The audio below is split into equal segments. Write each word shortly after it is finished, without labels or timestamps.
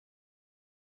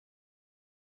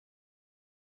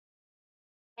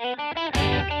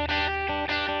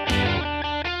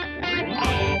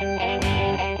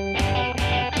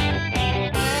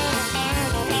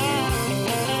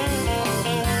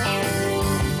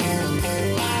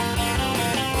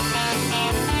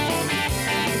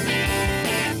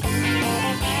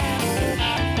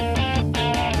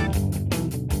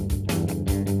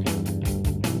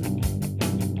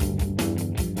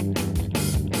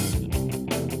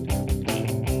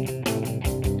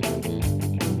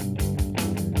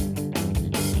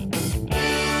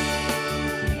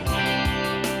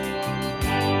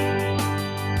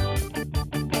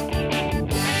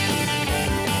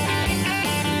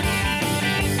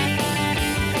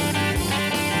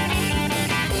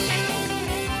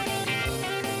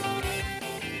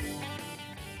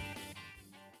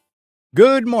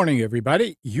Good morning,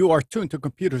 everybody. You are tuned to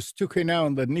Computers 2K now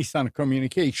on the Nissan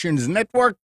Communications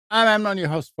Network. I'm Amnon, your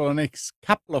host for the next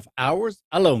couple of hours,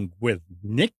 along with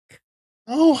Nick.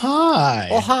 Oh, hi.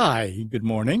 Oh, hi. Good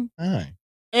morning. Hi.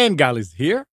 And Gal is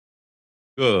here.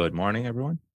 Good morning,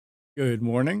 everyone. Good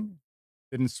morning.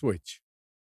 Didn't switch.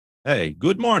 Hey,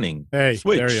 good morning. Hey,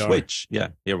 switch, there you are. switch. Yeah,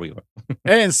 here we go.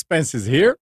 And Spence is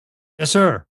here. Yes,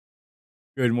 sir.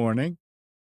 Good morning.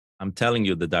 I'm telling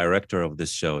you, the director of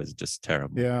this show is just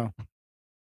terrible. Yeah.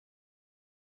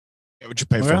 What'd you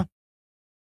pay for?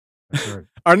 Right.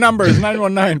 Our number is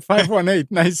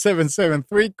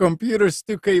 919-518-9773. Computers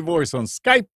 2K Voice on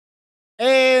Skype.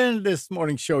 And this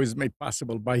morning's show is made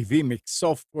possible by vMix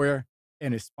Software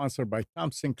and is sponsored by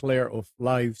Tom Sinclair of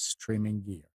Live Streaming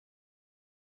Gear.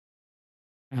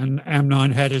 And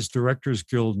Amnon had his Directors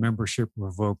Guild membership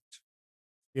revoked.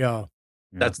 Yeah.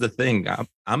 That's the thing.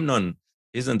 Amnon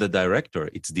isn't the director.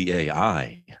 It's the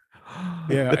AI.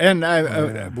 Yeah.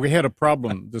 And we had a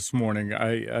problem this morning.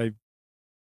 I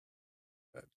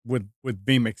with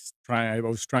vMix, I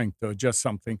was trying to adjust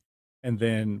something. And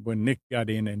then when Nick got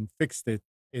in and fixed it,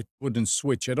 it wouldn't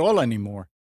switch at all anymore.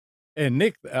 And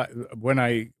Nick, when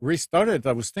I restarted,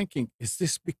 I was thinking, is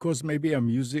this because maybe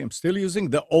I'm still using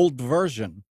the old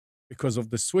version because of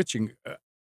the switching?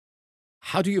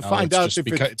 How do you find out if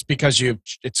it's because you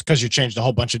changed a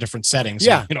whole bunch of different settings?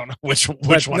 Yeah, so you don't know which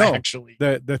one no, actually.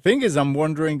 The thing is, I'm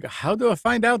wondering, how do I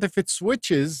find out if it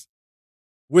switches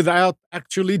without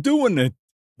actually doing it?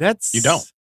 You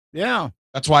don't. Yeah.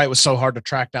 That's why it was so hard to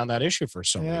track down that issue for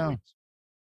so many weeks.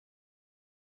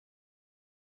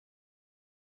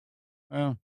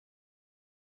 Well,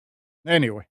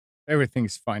 anyway,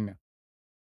 everything's fine now.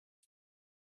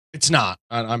 It's not.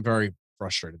 I'm very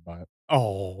frustrated by it.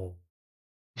 Oh.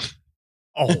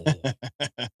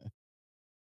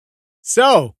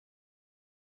 So,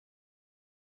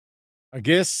 I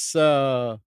guess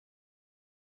the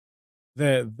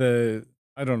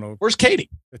I don't know. Where's Katie?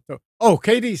 Oh,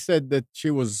 Katie said that she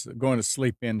was going to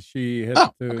sleep in. She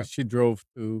had She drove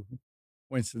to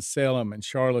Winston-Salem and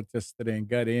Charlotte yesterday and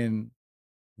got in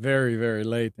very, very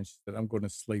late. And she said, "I'm going to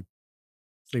sleep."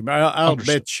 I'll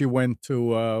bet she went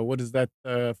to what is that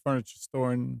furniture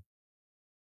store in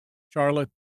Charlotte?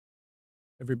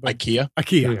 Everybody, IKEA.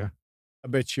 Yeah. I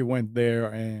bet she went there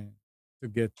and to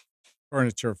get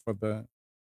furniture for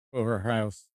her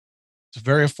house. It's a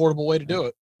very affordable way to do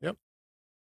it. Yep.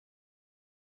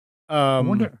 I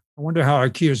wonder how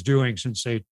IKEA is doing since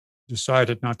they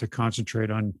decided not to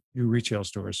concentrate on new retail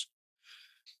stores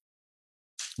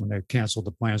when they canceled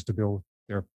the plans to build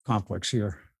their complex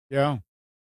here. Yeah.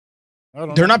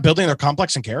 They're not building their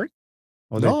complex in Cary?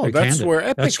 Oh, no, that's where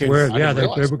Epic is. They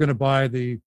were going to buy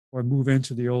or move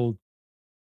into the old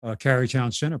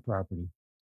Carytown Center property.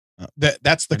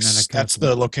 That's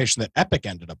the location that Epic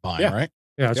ended up buying, right?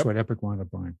 Yeah, that's what Epic wound up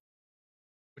buying.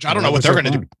 Which I don't know what they're going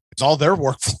to do. It's all their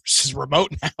workforce is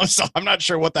remote now, so I'm not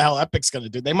sure what the hell Epic's going to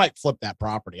do. They might flip that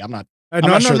property. I'm not.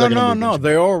 No.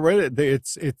 They already.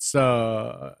 It's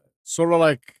sort of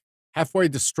like halfway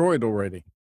destroyed already.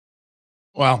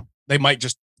 Well, they might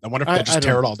just. I wonder if they'll just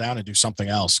tear it all down and do something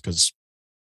else because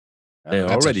they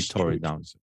already tore it down.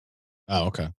 Oh,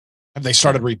 okay. Have they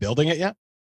started rebuilding it yet?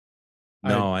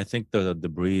 No, I think the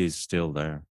debris is still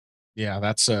there. Yeah,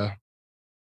 that's going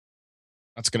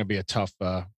to be a tough.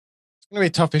 It's going to be a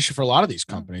tough issue for a lot of these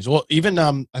companies. Well, even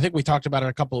I think we talked about it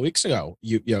a couple of weeks ago.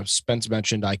 You know, Spence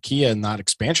mentioned IKEA and not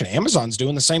expansion. Amazon's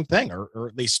doing the same thing, or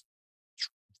at least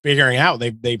figuring out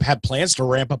they've had plans to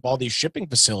ramp up all these shipping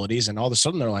facilities, and all of a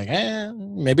sudden they're like,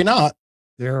 maybe not.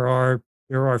 There are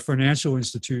financial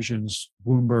institutions,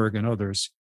 Bloomberg and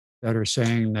others, that are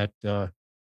saying that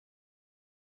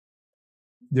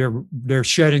they're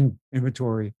shedding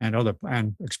inventory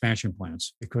and expansion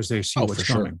plans because they see what's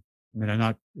coming. I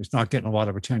mean, it's not getting a lot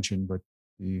of attention, but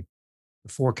the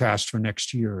forecast for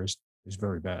next year is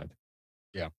very bad.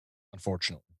 Yeah,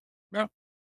 unfortunately. Yeah.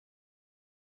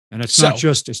 And it's not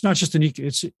just it's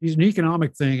an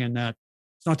economic thing in that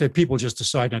it's not that people just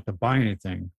decide not to buy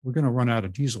anything. We're going to run out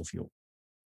of diesel fuel.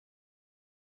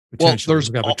 Potentially. Well,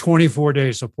 we have a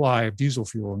 24-day supply of diesel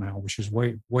fuel now, which is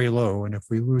way low. And if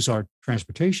we lose our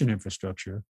transportation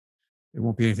infrastructure, it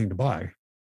won't be anything to buy.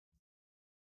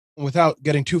 Without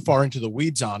getting too far into the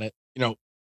weeds on it,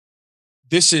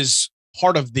 this is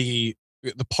part of the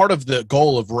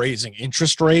goal of raising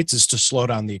interest rates is to slow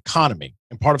down the economy.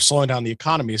 And part of slowing down the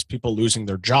economy is people losing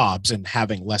their jobs and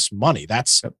having less money.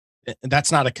 That's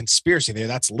not a conspiracy there.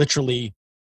 That's literally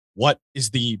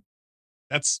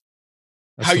that's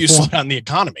how you slow down the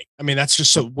economy. I mean, that's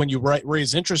just so when you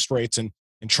raise interest rates and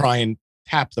try and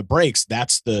tap the brakes,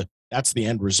 that's the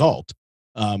end result.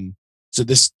 So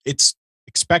it's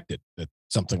expected that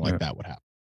something like that would happen.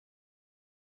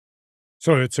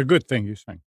 So it's a good thing, you're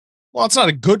saying? Well, it's not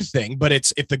a good thing, but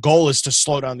if the goal is to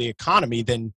slow down the economy,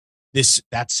 then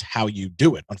that's how you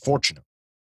do it. Unfortunately,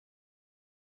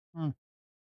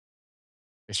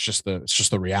 it's just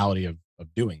the reality of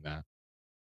doing that.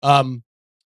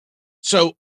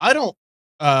 So I don't.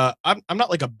 I'm not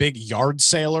like a big yard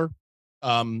sailor,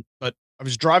 but I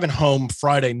was driving home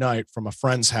Friday night from a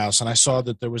friend's house, and I saw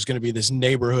that there was going to be this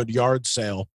neighborhood yard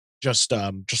sale just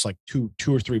like two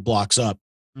or three blocks up.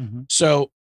 Mm-hmm.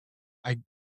 So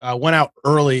I went out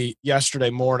early yesterday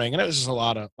morning, and it was just a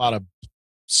lot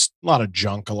of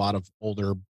junk, a lot of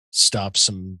older stuff,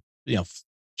 some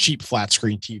cheap flat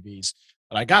screen TVs.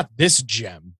 But I got this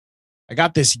gem. I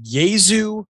got this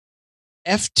Yaesu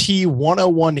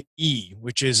FT101E,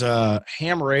 which is a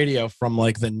ham radio from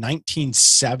like the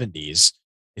 1970s.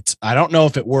 I don't know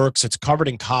if it works. It's covered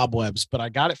in cobwebs, but I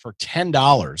got it for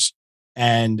 $10.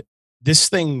 And this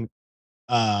thing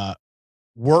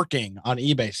working on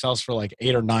eBay sells for like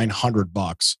 $800 or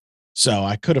 $900. So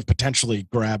I could have potentially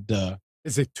grabbed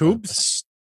is it tubes?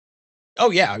 Oh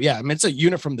yeah. I mean, it's a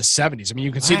unit from the 70s. I mean,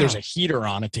 you can see there's a heater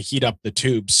on it to heat up the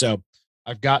tubes. So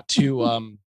I've got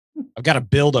to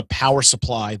build a power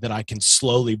supply that I can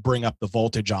slowly bring up the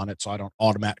voltage on it, so I don't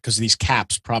because these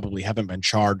caps probably haven't been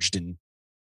charged in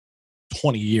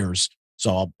 20 years.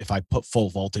 So if I put full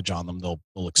voltage on them, they'll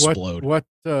explode. What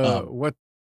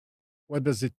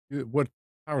does it do? What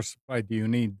power supply do you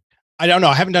need? I don't know.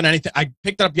 I haven't done anything. I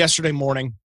picked it up yesterday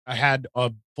morning. I had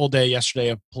a full day yesterday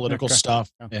of political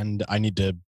stuff, and I need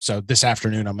to. So this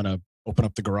afternoon, I'm going to open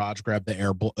up the garage, grab the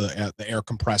air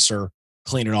compressor,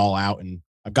 clean it all out, and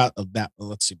I've got that.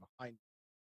 Let's see behind.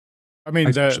 I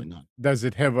mean, does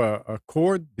it have a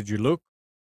cord? Did you look?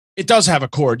 It does have a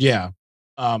cord, yeah.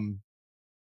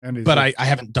 But I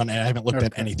haven't done it. I haven't looked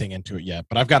at anything into it yet.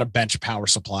 But I've got a bench power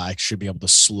supply. I should be able to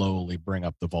slowly bring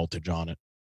up the voltage on it.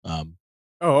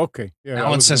 Okay. Yeah.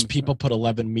 Alan says people put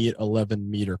 11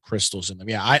 meter crystals in them.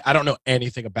 Yeah, I don't know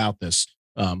anything about this.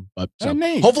 But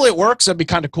hopefully it works. That'd be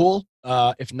kind of cool.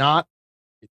 If not,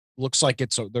 it looks like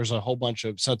there's a whole bunch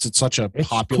of, since it's such a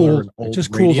popular and old it's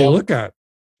just radio, cool to look at.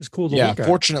 It's cool to look at.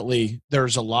 Fortunately,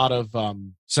 there's a lot of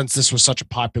since this was such a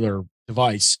popular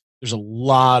device, there's a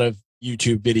lot of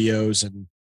YouTube videos and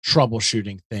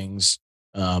troubleshooting things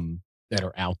that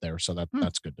are out there. So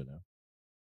that's good to know.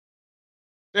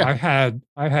 Yeah. I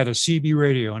had a CB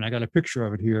radio, and I got a picture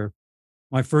of it here.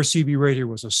 My first CB radio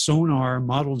was a Sonar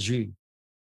Model G,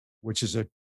 which is a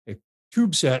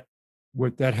tube set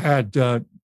that had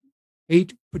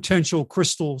 8 potential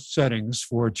crystal settings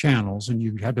for channels, and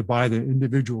you had to buy the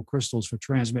individual crystals for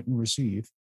transmit and receive.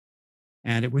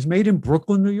 And it was made in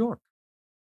Brooklyn, New York.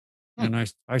 And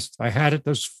I had it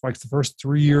those like the first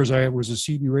 3 years I was a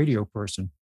CB radio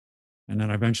person, and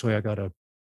then eventually I got a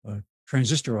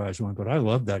transistorized one. But I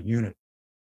love that unit.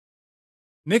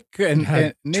 Nick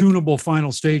and Nick, tunable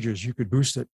final stages. You could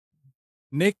boost it.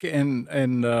 Nick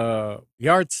and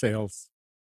yard sales.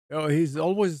 He's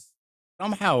always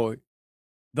somehow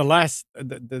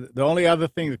the only other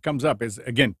thing that comes up is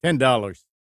again $10.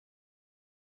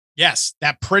 Yes,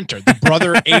 that printer, the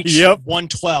Brother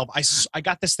H112. I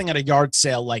got this thing at a yard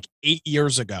sale like 8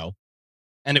 years ago,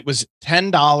 and it was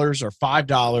 $10 or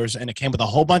 $5, and it came with a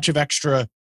whole bunch of extra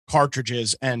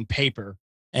cartridges and paper,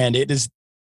 and it is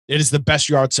the best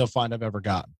yard sale find I've ever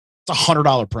gotten. It's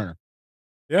 $100 printer.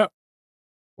 Yep,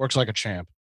 works like a champ.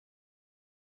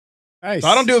 Nice. So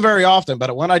I don't do it very often,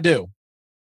 but when I do,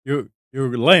 you're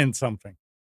laying something.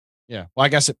 Yeah. Well, I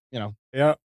guess it.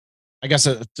 Yeah. I guess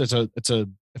it's a.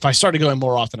 If I started going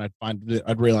more often,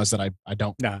 I'd realize that I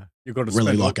don't. Nah, you're going to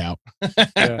really luck out.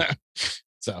 Yeah.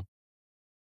 So,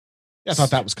 yeah, I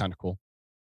thought that was kind of cool.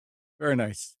 Very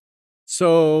nice.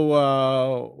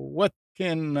 So, what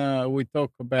can we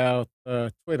talk about?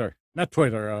 Twitter, not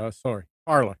Twitter. Sorry,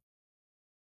 Parler.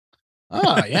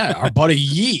 Oh, yeah. Our buddy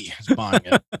Yee is buying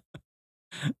it.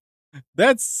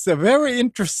 That's a very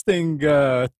interesting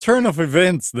turn of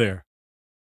events there.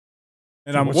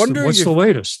 And I'm wondering what's the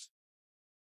latest?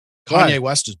 Kanye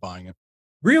West is buying it.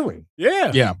 Really?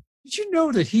 Yeah. Yeah. Did you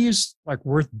know that he's like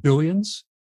worth billions?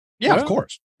 Yeah, of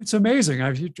course. It's amazing.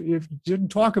 You didn't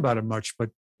talk about it much, but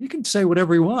he can say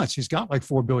whatever he wants. He's got like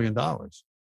 $4 billion.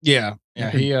 Yeah.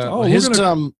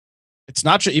 Yeah. It's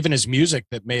not even his music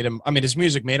that made him. I mean, his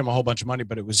music made him a whole bunch of money,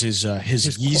 but it was his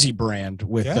Yeezy brand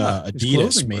with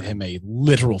Adidas made him a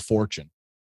literal fortune.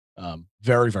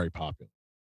 Very, very popular.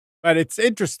 But it's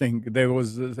interesting. There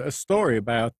was a story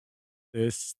about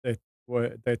this that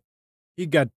he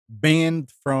got banned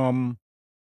from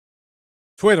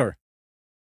Twitter.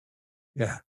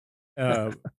 Yeah.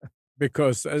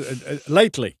 Because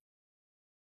lately,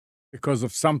 because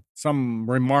of some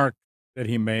remark that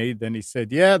he made, and he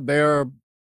said, "Yeah, they're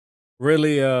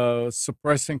really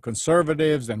suppressing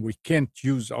conservatives, and we can't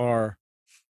use our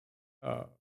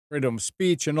freedom of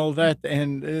speech and all that."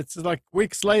 And it's like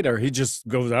weeks later, he just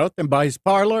goes out and buys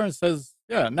Parler and says,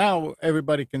 "Yeah, now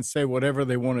everybody can say whatever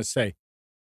they want to say."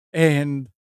 And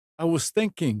I was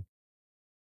thinking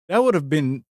that would have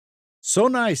been so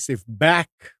nice if back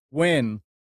when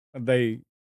they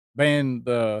banned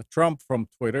Trump from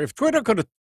Twitter, if Trump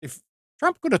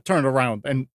could have turned around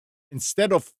and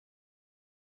instead of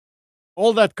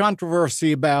all that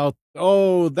controversy about,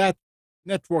 oh, that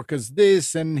network is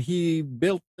this and he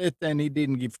built it and he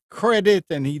didn't give credit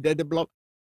and he did a block,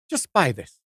 just buy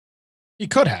this. He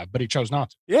could have, but he chose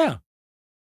not to. Yeah.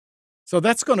 So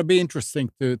that's going to be interesting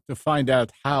to find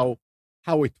out how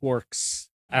it works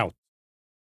out.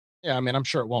 Yeah, I mean, I'm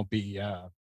sure it won't be.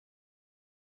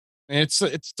 It's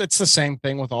the same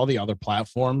thing with all the other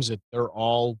platforms. They're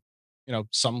all,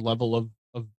 some level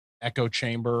of echo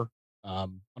chamber.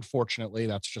 Unfortunately,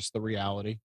 that's just the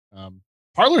reality.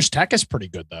 Parler's tech is pretty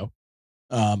good though.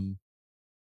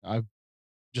 I've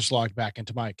just logged back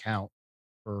into my account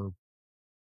for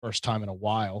first time in a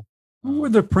while. Who were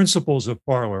the principals of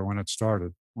Parler when it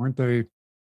started? Weren't they?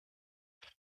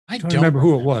 I don't remember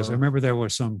who it was. I remember there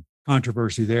was some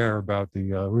controversy there about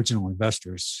the original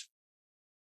investors.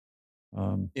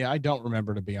 Yeah, I don't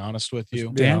remember, to be honest with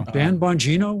you. Dan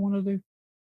Bongino, one of the.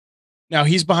 Now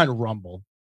he's behind Rumble.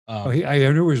 I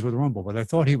knew he was with Rumble, but I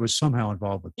thought he was somehow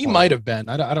involved with. He might have been.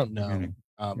 I don't know.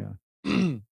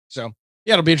 So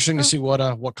yeah, it'll be interesting to see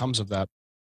what comes of that.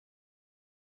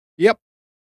 Yep.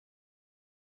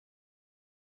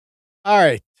 All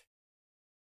right.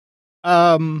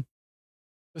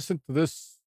 Listen to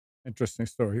this interesting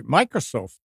story.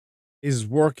 Microsoft is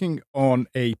working on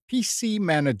a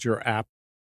PCManager app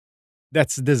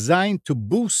that's designed to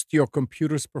boost your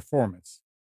computer's performance,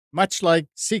 much like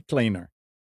CCleaner.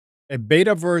 A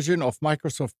beta version of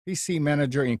Microsoft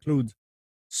PCManager includes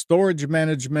storage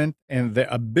management and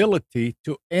the ability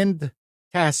to end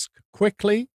tasks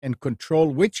quickly and control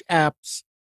which apps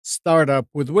start up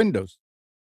with Windows.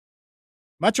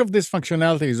 Much of this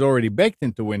functionality is already baked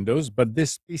into Windows, but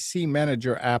this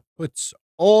PCManager app puts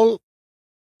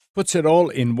it all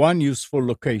in one useful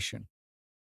location.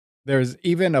 There's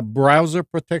even a browser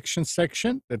protection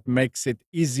section that makes it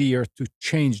easier to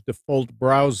change default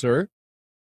browser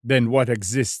than what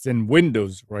exists in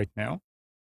Windows right now.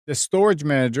 The storage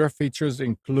manager feature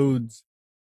includes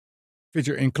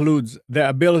the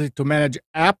ability to manage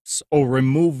apps or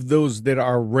remove those that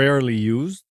are rarely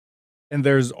used. And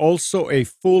there's also a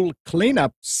full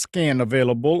cleanup scan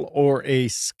available, or a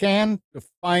scan to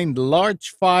find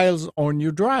large files on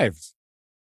your drives.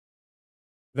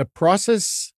 The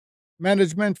process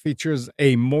management features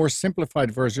a more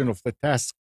simplified version of the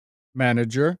task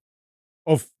manager,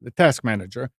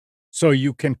 so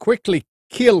you can quickly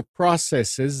kill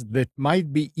processes that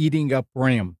might be eating up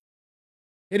RAM.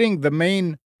 Hitting the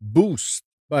main boost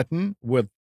button will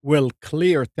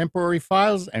clear temporary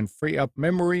files and free up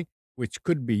memory, which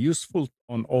could be useful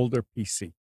on older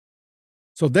PC.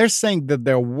 So they're saying that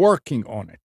they're working on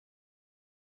it.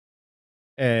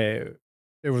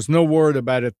 There was no word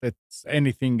about it that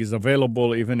anything is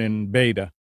available, even in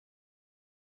beta.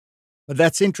 But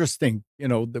that's interesting,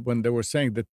 when they were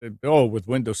saying that, with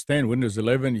Windows 10, Windows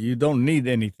 11, you don't need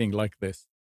anything like this.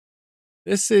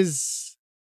 This is,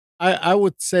 I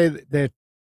would say that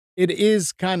it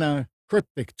is kind of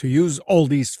cryptic to use all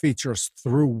these features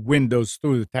through Windows,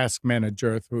 through the task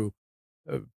manager, through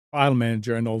file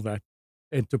manager and all that.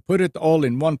 And to put it all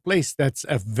in one place, that's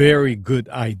a very good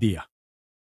idea.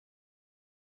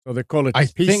 So they call it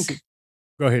PC.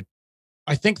 Go ahead.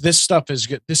 I think this stuff is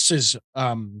good. This is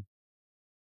pivotally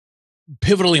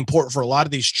important for a lot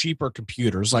of these cheaper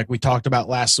computers. Like we talked about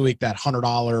last week, that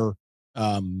 $100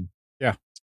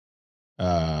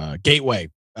 gateway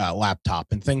laptop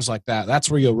and things like that. That's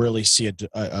where you'll really see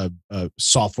a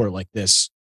software like this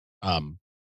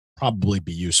probably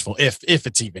be useful, if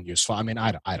it's even useful. I mean,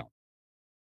 I don't.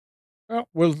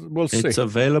 Well, we'll see. It's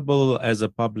available as a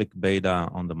public beta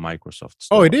on the Microsoft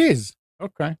Store. Oh, it is?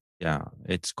 Okay. Yeah,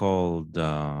 it's called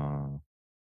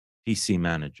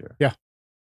PCManager. Yeah.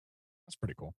 That's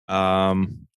pretty cool.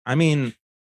 I mean,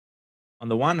 on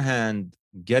the one hand,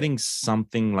 getting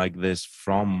something like this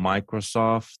from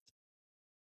Microsoft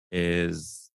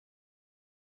is,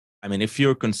 I mean, if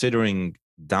you're considering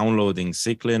downloading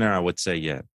CCleaner, I would say,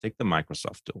 yeah, take the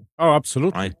Microsoft tool. Oh,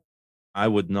 absolutely. Right? I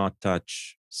would not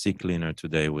touch CCleaner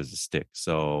today with a stick.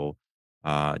 So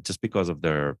just because of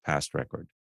their past record.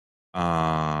 There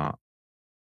are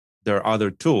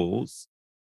other tools.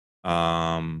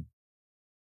 But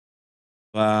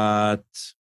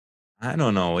I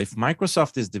don't know. If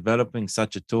Microsoft is developing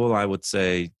such a tool, I would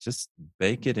say just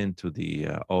bake it into the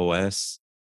OS.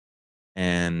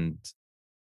 And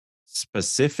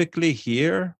specifically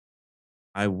here,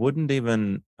 I wouldn't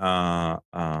even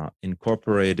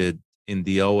incorporate it in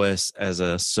the OS as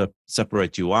a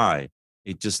separate UI.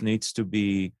 It just needs to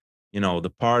be,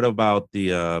 the part about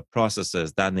the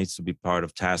processes, that needs to be part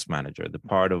of Task Manager. The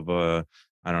part of,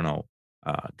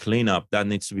 cleanup, that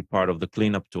needs to be part of the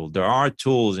cleanup tool. There are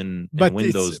tools in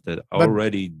Windows that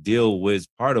already deal with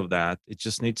part of that. It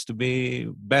just needs to be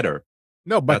better.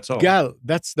 No, but Gal,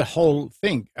 that's the whole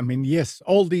thing. I mean, yes,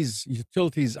 all these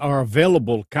utilities are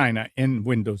available kind of in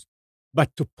Windows,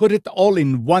 but to put it all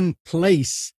in one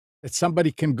place that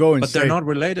somebody can go and but they're not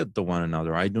related to one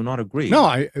another. I do not agree. No,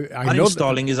 I know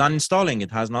uninstalling is uninstalling.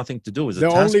 It has nothing to do with the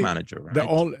Task Manager.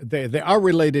 Right? They are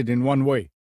related in one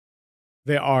way.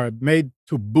 They are made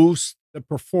to boost the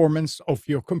performance of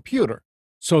your computer,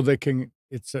 so they can.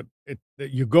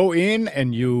 You go in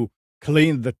and you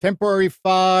clean the temporary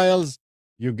files.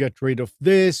 You get rid of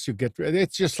this.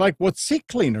 It's just like what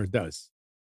CCleaner does.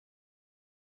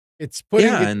 It's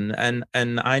putting and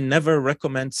I never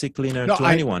recommend CCleaner to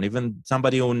anyone, even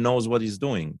somebody who knows what he's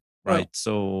doing. Right.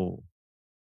 So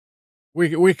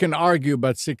we can argue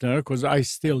about CCleaner because I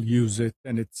still use it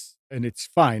and it's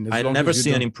fine. I never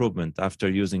see an improvement after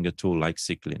using a tool like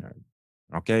CCleaner.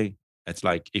 Okay, it's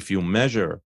like if you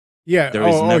measure, there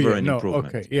is never an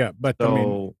improvement. Okay, yeah, but I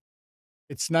mean,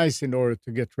 it's nice in order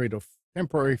to get rid of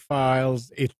temporary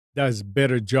files. It does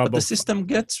better job. But the system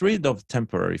gets rid of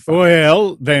temporary files.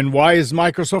 Well, then why is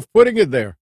Microsoft putting it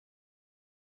there?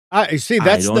 You see,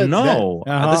 that's I don't know.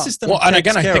 The system. Well, and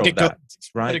again, I think it goes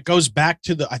right. But it goes back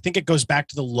to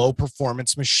the low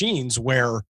performance machines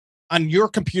where on your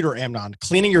computer, Amnon,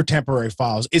 cleaning your temporary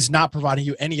files is not providing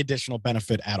you any additional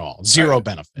benefit at all. Zero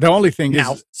benefit. The only thing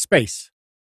is space.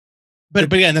 But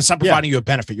again, that's not providing you a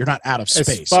benefit. You're not out of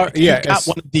space. One of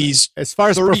these as far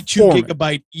as 32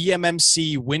 gigabyte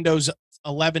eMMC Windows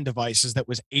 11 devices that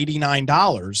was $89.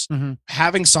 Mm-hmm.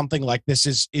 Having something like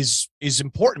this is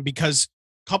important because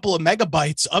a couple of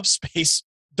megabytes of space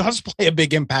does play a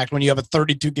big impact when you have a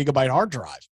 32 gigabyte hard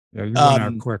drive. Yeah, you run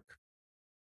out quick.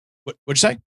 What'd you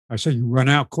say? I say you run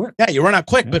out quick. Yeah, you run out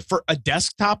quick. Yeah. But for a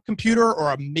desktop computer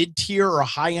or a mid-tier or a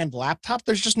high-end laptop,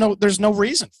 there's no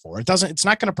reason for it. It's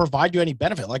not going to provide you any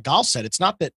benefit. Like Gal said, it's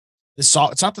not that the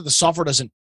software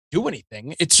doesn't do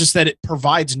anything. It's just that it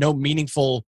provides no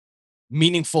meaningful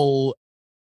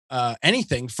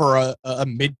anything for a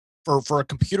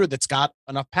computer that's got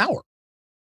enough power.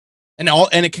 And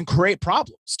it can create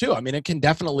problems too. I mean, it can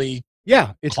definitely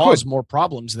cause more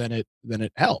problems than it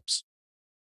helps.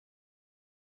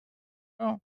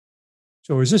 Oh.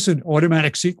 So is this an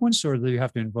automatic sequence or do you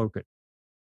have to invoke it?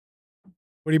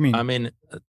 What do you mean? I mean,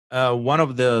 one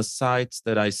of the sites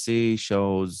that I see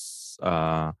shows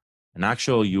an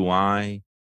actual UI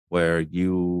where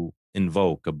you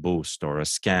invoke a boost or a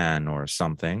scan or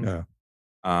something. Yeah.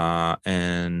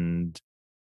 And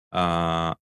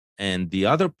the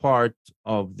other part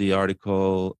of the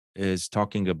article is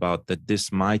talking about that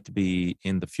this might be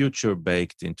in the future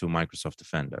baked into Microsoft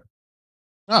Defender.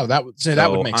 Oh, that would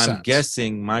make sense. I'm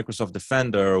guessing Microsoft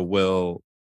Defender will,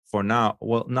 for now,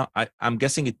 I'm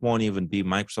guessing it won't even be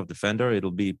Microsoft Defender.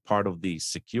 It'll be part of the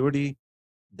security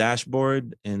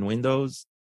dashboard in Windows,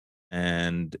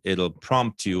 and it'll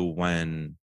prompt you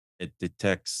when it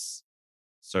detects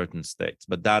certain states.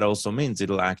 But that also means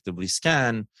it'll actively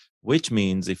scan, which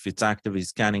means if it's actively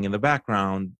scanning in the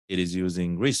background, it is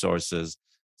using resources.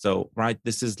 So, right,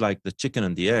 this is like the chicken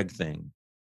and the egg thing.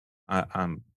 I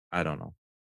don't know.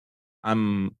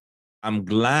 I'm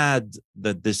glad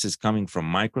that this is coming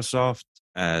from Microsoft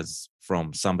as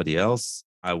from somebody else.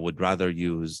 I would rather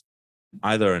use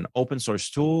either an open source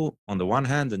tool on the one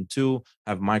hand, and two,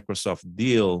 have Microsoft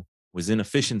deal within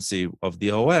efficiency of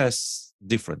the OS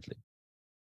differently,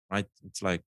 right? It's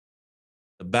like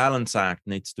the balance act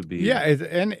needs to be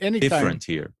anytime, different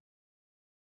here.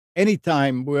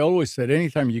 Anytime, we always said,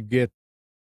 anytime you get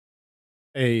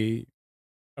a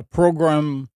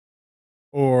program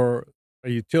or a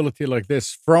utility like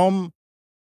this from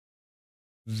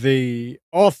the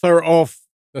author of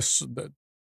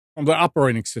from the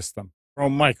operating system,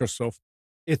 from Microsoft,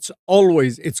 it's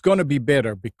going to be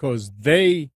better because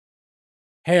they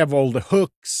have all the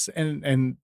hooks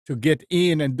and to get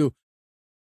in and do.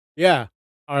 Yeah.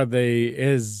 Are they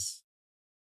as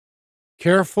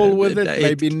careful with it?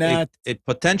 Maybe not. It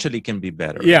potentially can be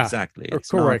better. Yeah. Exactly. It's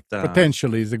correct.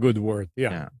 Potentially is a good word.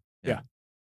 Yeah.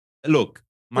 Look,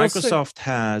 Microsoft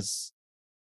has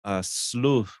a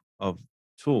slew of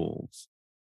tools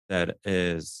that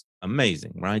is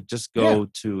amazing, right? Just go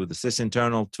to the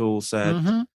sysinternal tool set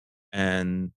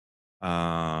and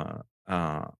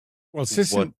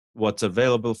what's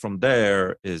available from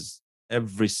there is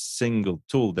every single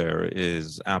tool there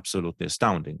is absolutely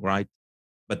astounding, right?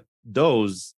 But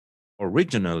those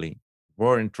originally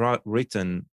weren't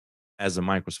written as a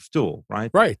Microsoft tool,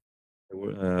 right? Right.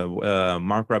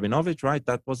 Mark Rabinovich, right?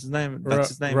 That was his name. That's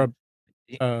his name.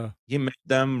 He made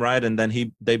them, right, and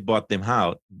then they bought him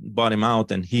out,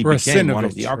 and he became one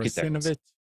of the architects.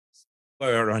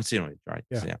 Rancinovich, right?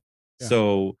 Yeah.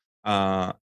 So,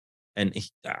 and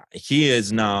he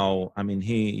is now. I mean,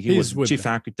 he was chief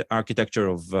architecture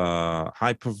of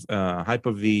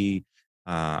Hyper-V.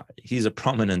 He's a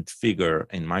prominent figure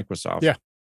in Microsoft. Yeah,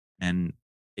 and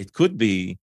it could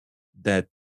be that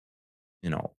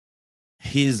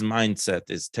his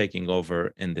mindset is taking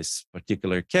over in this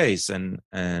particular case and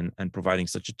providing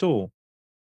such a tool.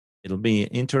 It'll be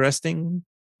interesting.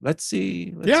 Let's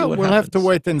see. We'll happens. Have to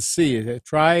wait and see.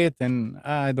 Try it, and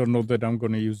I don't know that I'm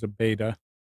going to use a beta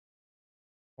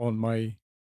on my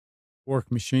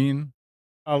work machine.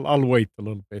 I'll wait a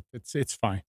little bit. It's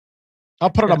fine.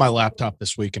 I'll put it on my laptop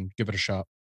this week and give it a shot.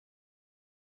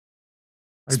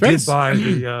 I did buy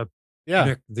the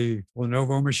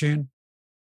Lenovo machine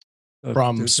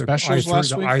from specials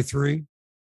last week. The i3.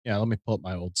 Yeah, let me pull up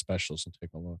my old specials and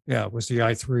take a look. Yeah, it was the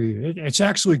i3. It's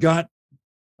actually got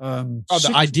the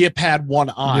IdeaPad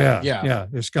 1i. Yeah.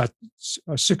 It's got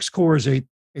 6 cores, 8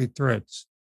 threads.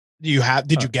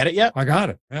 Did you get it yet? I got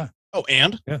it. Yeah. Oh,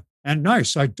 and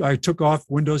nice. I took off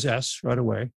Windows S right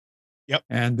away. Yep.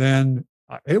 And then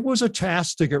it was a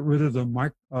task to get rid of the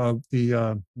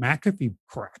McAfee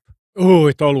crap. Oh,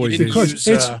 it always is. Because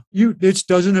it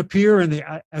doesn't appear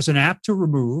as an app to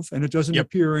remove, and it doesn't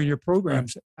appear in your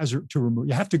programs to remove.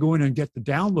 You have to go in and get the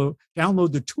download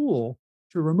the tool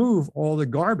to remove all the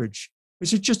garbage.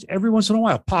 It's just every once in a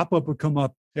while, pop-up would come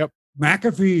up. Yep.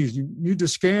 McAfee's, you need to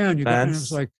scan.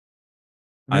 It's like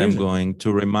amazing. I'm going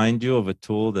to remind you of a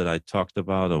tool that I talked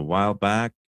about a while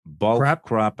back. Bulk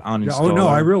crap uninstall. Yeah, oh no,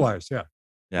 I realized. Yeah,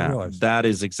 that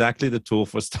is exactly the tool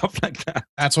for stuff like that.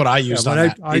 That's what I used.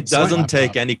 It doesn't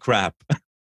take any crap.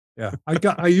 Yeah,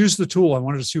 I used the tool. I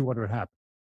wanted to see what would happen,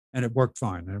 and it worked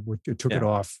fine. It took it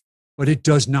off, but it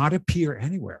does not appear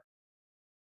anywhere.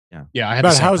 Yeah. I have.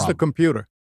 But how's the computer?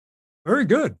 Very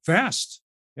good, fast.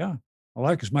 Yeah, I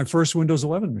like it. It's my first Windows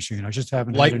 11 machine. I just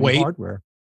haven't lightweight had any hardware.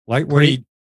 Lightweight,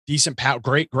 decent power,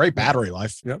 great battery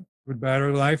life. Yep, good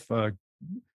battery life.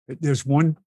 There's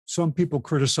some people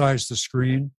criticize the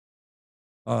screen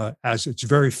as it's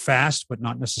very fast, but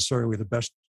not necessarily the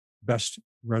best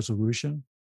resolution.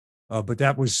 But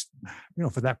that was,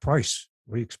 for that price,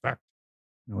 what do you expect?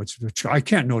 I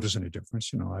can't notice any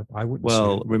difference. I wouldn't.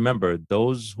 Well, remember,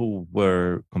 those who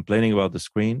were complaining about the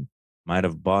screen might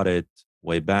have bought it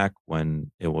way back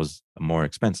when it was more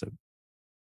expensive.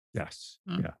 Yes.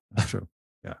 Yeah, that's true.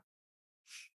 Yeah.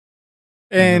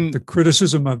 And the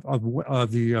criticism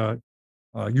of the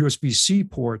USB-C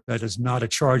port that is not a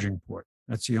charging port.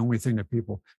 That's the only thing that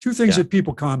two things that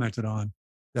people commented on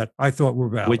that I thought were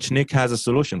valid. Which Nick has a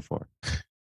solution for.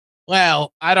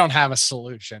 Well, I don't have a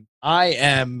solution. I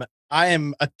am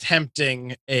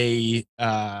attempting a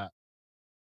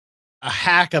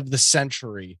hack of the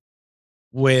century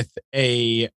with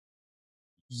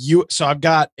so I've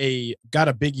got a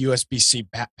big USB-C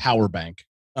power bank,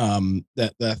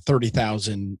 the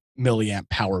 30,000 milliamp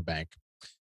power bank.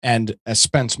 And as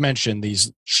Spence mentioned,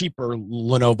 these cheaper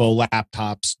Lenovo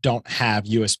laptops don't have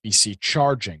USB-C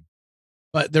charging.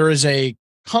 But there is a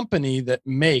company that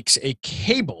makes a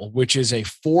cable, which is a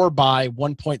 4x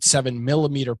 1.7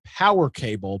 millimeter power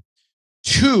cable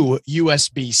to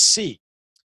USB-C.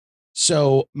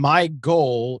 So my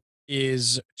goal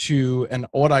is and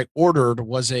what I ordered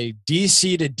was a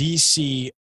DC to DC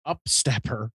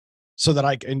upstepper so that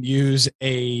I can use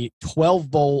a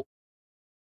 12-volt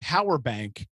power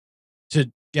bank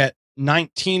to get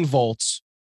 19 volts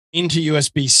into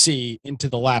USB-C into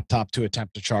the laptop to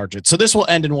attempt to charge it. So this will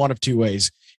end in one of two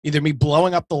ways. Either me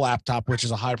blowing up the laptop, which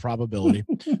is a high probability,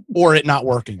 or it not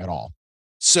working at all.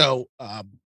 So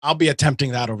I'll be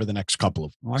attempting that over the next couple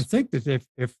of weeks. Well, I think that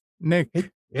if Nick,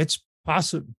 it's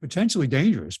potentially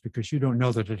dangerous because you don't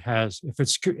know that it has, if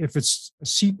it's a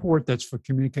C port that's for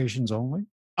communications only.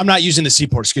 I'm not using the C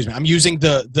port, excuse me. I'm using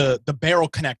the barrel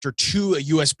connector to a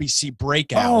USB-C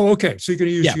breakout. Oh, okay. So you're going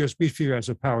to use USB-C as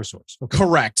a power source. Okay.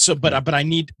 Correct. So, but I've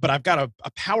got a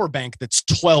power bank that's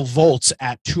 12 volts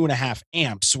at 2.5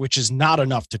 amps, which is not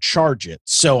enough to charge it.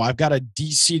 So I've got a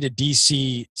DC to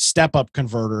DC step-up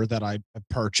converter that I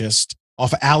purchased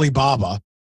off of Alibaba.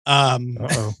 And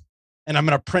I'm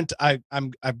going to print. I've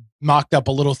mocked up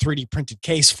a little 3D printed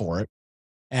case for it,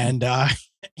 and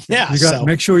yeah. You got to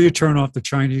make sure you turn off the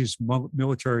Chinese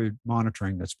military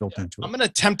monitoring that's built into it. I'm going to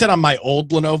attempt it on my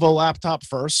old Lenovo laptop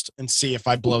first and see if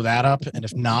I blow that up, and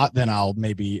if not, then I'll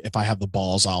maybe, if I have the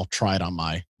balls, I'll try it on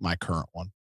my current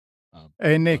one.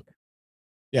 Hey Nick.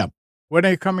 Yeah. When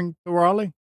are you coming to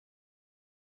Raleigh?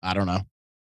 I don't know.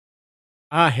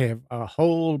 I have a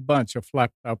whole bunch of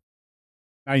laptop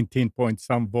 19 point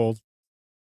some volt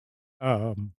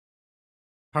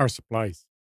power supplies.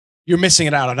 You're missing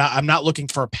it out. I'm not looking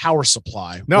for a power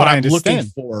supply. No, what I I'm looking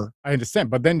understand. for. I understand,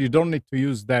 but then you don't need to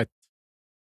use that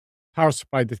power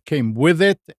supply that came with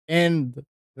it, and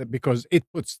because it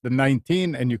puts the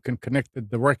 19, and you can connect it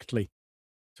directly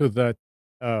to the.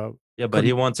 Yeah, but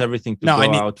he wants everything to go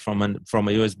out from a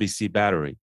USB-C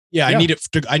battery. Yeah, I need it.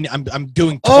 I'm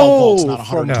doing 12 volts, not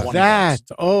 120 that.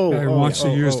 volts. He wants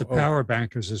to use the power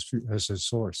bank as his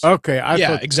source. Okay,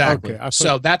 exactly. Okay,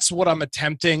 so that's what I'm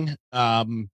attempting.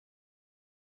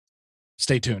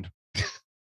 Stay tuned.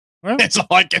 Well, that's all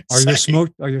I can say.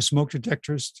 Are your smoke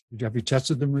detectors? Have you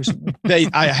tested them recently?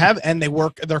 I have, and they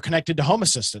work. They're connected to Home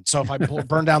Assistant. So if I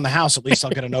burn down the house, at least I'll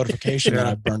get a notification that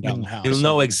I burned down the house. He'll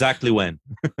know exactly when.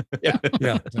 Yeah,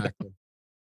 exactly.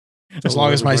 As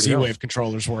long as my Z-Wave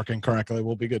controller's working correctly,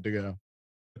 we'll be good to go.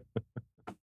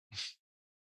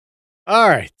 All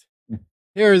right.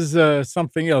 Here's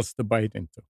something else to bite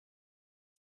into.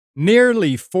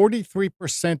 Nearly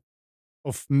 43%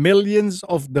 of millions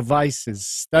of devices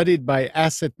studied by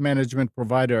asset management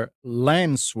provider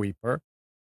Lansweeper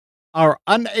are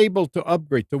unable to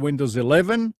upgrade to Windows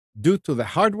 11 due to the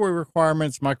hardware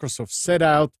requirements Microsoft set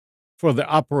out for the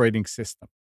operating system.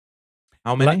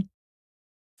 How many?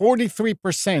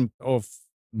 43% of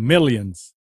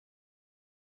millions.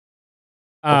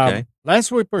 Okay.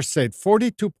 Lansweeper said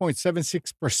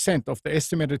 42.76% of the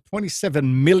estimated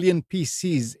 27 million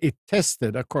PCs it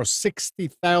tested across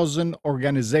 60,000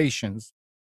 organizations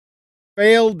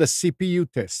failed the CPU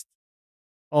test,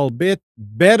 albeit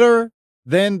better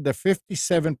than the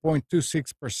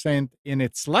 57.26% in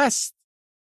its last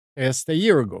test a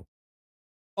year ago.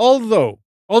 Although,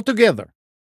 altogether,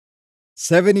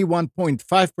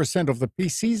 71.5% of the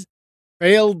PCs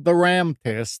failed the RAM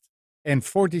test and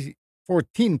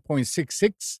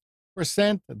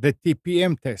 14.66% the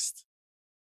TPM test.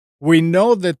 We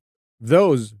know that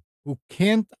those who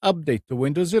can't update to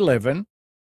Windows 11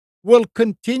 will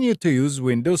continue to use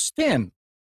Windows 10.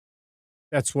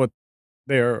 That's what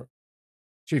their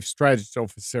chief strategy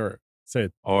officer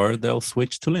said. Or they'll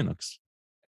switch to Linux.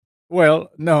 Well,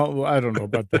 no, I don't know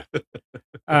about that.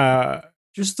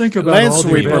 Just think about all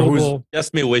the available.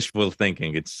 Just me wishful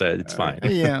thinking. It's fine.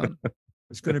 Yeah.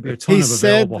 There's going to be a ton of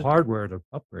available hardware to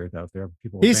upgrade out there.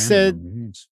 He said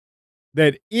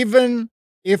that even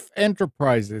if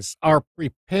enterprises are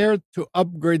prepared to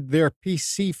upgrade their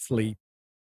PC fleet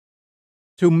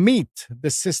to meet the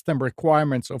system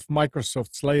requirements of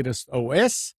Microsoft's latest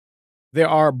OS, there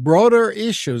are broader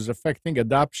issues affecting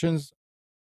adoptions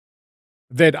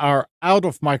that are out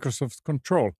of Microsoft's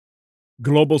control.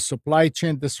 Global supply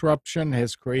chain disruption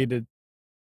has created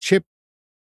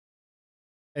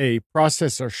a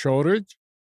processor shortage,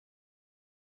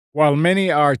 while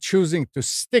many are choosing to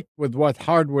stick with what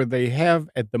hardware they have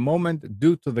at the moment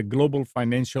due to the global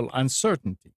financial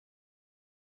uncertainty.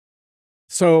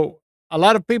 So a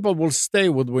lot of people will stay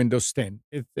with Windows 10.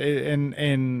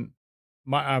 I'm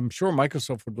sure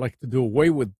Microsoft would like to do away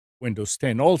with Windows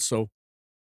 10 also.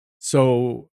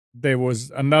 So there was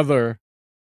another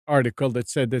article that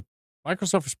said that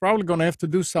Microsoft is probably going to have to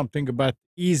do something about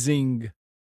easing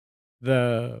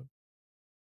the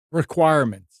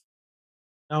requirements.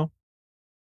 No.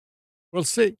 We'll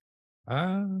see.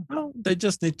 No, they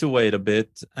just need to wait a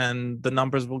bit, and the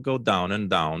numbers will go down and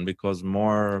down because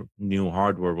more new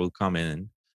hardware will come in.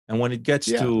 And when it gets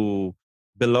to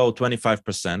below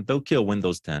 25%, they'll kill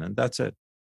Windows 10, and that's it.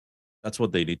 That's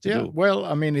what they need to do. Well,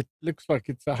 I mean, it looks like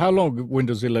it's how long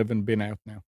Windows 11 been out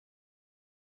now?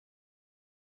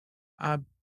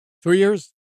 2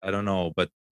 years? I don't know, but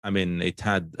I mean, it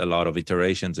had a lot of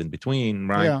iterations in between,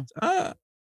 right? Yeah.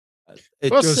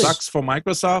 It sucks for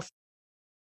Microsoft,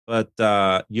 but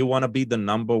you want to be the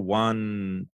number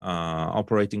one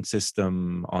operating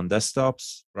system on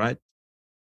desktops, right?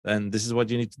 Then this is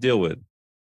what you need to deal with.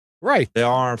 Right. There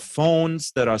are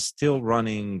phones that are still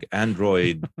running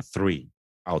Android 3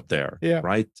 out there,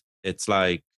 right? It's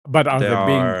like, but are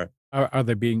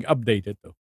they being updated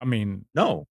though? I mean,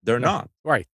 no, they're not.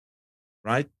 Right.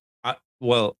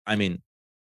 Well, I mean,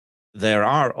 there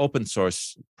are open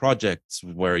source projects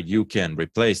where you can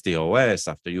replace the OS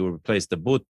after you replace the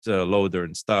boot loader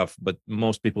and stuff, but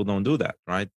most people don't do that,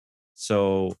 right?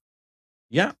 So,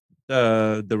 yeah,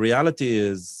 the reality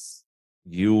is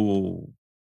you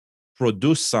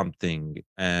produce something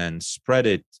and spread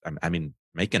it. I mean,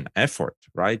 make an effort,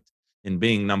 right? In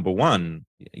being number one.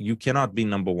 You cannot be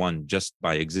number one just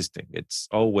by existing. It's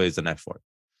always an effort.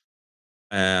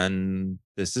 And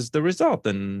this is the result,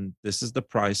 and this is the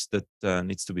price that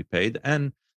needs to be paid.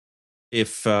 And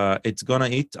if it's going to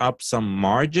eat up some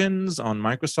margins on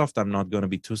Microsoft, I'm not going to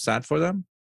be too sad for them.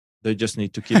 They just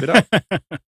need to keep it up.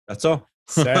 That's all.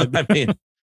 Sad. I mean,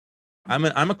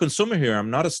 I'm a consumer here. I'm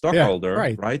not a stockholder,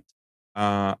 right?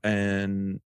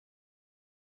 And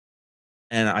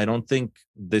I don't think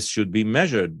this should be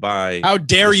measured by. How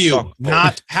dare you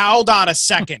not? Hold on a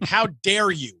second. How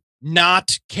dare you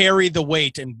not carry the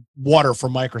weight in water for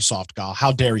Microsoft, Gal?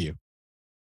 How dare you?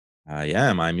 I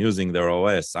am. I'm using their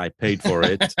OS. I paid for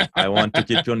it. I want to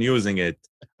keep on using it.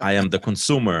 I am the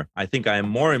consumer. I think I am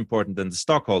more important than the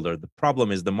stockholder. The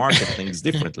problem is the market thinks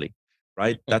differently,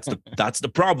 right? That's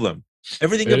the problem.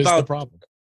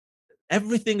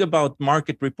 Everything about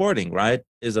market reporting, right,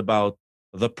 is about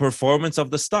the performance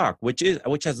of the stock, which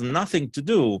has nothing to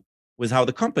do with how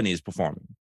the company is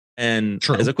performing. And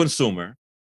as a consumer,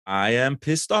 I am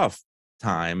pissed off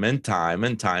time and time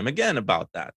and time again about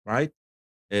that, right?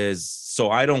 So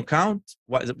I don't count.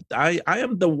 I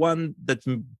am the one that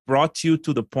brought you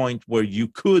to the point where you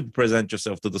could present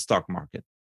yourself to the stock market,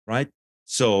 right?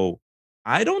 So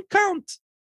I don't count.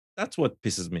 That's what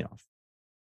pisses me off.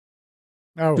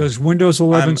 Oh. Does Windows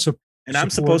 11 and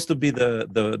I'm supposed to be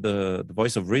the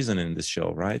voice of reason in this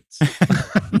show, right?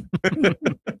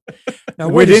 No,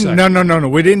 we didn't. No.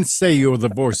 We didn't say you're the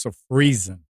voice of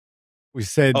reason. We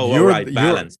said you're right.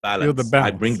 Balance. You're the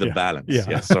balance. I bring the balance.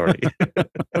 Yeah, sorry.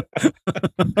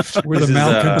 We're the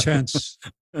malcontents.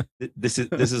 This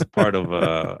is part of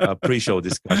a pre-show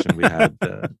discussion we had.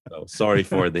 So sorry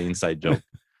for the inside joke.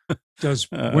 Does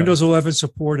Windows 11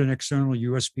 support an external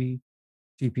USB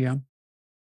TPM?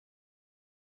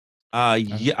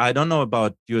 Yeah, I don't know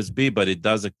about USB, but it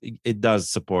does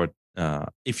support.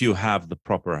 If you have the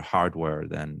proper hardware,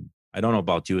 then I don't know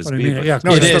about USB. But I mean,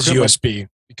 it is USB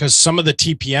because some of the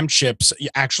TPM chips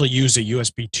actually use a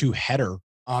USB 2 header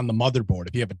on the motherboard.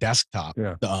 If you have a desktop,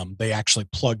 they actually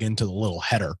plug into the little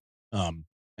header,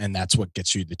 and that's what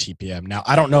gets you the TPM. Now,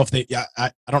 I don't know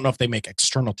if they make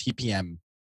external TPM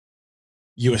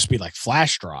USB like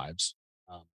flash drives.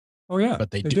 But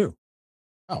they do.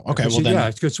 Oh, okay. Well,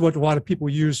 then, it's what a lot of people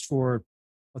used for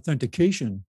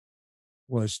authentication.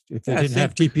 Was if they didn't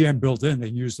have TPM built in, they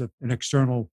used an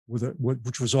external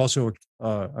which was also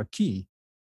a key.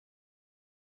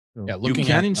 So, you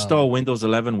can install Windows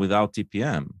 11 without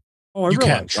TPM. Oh, I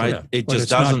realize, right? Yeah. It just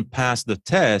doesn't pass the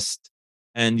test,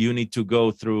 and you need to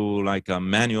go through like a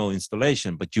manual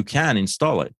installation. But you can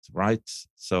install it, right?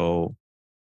 So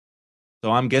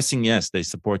I'm guessing yes, they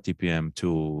support TPM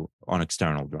too on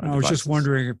external devices. I was just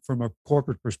wondering from a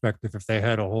corporate perspective if they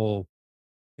had a whole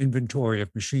inventory of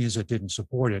machines that didn't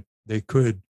support it, they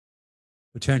could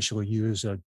potentially use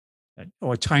a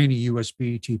tiny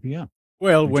USB TPM.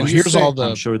 Well,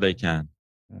 I'm sure they can.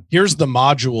 Here's the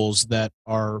modules that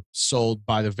are sold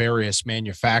by the various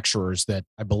manufacturers that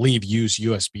I believe use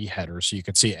USB headers. So you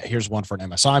can see here's one for an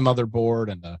MSI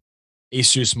motherboard and the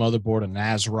Asus motherboard and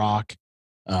ASRock,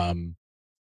 a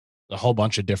whole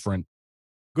bunch of different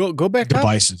go back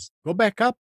devices. Go back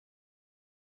up.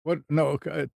 What? No,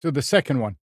 to the second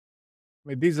one. I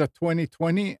mean, these are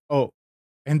 2020. Oh,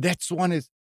 and that's one is.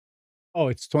 Oh,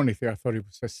 it's 23. I thought it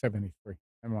was 73.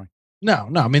 Am I?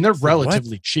 No. I mean, they're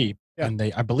relatively cheap, and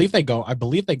I believe they go on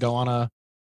a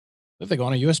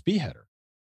USB header.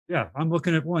 Yeah, I'm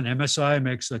looking at one. MSI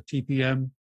makes a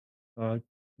TPM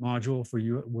module for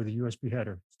you with a USB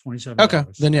header. It's $27. Okay,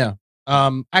 then yeah.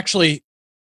 Actually,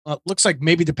 looks like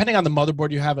maybe depending on the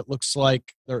motherboard you have, it looks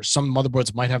like there are some motherboards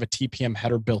that might have a TPM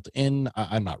header built in.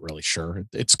 I'm not really sure.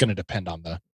 It's going to depend on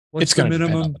the. What's the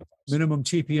minimum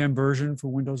TPM version for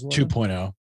Windows 11?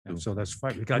 2.0. Yeah, so that's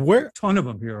fine. We got a ton of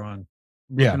them here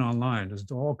looking online. There's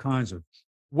all kinds of.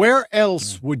 Where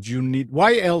else would you need?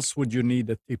 Why else would you need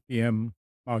a TPM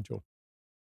module?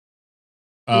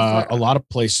 A lot of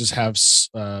places have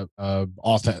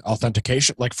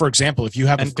authentication. Like, for example, if you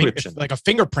have a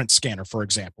fingerprint scanner, for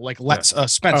example, like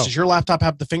Spence, does your laptop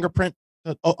have the fingerprint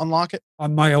to unlock it?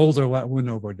 My older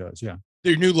Lenovo does, yeah.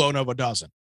 Your new Lenovo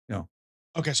doesn't? No.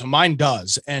 Okay, so mine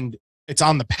does, and it's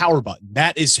on the power button.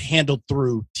 That is handled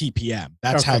through TPM.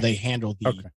 That's how they handle the.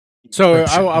 Okay. So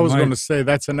I was going to say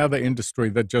that's another industry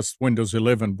that just Windows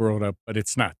 11 brought up, but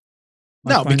it's not.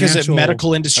 No, because the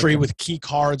medical industry with key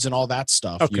cards and all that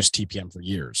stuff used TPM for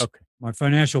years. Okay. My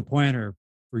financial planner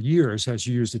for years has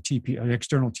used an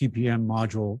external TPM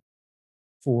module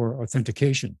for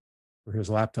authentication for his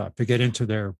laptop to get into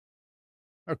their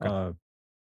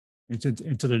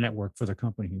into the network for the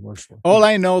company he works for. All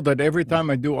I know that every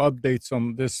time I do updates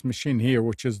on this machine here,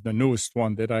 which is the newest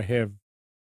one that I have,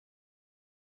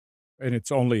 and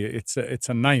it's a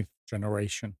 9th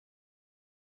generation.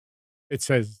 It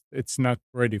says it's not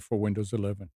ready for Windows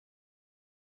 11.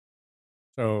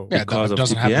 So because of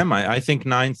TPM, I think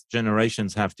 9th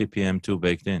generations have TPM 2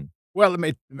 baked in. Well,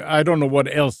 I don't know what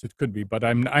else it could be, but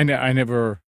I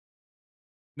never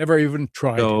even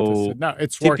tried it. No,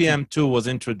 it's TPM 2 was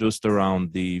introduced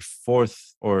around the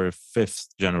 4th or 5th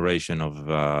generation of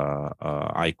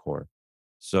iCore.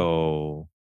 So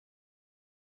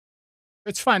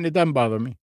it's fine. It doesn't bother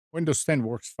me. Windows 10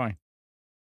 works fine.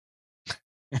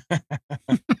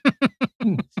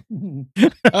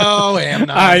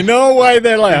 I know why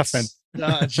they're laughing.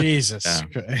 Jesus.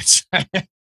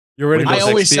 You're ready to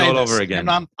always say all over again.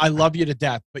 I love you to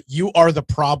death, but you are the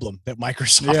problem that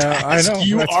Microsoft has. I know.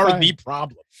 You are the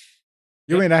problem.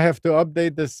 You mean I have to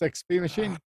update this XP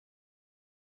machine?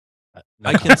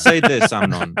 I can say this,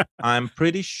 Amnon. I'm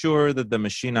pretty sure that the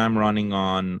machine I'm running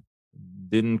on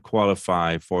didn't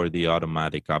qualify for the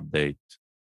automatic update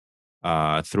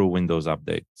through Windows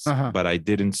updates, but I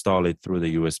did install it through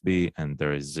the USB, and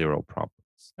there is 0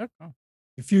 problems. Okay.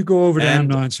 If you go over to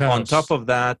Amnon's house, on top of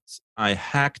that, I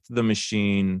hacked the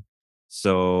machine.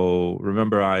 So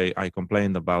remember, I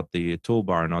complained about the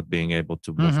toolbar not being able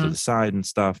to move to the side and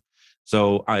stuff.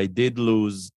 So I did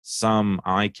lose some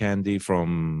eye candy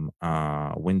from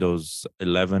Windows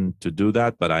 11 to do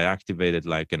that, but I activated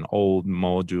like an old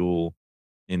module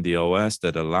in the OS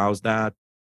that allows that.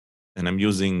 And I'm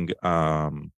using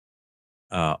open,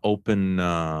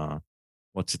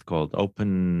 what's it called?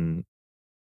 Open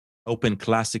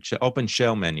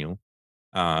shell menu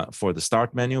for the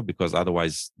start menu, because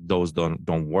otherwise those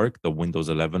don't work. The Windows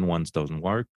 11 ones doesn't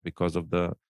work because of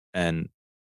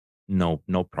no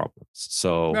problems.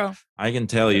 So I can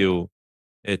tell you,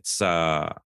 it's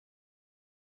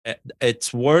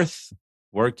worth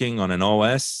working on an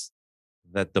OS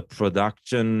that the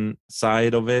production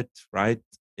side of it, right,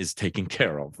 is taken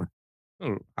care of,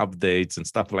 updates and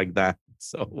stuff like that.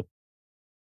 So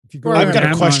I've got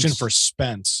a question for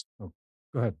Spence. Oh,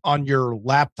 go ahead. On your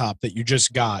laptop that you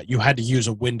just got, you had to use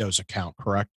a Windows account,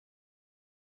 correct?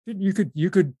 You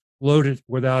could load it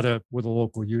with a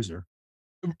local user.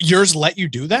 Yours let you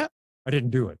do that? I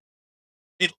didn't do it.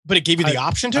 But it gave you the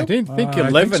option to? I didn't think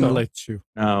 11 lets you.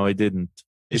 No, it didn't.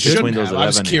 It's just Windows 11. I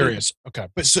was curious. Okay.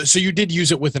 But so you did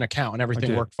use it with an account and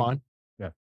everything worked fine? Yeah.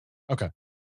 Okay.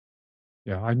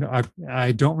 Yeah,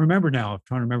 I don't remember now. I'm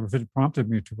trying to remember if it prompted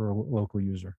me to a local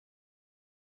user.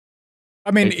 I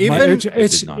mean,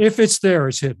 if it's there,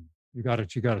 it's hidden. You got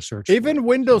to search. Even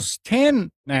Windows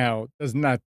 10 now does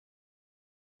not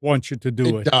want you to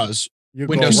do it. It does.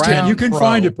 Windows 10, you can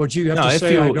find it, but you have to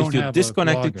say if you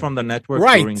disconnect it from the network,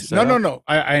 right? During setup, No.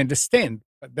 I understand.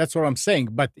 That's what I'm saying.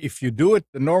 But if you do it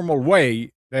the normal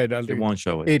way, it won't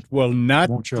show it. It will not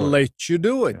let you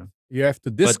do it. Yeah. You have to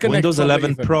disconnect. But Windows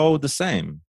 11 Pro the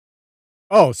same.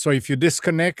 Oh, so if you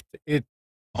disconnect it,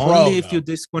 only if you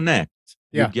disconnect,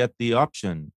 you get the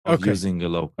option of using a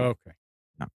local. Okay.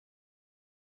 No.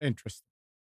 Interesting.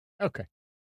 Okay.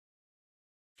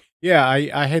 Yeah,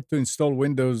 I had to install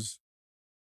Windows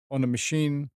on a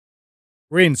machine,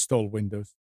 reinstall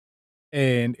Windows,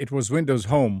 and it was Windows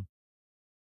Home.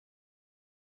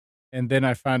 And then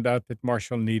I found out that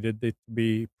Marshall needed it to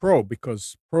be Pro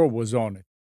because Pro was on it.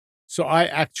 So I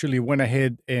actually went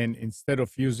ahead and instead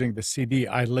of using the CD,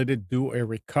 I let it do a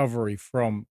recovery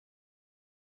from,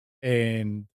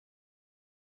 and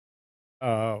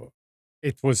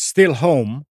it was still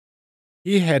home.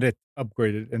 He had it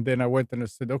upgrade it. And then I went and I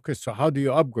said, okay, so how do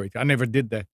you upgrade? I never did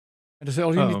that. And I said,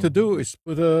 all you need to do is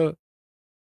put a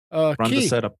Run key. the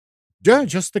setup. Yeah,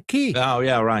 just a key. Oh,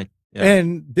 yeah, right. Yeah.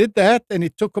 And did that, and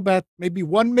it took about maybe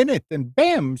 1 minute, and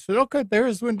bam, said, okay,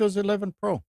 there's Windows 11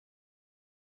 Pro.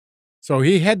 So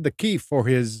he had the key for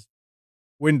his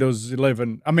Windows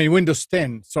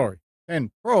 10,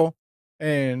 10 Pro,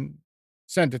 and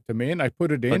sent it to me, and I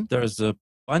put it in. But there's a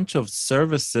bunch of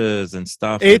services and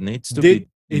stuff that needs to be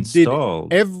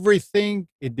installed.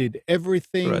 It did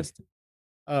everything.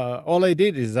 All I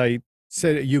did is I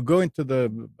said, you go into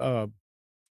the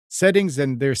settings,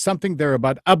 and there's something there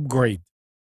about upgrade.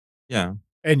 Yeah.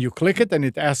 And you click it, and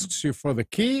it asks you for the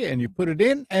key, and you put it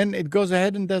in, and it goes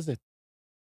ahead and does it.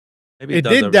 Maybe It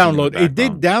did download. It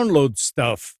did download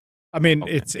stuff. I mean,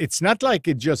 it's not like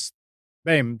it just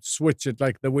bam switch it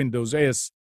like the Windows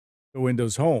S to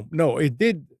Windows Home. No, it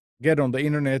did get on the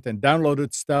internet and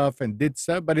downloaded stuff and did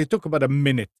stuff, but it took about a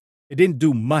minute. It didn't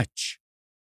do much,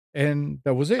 and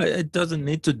that was it. It doesn't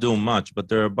need to do much, but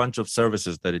there are a bunch of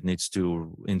services that it needs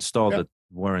to install that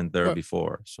weren't there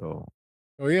before. So,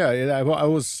 yeah, I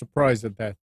was surprised at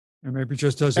that. And maybe it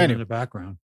just does it in the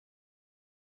background.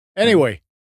 Anyway,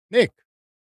 Nick,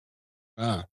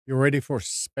 you ready for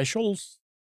specials?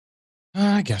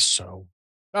 I guess so.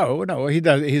 Oh no, he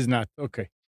does. He's not. Okay,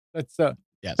 let's.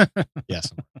 Yes.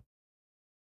 Yes.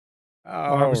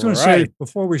 I was going to say,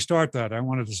 before we start that, I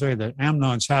wanted to say that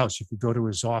Amnon's house, if you go to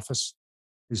his office,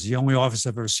 is the only office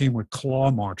I've ever seen with claw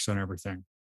marks on everything,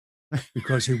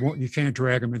 because you can't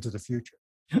drag him into the future.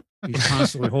 He's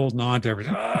constantly holding on to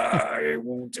everything. I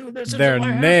won't do this. They're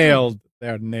nailed.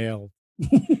 They're nailed.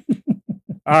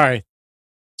 All right.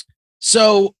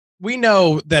 So we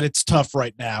know that it's tough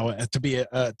right now to be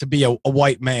a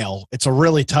white male. It's a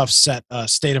really tough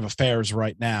state of affairs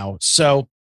right now. So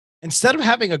instead of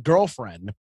having a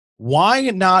girlfriend, why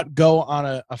not go on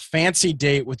a fancy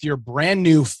date with your brand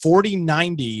new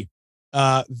 4090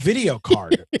 video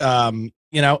card?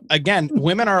 Again,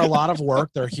 women are a lot of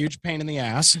work. They're a huge pain in the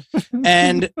ass.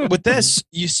 And with this,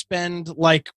 you spend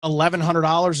like $1,100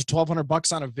 or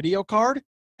 $1,200 on a video card,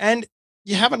 and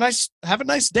you have a nice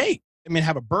date. I mean,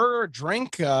 have a burger, a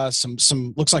drink,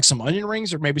 some looks like some onion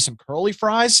rings, or maybe some curly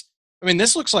fries. I mean,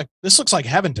 this looks like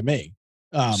heaven to me.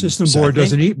 System board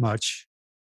doesn't eat much,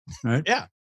 right? Yeah.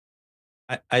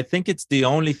 I think it's the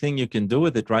only thing you can do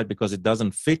with it, right? Because it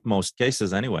doesn't fit most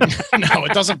cases anyway. No,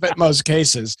 it doesn't fit most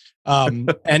cases.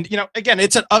 And again,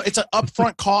 it's an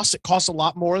upfront cost. It costs a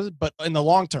lot more, but in the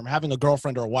long term, having a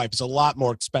girlfriend or a wife is a lot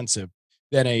more expensive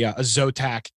than a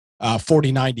Zotac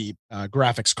 4090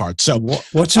 graphics card. So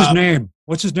what's his name?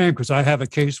 What's his name? Because I have a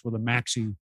case with a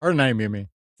Maxi. Her name, you mean?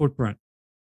 Footprint.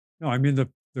 No, I mean the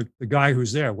guy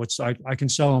who's there. I can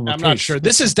sell him. I'm not sure.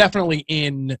 This is definitely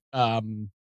in.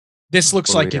 This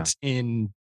looks Korea. like it's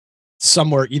in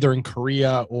somewhere either in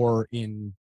Korea or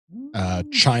in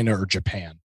China or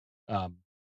Japan.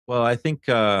 Well, I think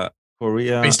Korea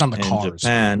based on the and cars.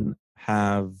 Japan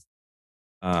have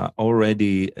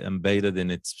already embedded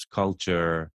in its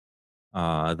culture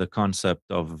the concept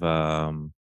of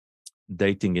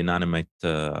dating inanimate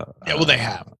they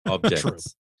have objects. True.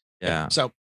 Yeah.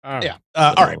 So all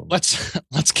right,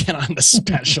 let's get on the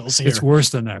specials here. It's worse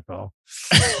than that, though.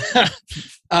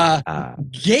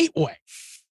 Gateway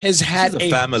has had a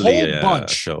family whole bunch.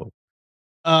 Show.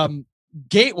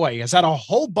 Gateway has had a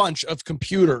whole bunch of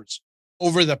computers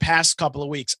over the past couple of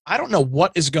weeks. I don't know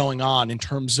what is going on in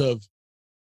terms of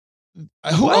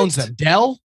who owns them.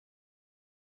 Dell?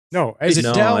 No, is it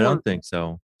no, Dell? I don't think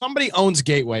so. Somebody owns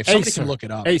Gateway. If somebody can look it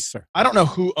up. Acer. I don't know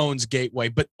who owns Gateway,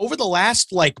 but over the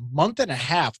last month and a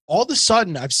half, all of a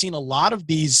sudden I've seen a lot of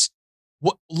these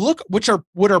which are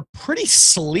pretty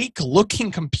sleek looking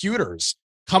computers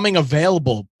coming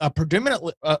available.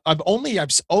 Predominantly, I've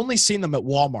only seen them at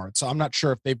Walmart, so I'm not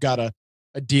sure if they've got a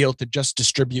deal to just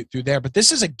distribute through there. But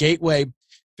this is a Gateway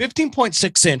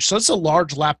 15.6 inch, so it's a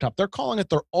large laptop. They're calling it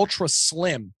their Ultra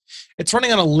Slim. It's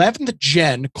running on 11th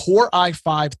gen Core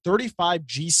i5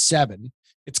 35G7.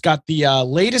 It's got the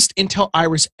latest Intel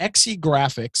Iris Xe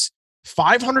graphics,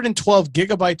 512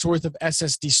 gigabytes worth of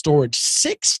SSD storage,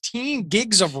 16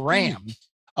 gigs of RAM,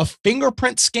 a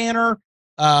fingerprint scanner,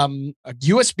 a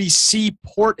USB-C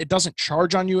port. It doesn't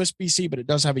charge on USB-C, but it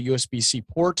does have a USB-C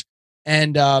port,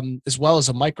 and as well as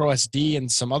a micro SD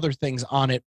and some other things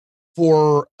on it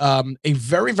for a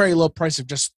very, very low price of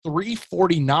just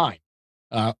 $349,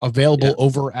 available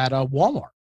over at Walmart.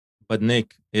 But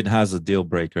Nick, it has a deal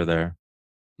breaker there.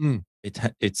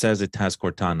 It says it has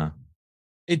Cortana.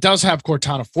 It does have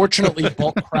Cortana. Fortunately,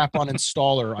 bulk crap on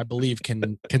installer, I believe,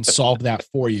 can solve that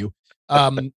for you.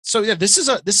 So yeah, this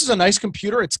is a nice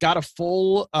computer. It's got a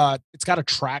full it's got a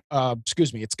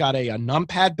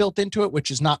numpad built into it,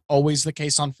 which is not always the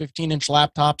case on 15-inch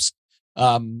laptops.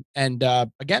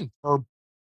 Again, for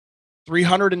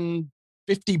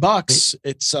 $350,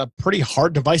 it's a pretty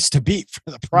hard device to beat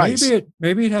for the price.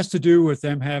 Maybe it has to do with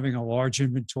them having a large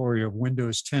inventory of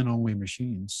Windows 10 only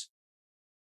machines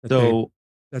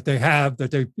that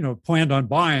they planned on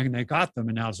buying, and they got them,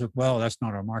 and now it's like, well, that's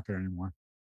not our market anymore.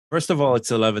 First of all,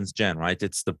 it's 11th gen, right?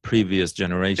 It's the previous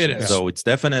generation. It is. So it's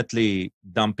definitely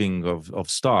dumping of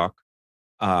stock.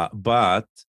 But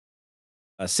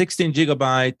 16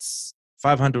 gigabytes,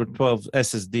 512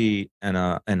 SSD, and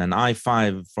an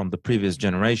i5 from the previous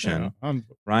generation,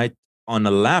 right? On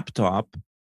a laptop,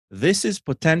 this is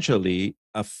potentially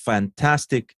a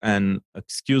fantastic, and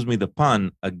excuse me the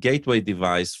pun, a gateway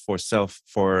device for self-hosting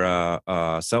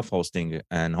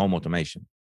and home automation.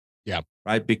 Yeah.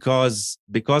 Right. Because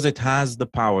it has the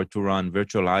power to run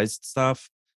virtualized stuff.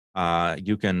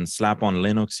 You can slap on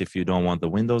Linux if you don't want the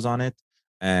Windows on it,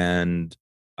 and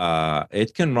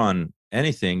it can run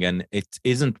anything, and it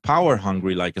isn't power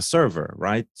hungry like a server,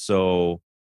 right? So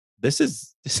this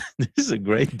is a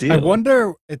great deal. I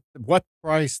wonder at what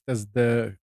price does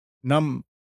the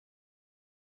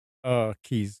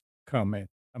keys come in?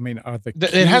 I mean, are the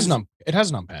keys, it has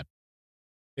numpad.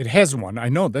 It has one. I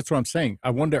know. That's what I'm saying. I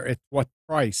wonder at what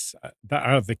price.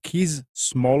 Are the keys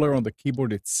smaller on the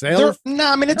keyboard itself?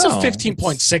 No, I mean, it's a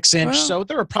 15.6 inch, so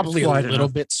they're probably a little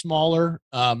bit smaller,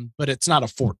 but it's not a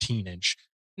 14 inch.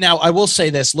 Now, I will say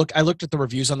this. Look, I looked at the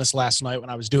reviews on this last night when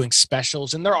I was doing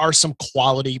specials, and there are some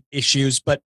quality issues,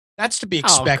 but that's to be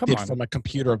expected from a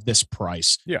computer of this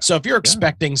price. Yeah. So if you're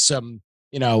expecting some,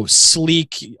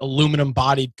 sleek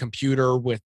aluminum-bodied computer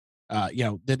with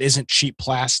that isn't cheap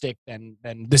plastic, then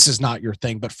this is not your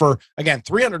thing. But for, again,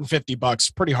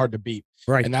 $350, pretty hard to beat.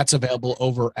 Right. And that's available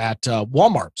over at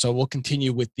Walmart. So we'll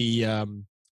continue with the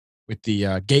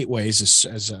gateways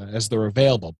as they're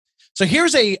available. So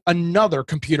here's another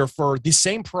computer for the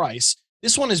same price.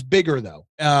 This one is bigger though,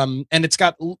 and it's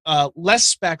got less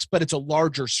specs, but it's a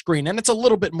larger screen, and it's a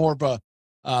little bit more of a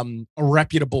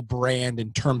reputable brand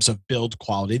in terms of build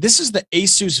quality. This is the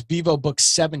Asus VivoBook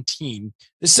 17.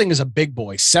 This thing is a big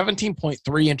boy,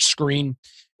 17.3 inch screen.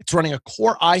 It's running a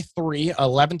Core i3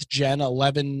 11th gen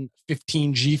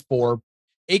 1115 G4,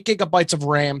 8 gigabytes of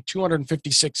RAM,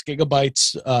 256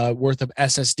 gigabytes worth of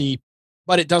SSD,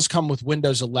 but it does come with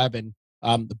Windows 11.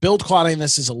 The build quality in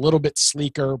this is a little bit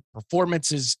sleeker.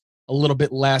 Performance is a little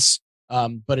bit less,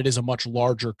 but it is a much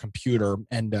larger computer,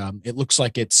 and it looks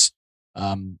like it's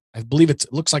I believe it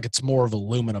looks like it's more of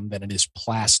aluminum than it is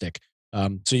plastic.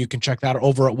 So you can check that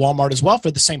over at Walmart as well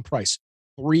for the same price,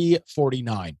 $349.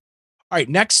 All right,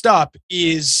 next up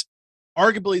is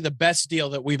arguably the best deal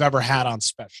that we've ever had on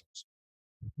specials.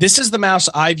 This is the mouse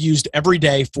I've used every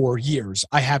day for years.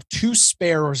 I have 2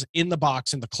 spares in the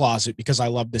box in the closet because I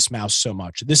love this mouse so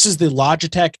much. This is the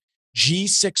Logitech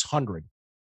G600.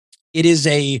 It is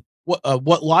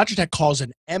what Logitech calls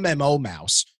an MMO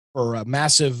mouse, for a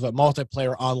massive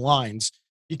multiplayer online,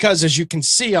 because as you can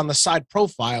see on the side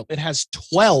profile, it has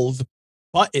 12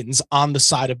 buttons on the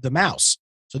side of the mouse.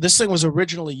 So this thing was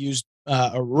originally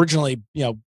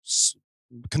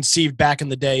conceived back in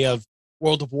the day of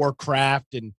World of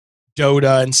Warcraft and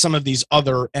Dota and some of these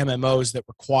other MMOs that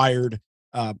required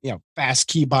fast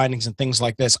key bindings and things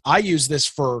like this. I use this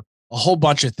for a whole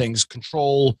bunch of things: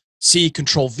 Control-C,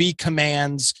 Control-V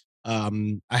commands.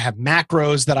 I have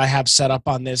macros that I have set up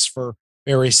on this for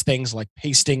various things like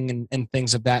pasting and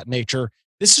things of that nature.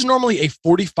 This is normally a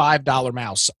 $45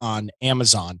 mouse on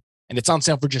Amazon, and it's on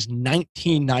sale for just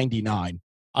 $19.99.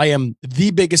 I am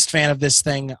the biggest fan of this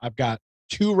thing. I've got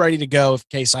 2 ready to go in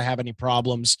case I have any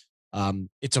problems.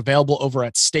 It's available over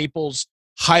at Staples.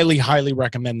 Highly, highly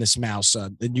recommend this mouse.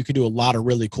 And you can do a lot of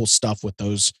really cool stuff with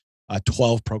those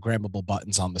 12 programmable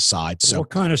buttons on the side. So what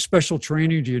kind of special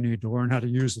training do you need to learn how to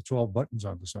use the 12 buttons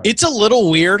on the side? It's a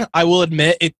little weird, I will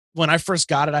admit. When I first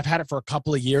got it, I've had it for a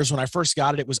couple of years. When I first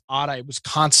got it, it was odd. I was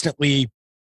constantly,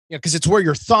 because it's where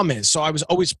your thumb is. So I was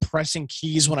always pressing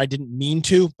keys when I didn't mean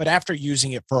to. But after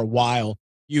using it for a while,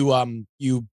 you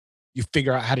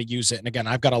figure out how to use it. And again,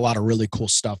 I've got a lot of really cool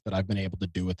stuff that I've been able to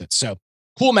do with it. So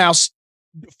cool mouse,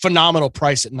 phenomenal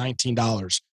price at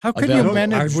 $19. How can you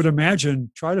manage? I would imagine,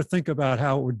 try to think about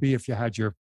how it would be if you had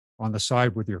on the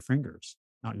side with your fingers,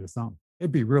 not your thumb.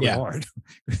 It'd be really hard.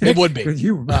 It would be.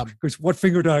 Because what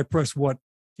finger did I press what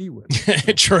key with?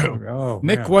 True. Oh,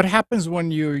 Nick, man. what happens when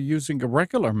you're using a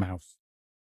regular mouse?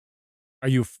 Are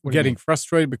you getting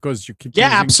frustrated because you keep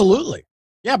using... absolutely.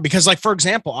 Yeah, because like, for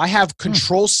example, I have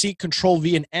Control-C,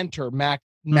 Control-V, and Enter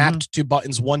mapped to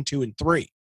buttons 1, 2, and 3.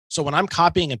 So when I'm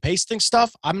copying and pasting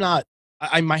stuff,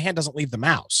 my hand doesn't leave the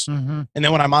mouse. And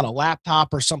then when I'm on a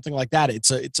laptop or something like that,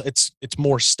 it's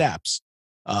more steps.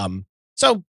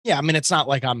 So yeah, I mean, it's not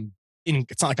like I'm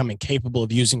incapable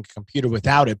of using a computer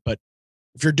without it, but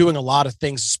if you're doing a lot of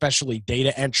things, especially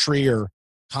data entry or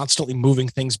constantly moving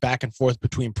things back and forth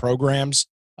between programs,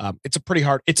 it's a pretty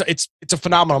hard. It's a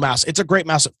phenomenal mouse. It's a great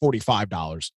mouse at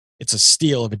 $45. It's a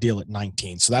steal of a deal at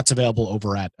 $19. So that's available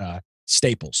over at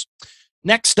Staples.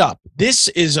 Next up, this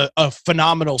is a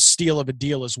phenomenal steal of a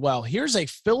deal as well. Here's a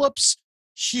Philips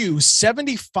Hue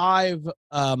 75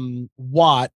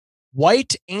 watt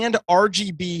white and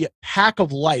RGB pack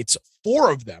of lights,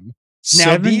 4 of them.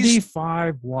 Now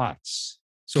 75 watts.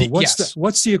 So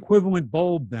what's the equivalent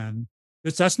bulb then?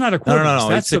 That's not equivalent. No.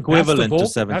 That's it's equivalent to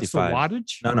 75. That's the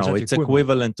wattage? No, it's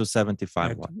equivalent to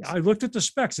 75 watts. I looked at the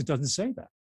specs. It doesn't say that.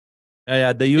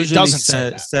 Yeah, they usually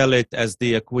sell it as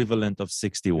the equivalent of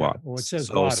 60 watts. Well, it says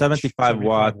so wattage, 75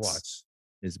 watts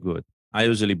is good. I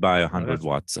usually buy 100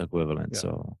 watts equivalent.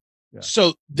 Yeah.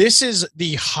 So this is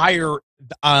the higher.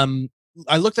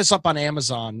 I looked this up on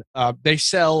Amazon. They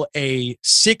sell a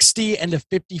 60 and a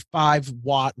 55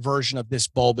 watt version of this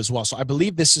bulb as well. So I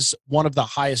believe this is one of the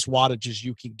highest wattages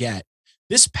you can get.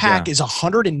 This pack is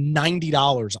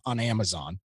 $190 on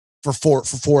Amazon for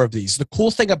four of these. The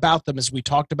cool thing about them, as we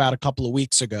talked about a couple of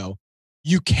weeks ago,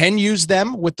 you can use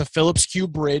them with the Philips Hue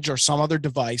bridge or some other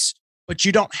device, but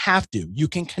you don't have to. You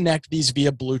can connect these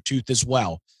via Bluetooth as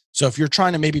well. So if you're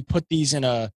trying to maybe put these in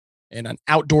an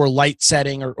outdoor light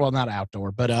setting, or well, not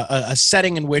outdoor, but a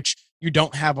setting in which you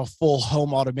don't have a full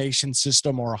home automation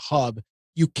system or a hub,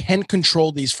 you can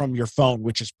control these from your phone,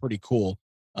 which is pretty cool.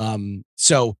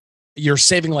 So you're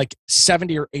saving like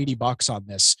 $70 or $80 on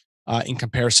this in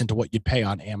comparison to what you'd pay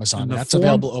on Amazon. And that's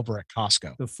available over at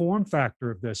Costco. The form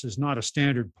factor of this is not a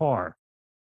standard par,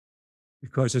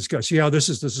 because it's got, see how this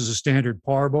is a standard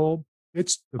par bulb?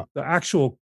 It's the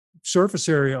actual surface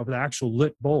area of the actual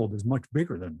lit bulb is much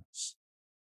bigger than this.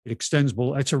 It extends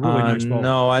below. It's a really nice bulb.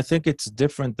 No, I think it's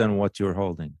different than what you're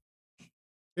holding.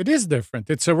 It is different.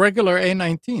 It's a regular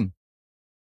A19.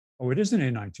 Oh, it is an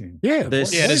A19. Yeah. it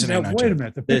is an A19. Wait a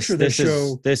minute. The picture they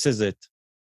show. This is it.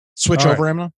 Switch over,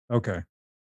 Emma. Okay.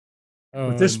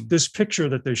 But this picture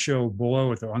that they show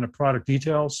below it on the product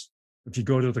details, if you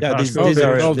go to the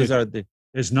Costco, these are the.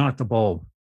 Is not the bulb.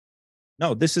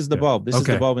 No, this is the bulb. This is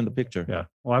the bulb in the picture. Yeah.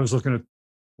 Well, I was looking at.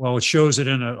 Well, it shows it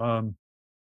in a.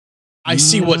 I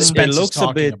see what Spence is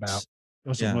talking about.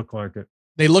 Doesn't look like it.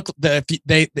 They look.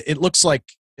 It looks like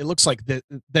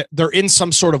they're in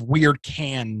some sort of weird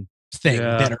can thing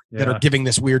that are giving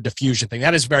this weird diffusion thing.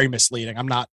 That is very misleading.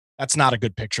 That's not a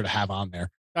good picture to have on there.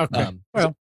 Okay.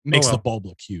 Makes the bulb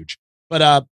look huge.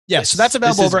 But so that's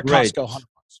available over at Costco. $100.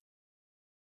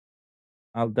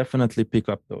 I'll definitely pick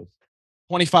up those.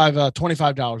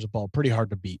 $25 a bulb. Pretty hard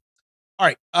to beat. All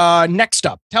right. Next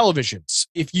up, televisions.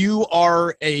 If you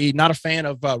are not a fan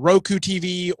of Roku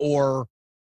TV or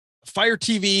Fire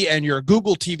TV and you're a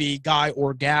Google TV guy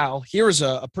or gal, here's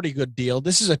a pretty good deal.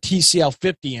 This is a TCL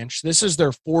 50-inch. This is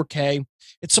their 4K.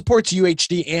 It supports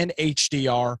UHD and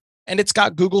HDR, and it's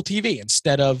got Google TV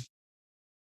instead of,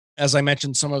 as I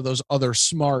mentioned, some of those other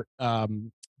smart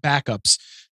backups.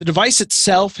 The device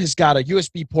itself has got a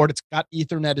USB port. It's got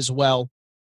Ethernet as well.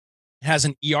 It has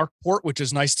an eARC port, which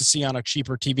is nice to see on a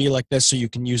cheaper TV like this, so you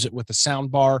can use it with a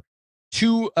sound bar.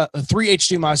 3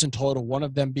 HDMIs in total, one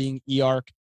of them being eARC.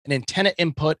 An antenna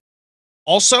input.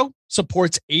 Also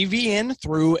supports AV in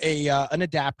through an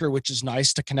adapter, which is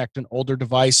nice to connect an older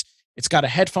device. It's got a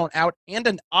headphone out and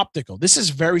an optical. This is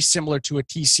very similar to a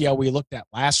TCL we looked at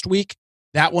last week.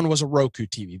 That one was a Roku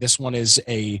TV. This one is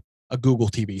a Google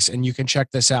TV. And you can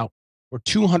check this out for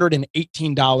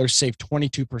 $218, save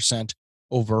 22%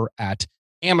 over at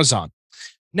Amazon.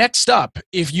 Next up,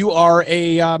 if you are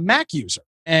a Mac user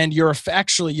and you're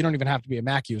actually, you don't even have to be a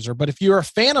Mac user, but if you're a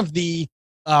fan of the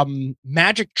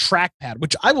Magic Trackpad,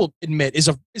 which I will admit is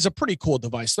a pretty cool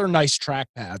device. They're nice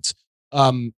trackpads.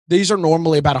 These are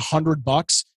normally about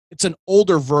 $100. It's an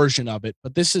older version of it,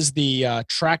 but this is the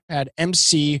Trackpad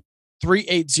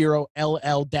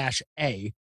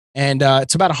MC380LL-A, and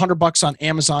it's about $100 on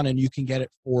Amazon, and you can get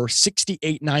it for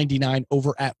 $68.99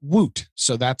 over at Woot.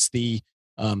 So that's the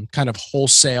kind of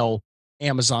wholesale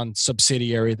Amazon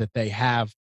subsidiary that they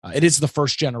have. It is the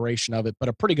first generation of it, but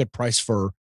a pretty good price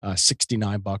for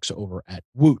 $69 over at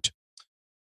Woot.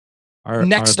 Are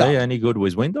they any good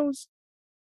with Windows?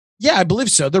 Yeah, I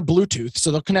believe so. They're Bluetooth, so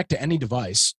they'll connect to any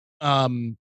device. I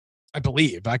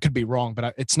believe. I could be wrong,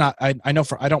 but it's not. I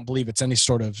don't believe it's any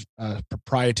sort of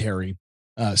proprietary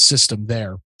system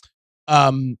there.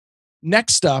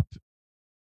 Next up,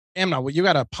 Amnon, well, you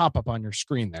got a pop-up on your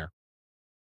screen there.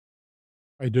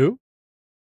 I do?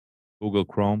 Google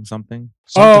Chrome, something.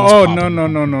 Oh,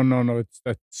 no. It's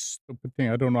that stupid thing.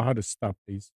 I don't know how to stop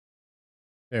these.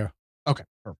 There. Okay,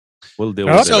 perfect. We'll deal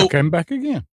with it. So, came back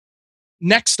again.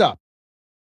 Next up,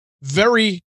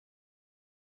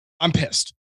 I'm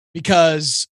pissed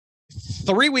because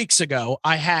 3 weeks ago,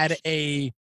 I had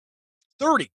a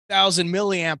 30,000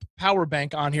 milliamp power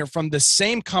bank on here from the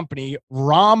same company,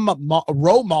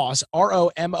 ROMOS,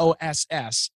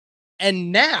 ROMOSS.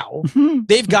 And now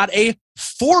they've got a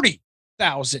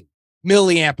 40,000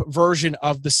 milliamp version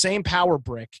of the same power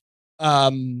brick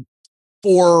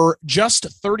for just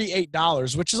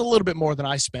 $38, which is a little bit more than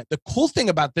I spent. The cool thing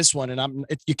about this one, and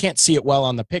you can't see it well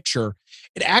on the picture,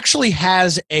 it actually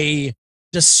has a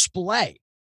display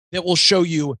that will show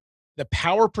you the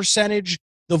power percentage,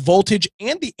 the voltage,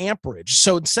 and the amperage.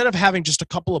 So instead of having just a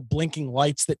couple of blinking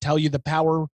lights that tell you the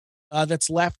power that's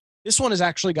left, this one has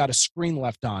actually got a screen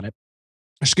left on it.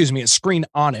 Excuse me, a screen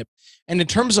on it. And in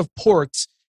terms of ports,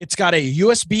 it's got a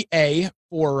USB-A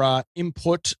for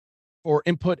input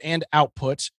and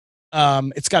output.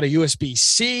 It's got a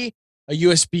USB-C, a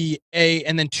USB-A,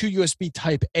 and then 2 USB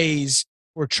Type A's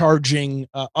for charging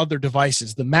other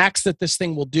devices. The max that this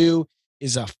thing will do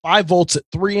is 5 volts at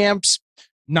 3 amps,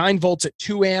 9 volts at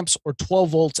 2 amps, or 12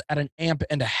 volts at 1.5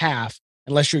 amps,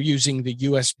 unless you're using the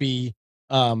USB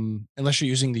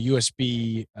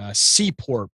C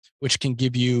port, which can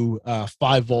give you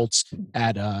 5 volts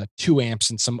at 2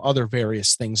 amps and some other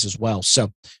various things as well.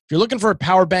 So if you're looking for a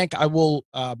power bank,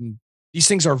 these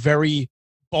things are very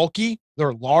bulky.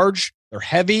 They're large, they're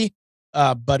heavy.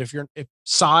 But if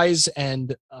size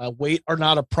and weight are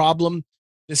not a problem,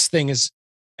 this thing is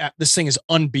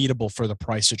unbeatable for the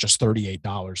price of just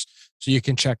 $38. So you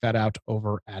can check that out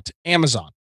over at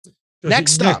Amazon.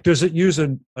 Next up, does it use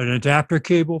an adapter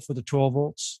cable for the 12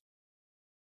 volts?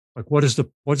 Like what's the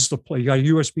you got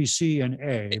USB-C and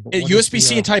A.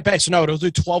 USB-C and Type A. So no, it'll do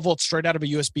 12 volts straight out of a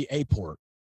USB-A port.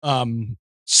 But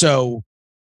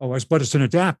it's an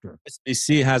adapter.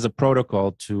 USB-C has a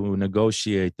protocol to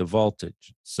negotiate the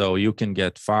voltage, so you can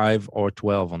get 5 or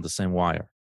 12 on the same wire.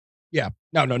 Yeah,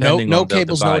 no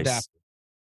cables, no adapter.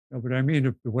 No, but I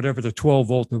mean, whatever the 12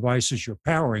 volt devices you're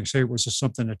powering, say it was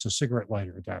something that's a cigarette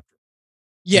lighter adapter.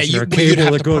 Yeah, you'd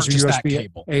have that goes from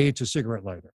USB-A to cigarette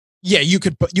lighter. Yeah, you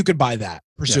could buy that,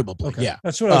 presumably. Okay. Yeah.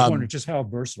 That's what I was wondering, just how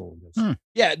versatile it is.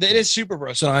 Yeah, it is super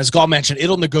versatile. As Gal mentioned,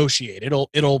 it'll negotiate.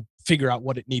 It'll figure out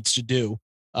what it needs to do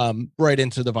right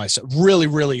into the device.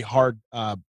 Really hard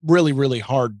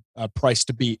price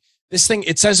to beat. This thing,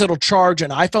 it says it'll charge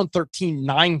an iPhone 13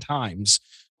 9 times,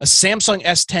 a Samsung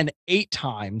S10 8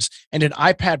 times, and an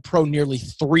iPad Pro nearly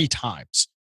 3 times.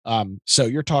 So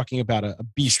you're talking about a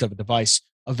beast of a device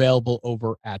available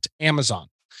over at Amazon.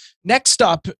 Next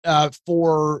up,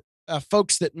 for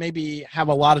folks that maybe have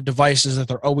a lot of devices that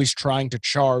they're always trying to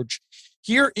charge,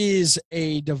 here is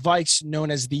a device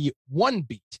known as the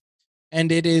OneBeat. And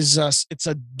it's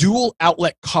a dual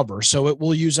outlet cover. So it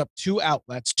will use up 2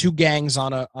 outlets, 2 gangs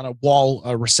on a wall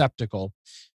receptacle.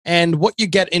 And what you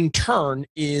get in turn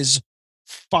is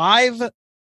 5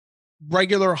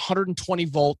 regular 120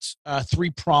 volt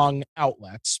 3-prong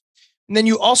outlets. And then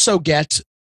you also get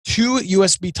 2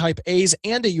 USB Type A's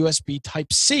and a USB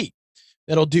Type C.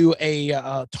 That'll do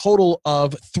a total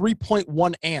of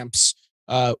 3.1 amps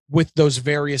with those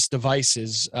various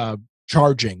devices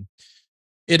charging.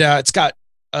 It's got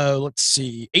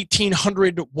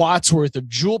 1,800 watts worth of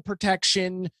joule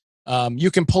protection. You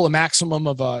can pull a maximum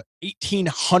of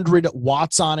 1,800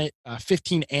 watts on it,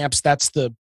 15 amps. That's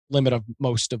the limit of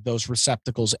most of those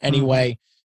receptacles anyway.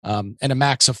 And a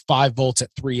max of 5 volts at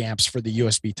 3 amps for the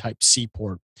USB Type C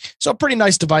port. So a pretty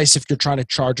nice device if you're trying to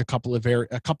charge a couple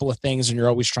of things and you're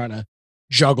always trying to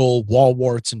juggle wall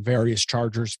warts and various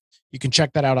chargers. You can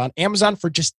check that out on Amazon for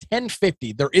just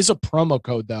 $10.50. There is a promo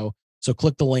code though, so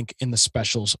click the link in the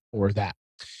specials for that.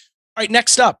 All right,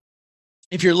 next up,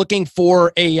 if you're looking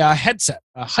for a headset,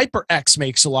 HyperX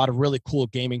makes a lot of really cool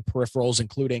gaming peripherals,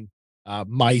 including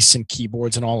mice and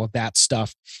keyboards and all of that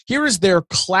stuff. Here is their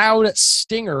Cloud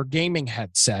Stinger gaming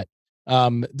headset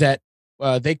that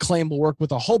they claim will work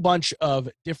with a whole bunch of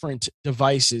different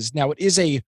devices. Now, it is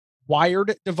a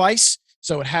wired device,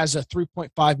 so it has a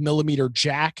 3.5 millimeter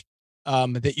jack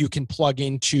that you can plug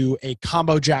into a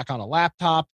combo jack on a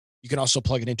laptop. You can also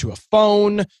plug it into a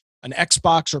phone, an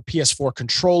Xbox or PS4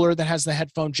 controller that has the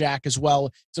headphone jack as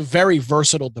well. It's a very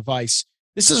versatile device.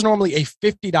 This is normally a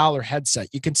 $50 headset.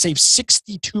 You can save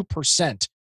 62%.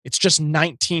 It's just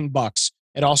 $19.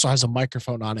 It also has a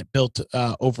microphone on it built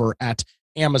over at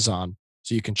Amazon,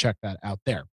 so you can check that out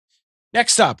there.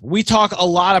 Next up, we talk a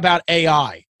lot about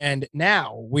AI, and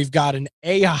now we've got an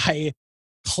AI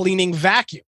cleaning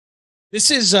vacuum. This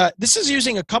is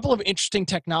using a couple of interesting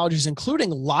technologies, including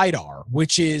LiDAR,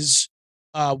 which is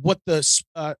what the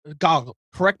God,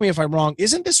 correct me if I'm wrong.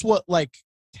 Isn't this what like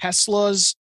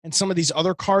Teslas and some of these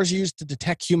other cars use to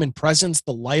detect human presence?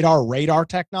 The LiDAR radar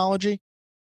technology.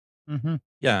 Mm-hmm.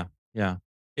 Yeah.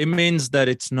 It means that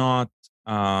it's not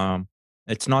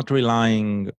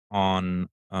relying on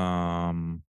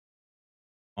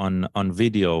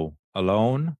video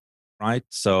alone, right?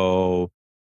 So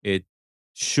it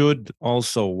should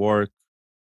also work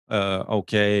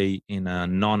okay in a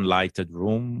non-lighted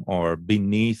room or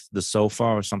beneath the sofa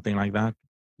or something like that.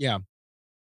 Yeah.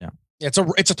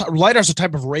 LiDAR's a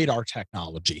type of radar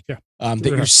technology. Yeah.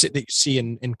 That you see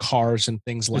in cars and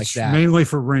things like it's that. Mainly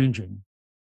for ranging.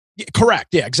 Yeah,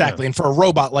 correct. Yeah, exactly. Yeah. And for a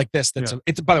robot like this, by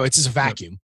the way, it's a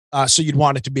vacuum. So you'd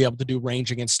want it to be able to do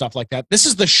ranging and stuff like that. This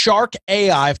is the Shark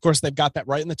AI. Of course, they've got that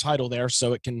right in the title there,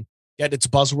 so it can get its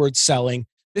buzzword selling.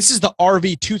 This is the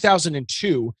RV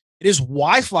 2002. It is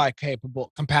Wi-Fi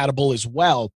compatible as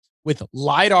well with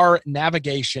LiDAR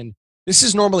navigation. This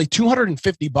is normally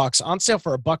 $250 on sale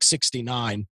for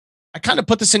 $169. I kind of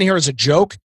put this in here as a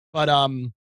joke, but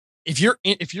if you're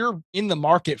in the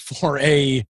market for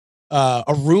a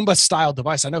Roomba style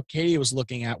device, I know Katie was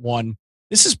looking at one.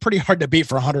 This is pretty hard to beat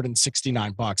for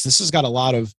 $169. This has got a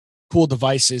lot of cool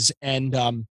devices,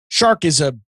 and Shark is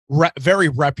a very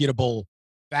reputable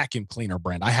vacuum cleaner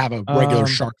brand. I have a regular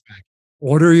Shark vacuum.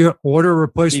 Order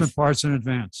replacement parts in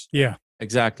advance. Yeah,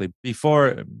 exactly.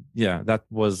 That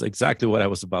was exactly what I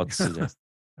was about to suggest.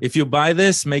 If you buy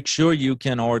this, make sure you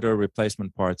can order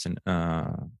replacement parts and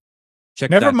check.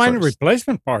 Never mind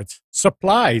replacement parts,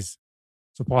 supplies.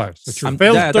 Filters. That's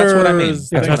what I mean.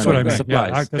 That's what I mean.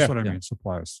 Supplies. That's what I mean.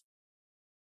 Supplies.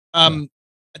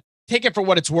 Take it for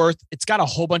what it's worth. It's got a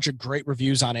whole bunch of great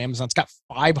reviews on Amazon. It's got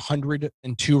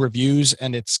 502 reviews,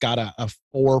 and it's got a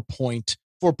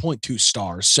 4.2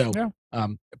 stars. So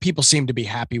people seem to be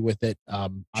happy with it.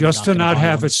 Just to not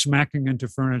have it smacking into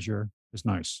furniture is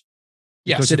nice.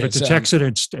 Yes, because if it detects it,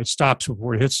 it stops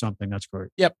before it hits something. That's great.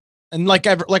 Yep. And like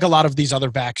a lot of these other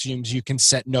vacuums, you can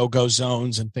set no-go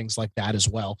zones and things like that as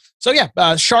well. So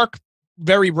Shark,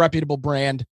 very reputable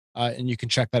brand, and you can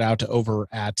check that out over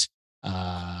at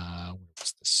where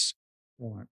was this?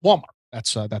 Walmart.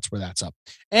 That's where that's up.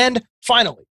 And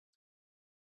finally,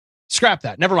 scrap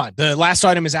that. Never mind. The last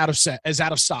item is out of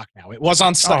stock now. It was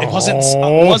on stock. It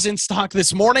was in stock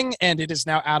this morning, and it is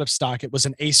now out of stock. It was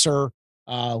an Acer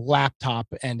laptop,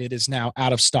 and it is now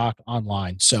out of stock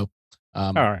online. So,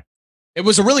 all right. It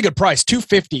was a really good price,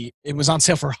 $250. It was on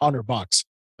sale for $100,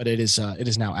 but it is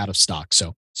now out of stock.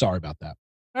 So sorry about that.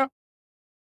 Yeah.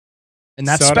 And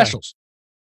that's specials.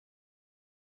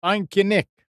 Thank you, Nick.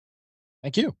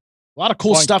 Thank you. A lot of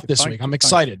cool stuff this week. I'm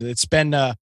excited. It's been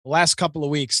the last couple of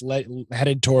weeks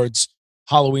headed towards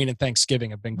Halloween and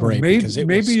Thanksgiving have been great.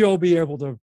 Maybe you'll be able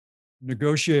to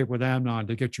negotiate with Amnon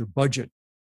to get your budget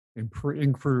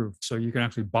improved so you can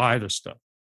actually buy the stuff.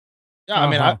 Yeah, I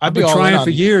mean, I've been trying for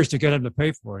years to get him to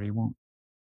pay for it. He won't.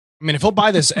 I mean, if he'll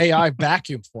buy this AI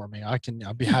vacuum for me, I'll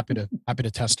be happy to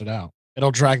test it out.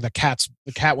 It'll drag the cat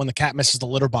when the cat misses the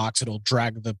litter box. It'll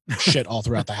drag the shit all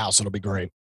throughout the house. It'll be great.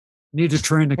 Need to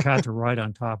train the cat to ride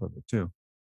on top of it too.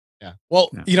 Yeah. Well,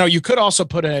 you could also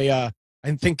put I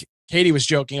think Katie was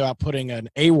joking about putting an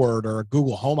A word or a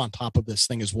Google Home on top of this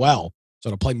thing as well, so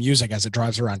it'll play music as it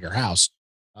drives around your house.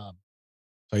 So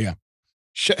yeah.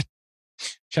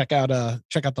 Check out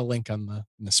the link in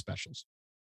the specials.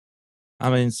 I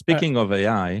mean, speaking of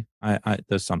AI, I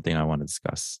there's something I want to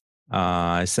discuss.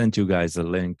 I sent you guys a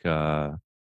link a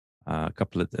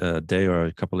couple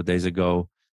of days ago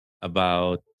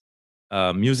about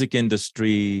music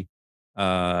industry.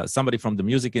 Somebody from the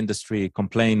music industry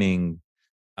complaining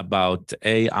about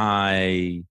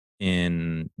AI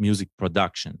in music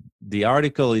production. The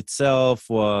article itself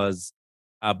was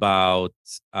about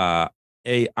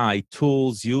AI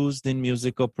tools used in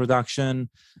musical production,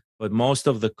 but most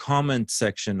of the comment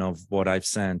section of what I've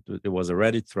sent, it was a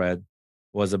Reddit thread,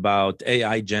 was about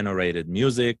AI generated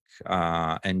music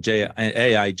and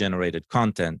AI generated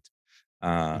content.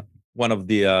 One of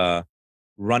the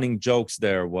running jokes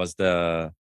there was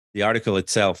the article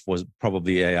itself was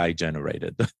probably AI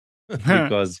generated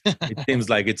because it seems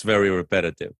like it's very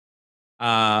repetitive.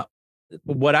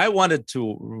 What I wanted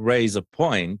to raise a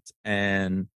point,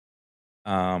 and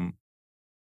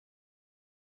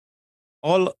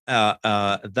all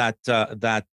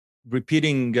that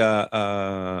repeating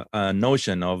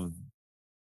notion of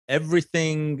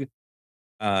everything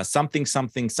something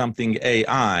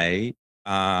AI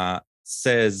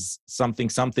says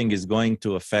something is going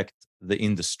to affect the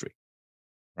industry,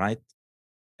 right?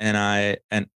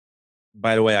 And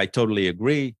by the way, I totally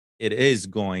agree. It is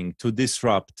going to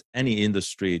disrupt any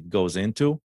industry it goes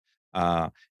into.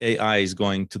 AI is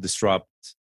going to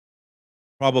disrupt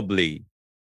probably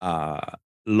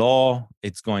law.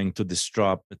 It's going to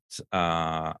disrupt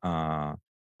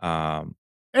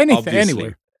Anything, obviously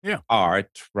anyway. Yeah.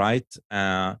 art, right?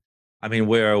 I mean,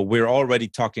 we're already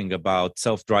talking about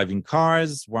self-driving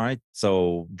cars, right?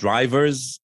 So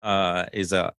drivers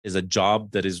is a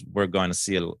job that is we're going to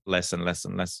see less and less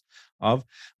and less of.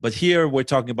 But here we're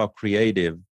talking about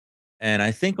creative, and I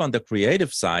think on the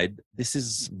creative side, this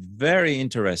is very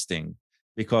interesting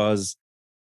because,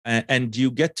 and you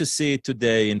get to see it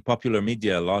today in popular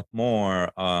media a lot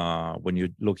more when you're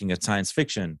looking at science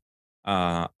fiction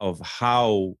of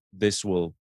how this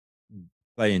will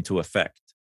play into effect.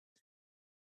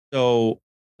 So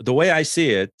the way I see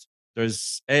it,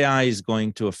 there's AI is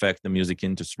going to affect the music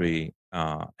industry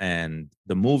and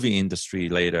the movie industry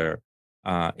later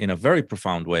in a very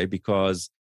profound way, because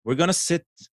we're going to sit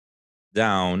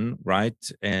down,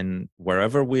 right, and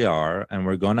wherever we are, and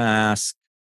we're going to ask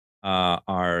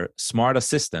our smart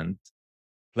assistant,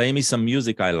 play me some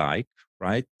music I like,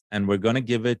 right? And we're going to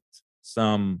give it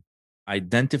some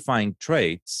identifying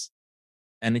traits,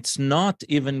 and it's not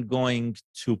even going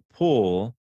to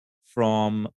pull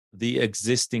from the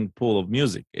existing pool of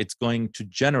music. It's going to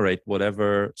generate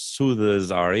whatever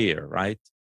soothes our ear, right?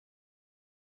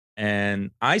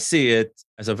 And I see it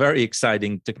as a very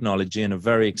exciting technology and a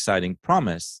very exciting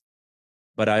promise.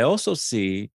 But I also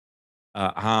see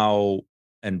how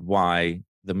and why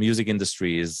the music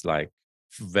industry is like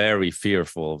very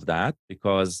fearful of that,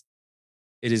 because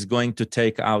it is going to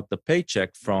take out the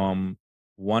paycheck from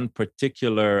one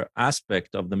particular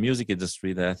aspect of the music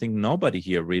industry that I think nobody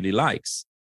here really likes,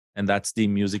 and that's the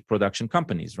music production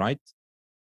companies, right?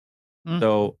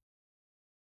 So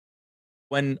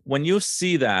when you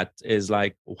see that, is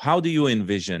like, how do you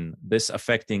envision this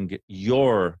affecting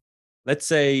your, let's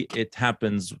say it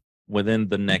happens within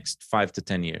the next 5 to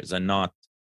 10 years, and not,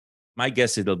 my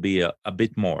guess it'll be a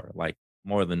bit more, like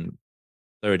more than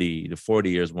 30 to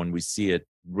 40 years when we see it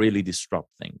really disrupt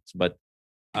things. But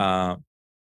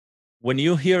when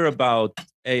you hear about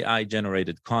AI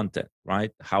generated content, right,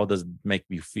 how does it make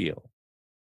you feel?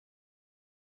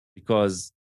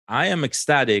 Because I am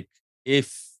ecstatic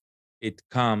if it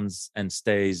comes and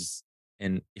stays,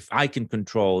 and if I can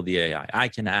control the AI, I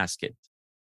can ask it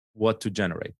what to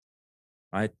generate,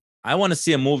 right? I want to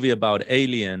see a movie about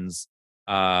aliens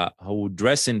who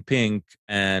dress in pink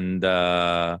and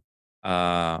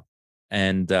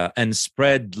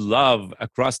spread love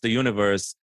across the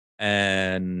universe,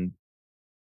 and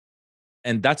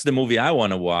that's the movie I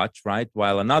want to watch, right?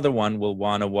 While another one will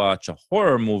want to watch a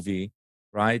horror movie,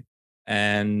 right?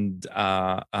 And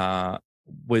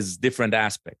with different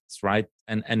aspects, right?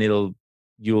 And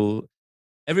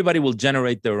everybody will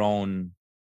generate their own.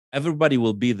 Everybody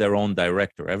will be their own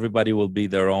director. Everybody will be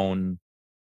their own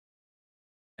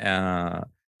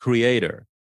creator,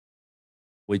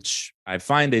 which I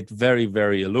find it very,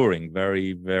 very alluring,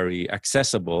 very, very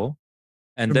accessible.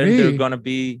 And then they're gonna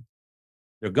be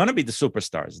the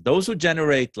superstars, those who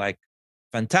generate like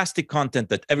fantastic content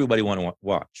that everybody want to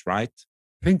watch, right?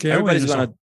 Pink Alien is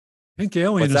a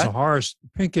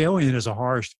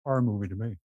horror movie to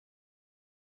me.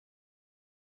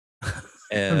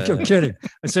 I'm kidding.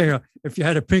 I'm saying if you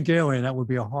had a pink alien, that would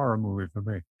be a horror movie for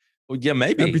me. Well, yeah,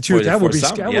 maybe. That'd be true. That would be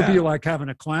that would be like having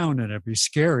a clown in it. It'd be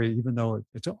scary, even though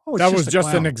it's that was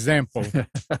just an example.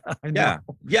 Yeah,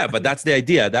 but that's the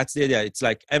idea. That's the idea. It's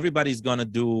like everybody's gonna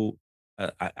do.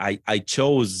 I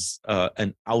chose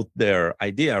an out there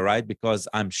idea, right? Because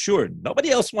I'm sure nobody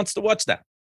else wants to watch that,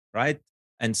 right?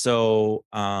 And so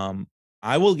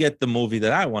I will get the movie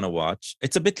that I want to watch.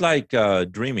 It's a bit like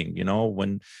dreaming, you know,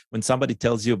 when somebody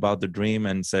tells you about the dream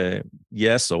and say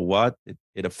yes, so what?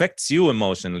 It affects you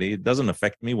emotionally. It doesn't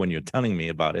affect me when you're telling me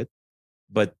about it.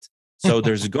 But so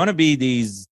there's going to be the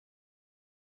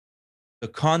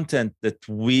content that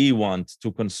we want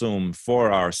to consume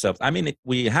for ourselves. I mean,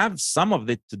 we have some of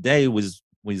it today with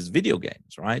video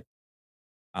games, right?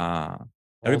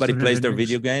 Everybody plays their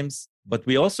video games, but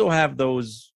we also have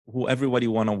those who everybody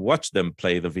want to watch them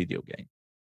play the video game,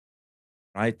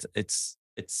 right? It's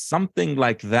something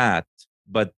like that.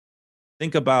 But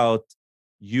think about,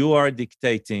 you are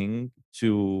dictating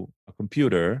to a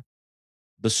computer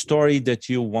the story that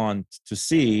you want to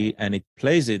see, and it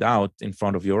plays it out in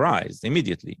front of your eyes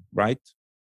immediately, right?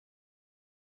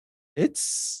 I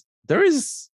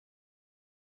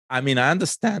mean, I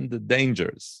understand the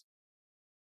dangers,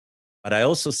 but I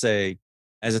also say,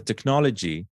 as a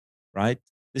technology, right,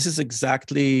 this is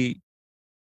exactly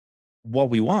what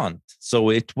we want.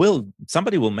 So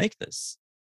somebody will make this.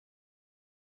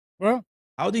 Well,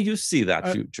 how do you see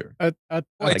that future?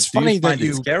 It's funny that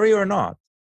it's scary or not?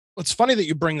 It's funny that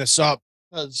you bring this up,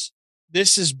 because there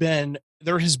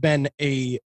has been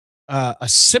a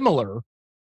similar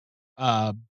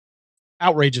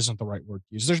outrage isn't the right word to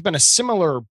use. There's been a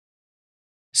similar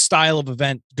style of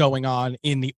event going on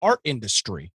in the art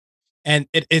industry, and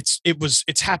it's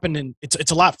happened in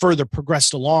it's a lot further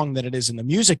progressed along than it is in the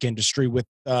music industry. With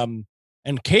and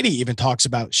Katie even talks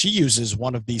about, she uses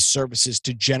one of these services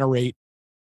to generate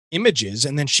images,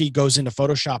 and then she goes into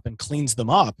Photoshop and cleans them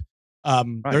up.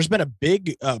 Right. There's been a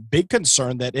big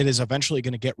concern that it is eventually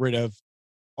going to get rid of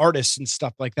artists and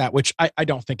stuff like that, which I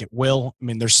don't think it will. I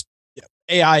mean, there's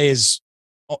AI is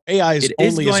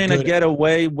only going to get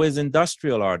away with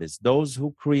industrial artists, those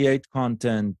who create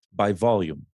content by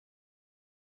volume.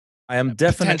 I am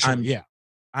definitely,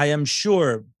 I am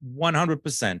sure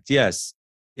 100%. Yes,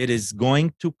 it is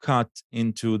going to cut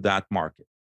into that market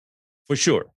for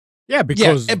sure. Yeah,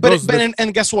 because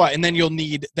and guess what? And then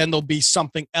there'll be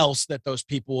something else that those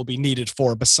people will be needed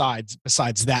for besides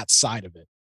that side of it.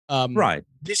 Right.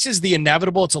 This is the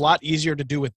inevitable. It's a lot easier to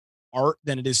do with art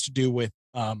than it is to do with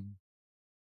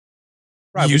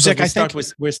music. I think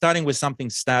we're starting with something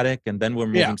static, and then we're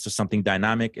moving to something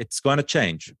dynamic. It's going to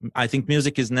change. I think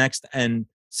music is next, and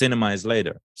cinema is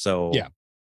later. So yeah.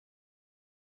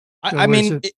 I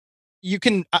mean, you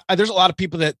can. There's a lot of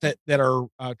people that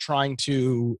are trying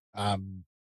to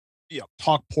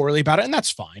talk poorly about it, and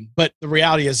that's fine. But the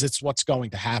reality is, it's what's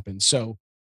going to happen. So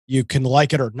you can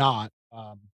like it or not.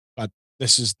 But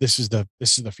these are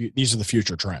the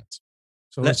future trends.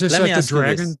 So is this at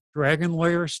the Dragon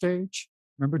Lair stage?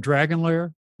 Remember Dragon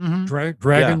Lair? Mm-hmm.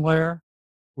 Dragon Lair,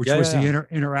 which was the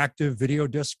interactive video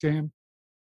disc game.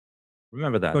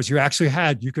 Remember that? Because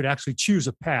you could actually choose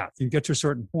a path. You get to a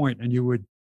certain point and you would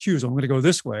choose, I'm going to go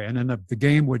this way. And then the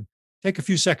game would take a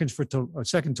few seconds a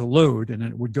second to load, and then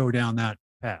it would go down that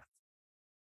path.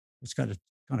 It's kind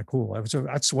of cool.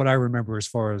 That's what I remember as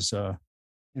far as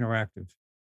interactive.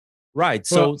 Right.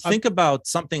 So think about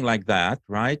something like that,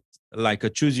 right? Like a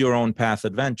choose your own path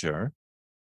adventure.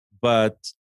 But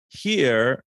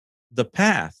here, the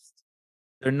paths,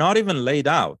 they're not even laid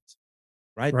out,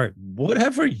 right? Right.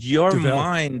 Whatever your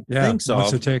mind thinks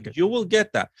of, you will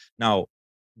get that. Now,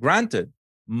 granted,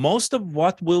 most of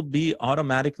what will be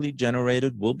automatically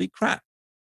generated will be crap.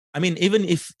 I mean,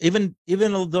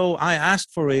 even although I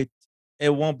asked for it,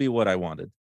 it won't be what I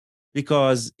wanted.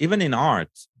 Because even in art,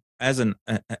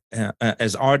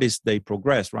 as artists, they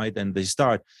progress, right? And they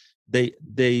start,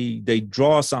 they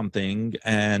draw something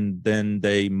and then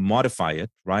they modify it,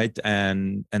 right?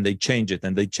 And they change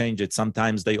it.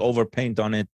 Sometimes they overpaint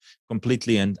on it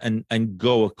completely and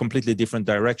go a completely different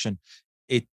direction.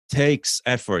 It takes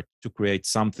effort to create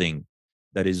something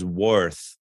that is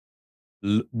worth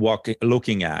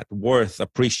looking at, worth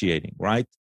appreciating, right?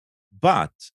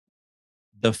 But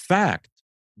the fact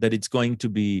that it's going to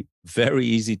be very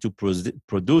easy to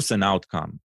produce an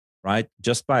outcome, right?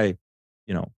 Just by,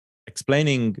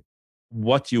 explaining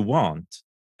what you want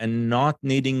and not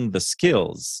needing the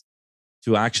skills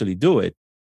to actually do it.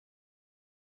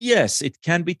 Yes, it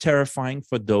can be terrifying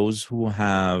for those who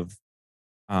have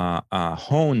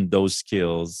honed those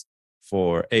skills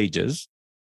for ages.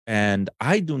 And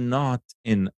I do not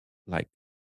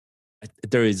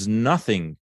there is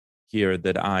nothing here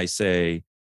that I say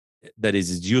that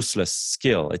is useless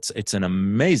skill. It's an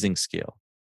amazing skill.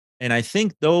 And I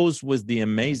think those with the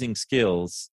amazing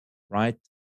skills, right,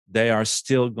 they are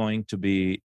still going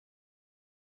to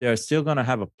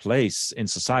have a place in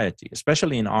society,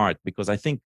 especially in art, because I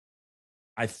think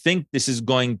this is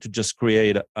going to just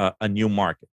create a new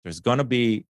market. There's going to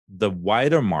be the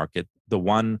wider market, the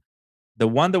one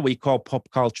that we call pop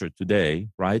culture today,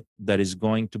 right? That is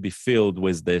going to be filled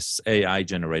with this AI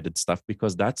generated stuff,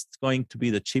 because that's going to be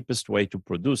the cheapest way to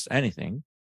produce anything,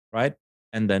 right?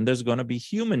 And then there's going to be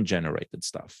human generated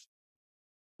stuff,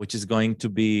 which is going to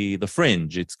be the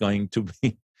fringe. It's going to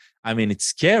be, I mean, it's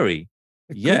scary.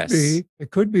 It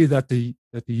could be that the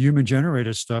human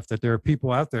generated stuff, that there are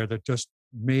people out there that just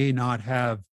may not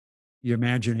have the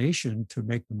imagination to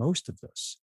make the most of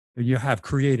this. And you have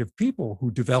creative people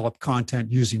who develop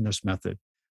content using this method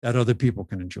that other people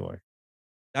can enjoy.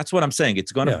 That's what I'm saying.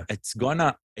 It's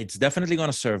definitely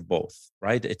going to serve both,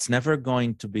 right? It's never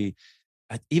going to be,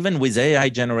 even with AI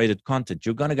generated content,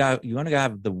 you're going to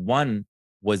have the one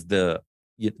was the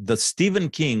Stephen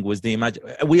King was the imagine.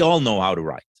 We all know how to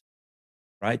write,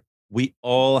 right? We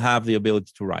all have the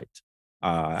ability to write.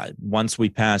 Once we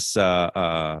pass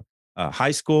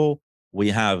high school, we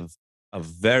have a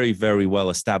very, very well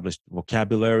established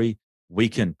vocabulary. we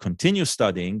can continue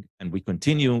studying, and we can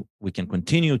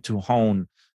continue to hone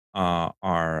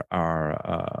our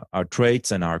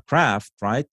traits and our craft,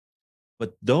 right?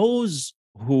 But those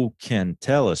who can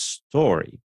tell a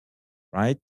story,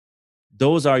 right?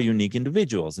 Those are unique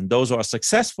individuals, and those who are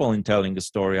successful in telling a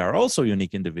story are also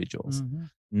unique individuals. Mm-hmm.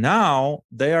 Now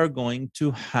they are going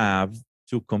to have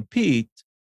to compete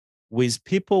with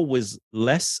people with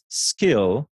less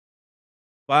skill,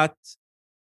 but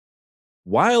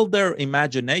wilder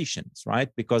imaginations, right?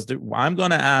 Because I'm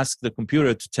going to ask the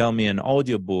computer to tell me an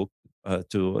audiobook,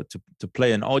 to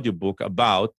play an audiobook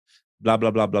about blah,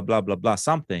 blah, blah, blah, blah, blah, blah,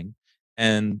 something.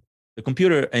 And the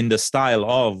computer in the style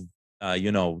of,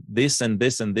 this and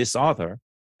this and this author,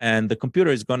 and the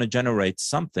computer is going to generate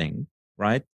something,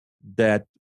 right? That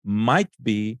might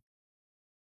be,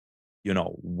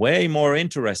 way more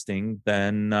interesting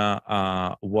than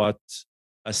what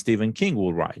a Stephen King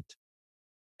will write.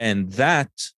 And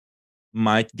that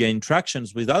might gain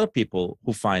tractions with other people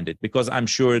who find it, because I'm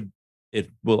sure it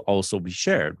will also be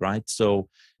shared, right? So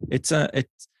it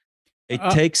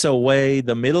takes away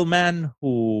the middleman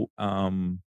who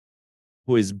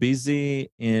is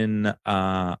busy in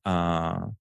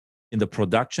the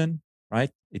production,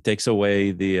 right? It takes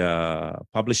away the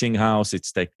publishing house. It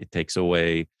takes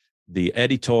away the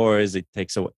editors. It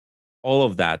takes away all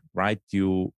of that, right?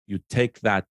 You take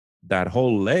that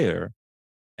whole layer,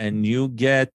 and you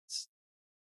get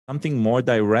something more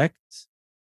direct,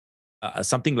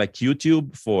 something like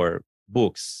YouTube for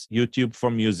books, YouTube for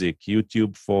music,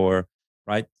 YouTube for,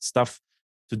 right, stuff.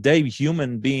 Today,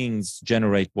 human beings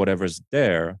generate whatever's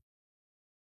there.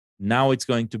 Now it's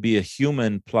going to be a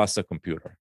human plus a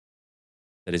computer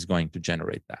that is going to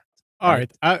generate that. All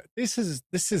right. This is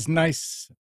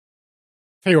nice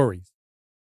theories.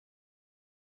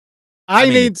 I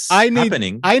need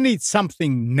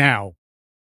something now.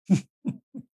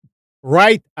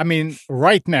 Right. I mean,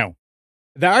 right now.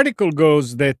 The article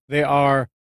goes that the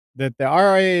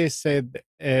RIA said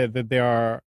that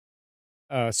there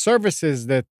are services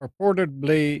that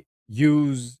purportedly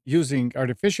using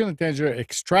artificial intelligence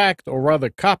extract, or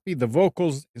rather copy, the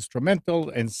vocals, instrumental,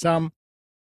 and some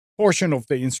portion of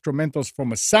the instrumentals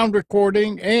from a sound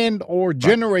recording, and or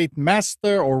generate,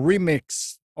 master, or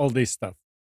remix all this stuff.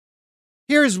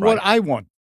 Here's what I want.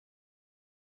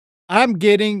 I'm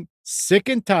getting sick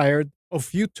and tired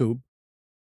of YouTube.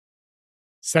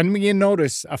 Send me a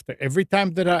notice after every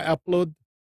time that I upload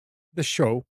the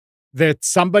show that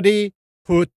somebody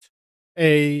put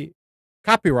a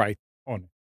copyright on it.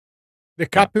 The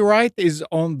copyright is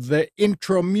on the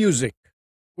intro music.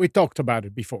 We talked about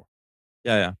it before.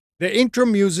 Yeah. The intro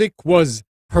music was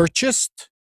purchased,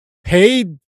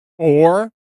 paid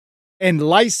for, and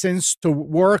licensed to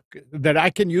work, that I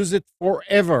can use it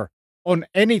forever on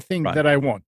anything that I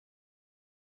want.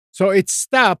 So it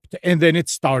stopped, and then it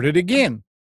started again.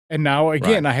 And now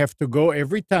again, I have to go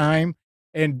every time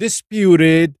and dispute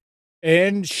it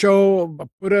and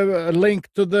put a link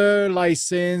to the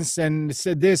license and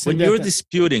say this. When and you're that.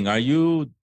 disputing, are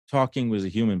you talking with a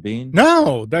human being?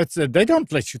 No, that's they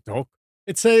don't let you talk.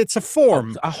 It's a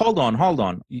form. Hold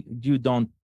on. You don't.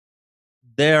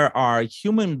 There are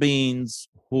human beings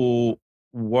who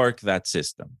work that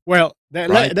system. Well,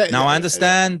 now I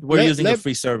understand we're using a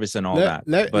free service and all that.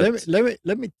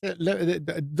 Let me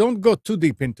don't go too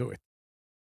deep into it.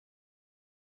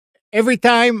 Every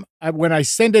time when I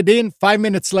send it in, 5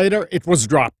 minutes later, it was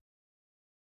dropped.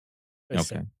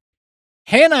 Okay.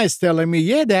 Hannah is telling me,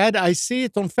 yeah, Dad, I see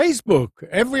it on Facebook.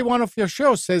 Every one of your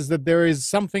shows says that there is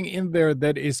something in there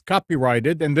that is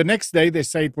copyrighted, and the next day they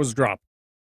say it was dropped.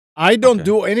 I don't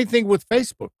do anything with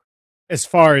Facebook as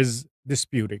far as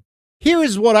disputing. Here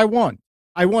is what I want.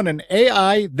 I want an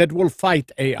AI that will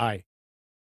fight AI.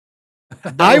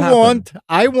 I want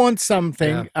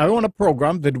something. Yeah. I want a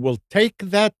program that will take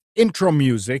that intro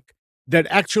music that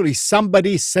actually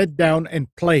somebody sat down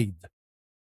and played,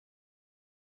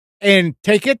 and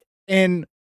take it and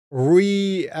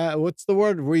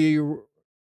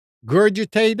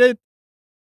regurgitate it.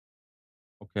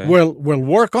 Okay. We'll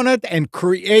work on it and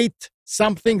create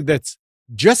something that's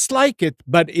just like it,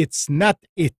 but it's not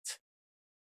it.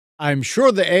 I'm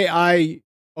sure the AI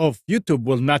of YouTube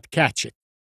will not catch it.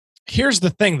 Here's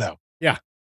the thing, though. Yeah.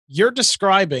 You're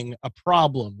describing a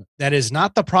problem that is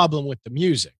not the problem with the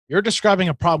music. You're describing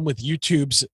a problem with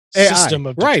YouTube's AI. System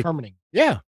of determining.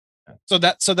 Yeah. So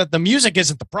that the music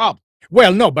isn't the problem.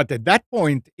 Well, no, but at that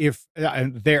point, if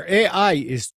their AI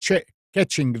is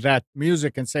catching that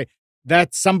music and say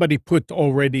that somebody put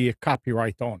already a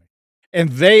copyright on it, and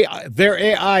their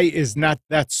AI is not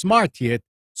that smart yet,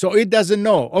 so it doesn't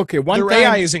know. Okay, their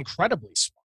AI is incredibly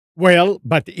smart. Well,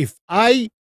 but if I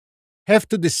have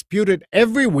to dispute it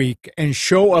every week and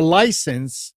show a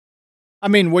license. I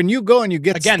mean, when you go and you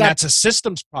get again, stuck, that's a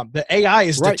systems problem. The AI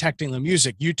is Right. detecting the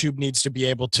music. YouTube needs to be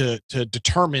able to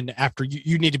determine after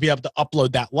you need to be able to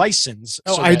upload that license.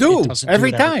 oh, so I that it do doesn't every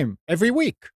it time, every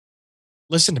week.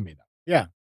 Listen to me though. Yeah.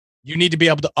 You need to be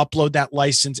able to upload that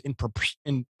license in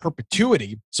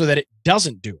perpetuity so that it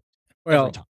doesn't do it Well,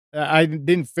 every time. I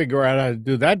didn't figure out how to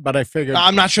do that, but I figured.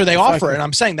 I'm not sure they if I offer could- it. And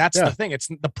I'm saying that's Yeah. the thing. It's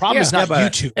the problem Yeah. is not Yeah,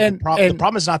 but- YouTube. and- the and-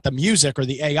 problem is not the music or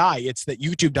the AI. It's that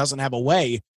YouTube doesn't have a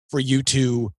way for you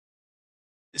to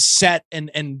set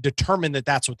and determine that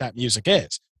that's what that music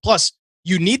is. Plus,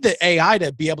 you need the AI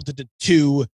to be able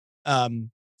to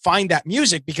find that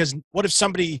music, because what if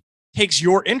somebody takes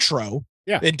your intro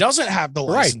and doesn't have the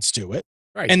Right. license to it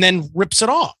Right. and then rips it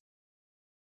off?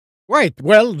 Right.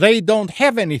 Well, they don't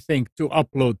have anything to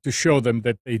upload to show them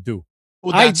that they do.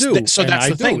 Well, I that's do, so and that's I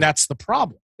the thing. do. That's the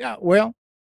problem. Yeah. Well,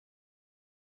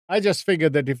 I just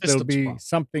figured that if there'll Systems be problem.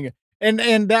 something,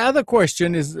 and the other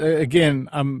question is again,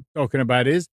 I'm talking about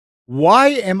is why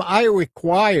am I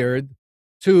required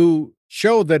to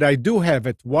show that I do have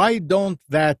it? Why don't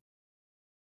that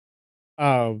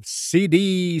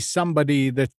CD somebody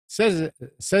that says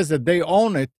that they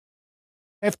own it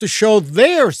have to show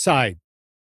their side?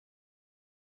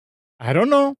 I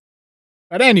don't know.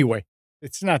 But anyway,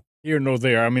 it's not here nor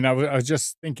there. I mean, I was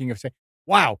just thinking of saying,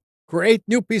 wow, great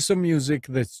new piece of music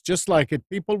that's just like it.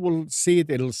 People will see it.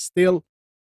 It'll still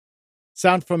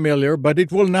sound familiar, but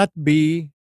it will not be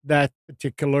that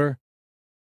particular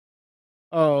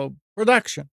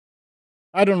production.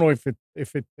 I don't know if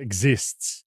it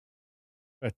exists,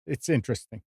 but it's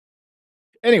interesting.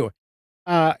 Anyway,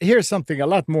 here's something a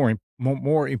lot more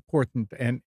important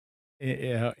and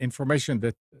information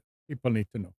that people need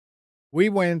to know. We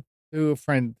went to a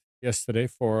friend yesterday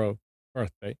for a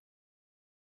birthday,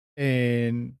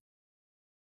 and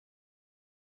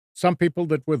some people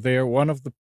that were there, one of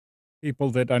the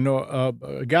people that I know,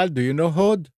 Gal, do you know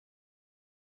Hood?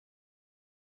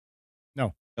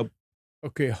 No. Nope.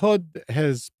 Okay, Hood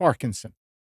has Parkinson,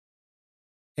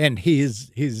 and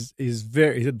he's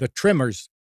very, the tremors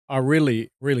are really,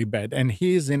 really bad, and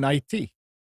he's in IT.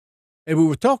 And we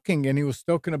were talking, and he was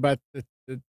talking about the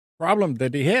problem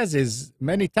that he has is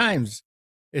many times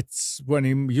it's when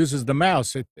he uses the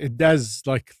mouse, it does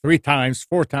like 3 times,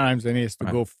 4 times, and he has to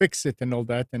go fix it and all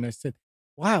that. And I said,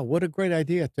 wow, what a great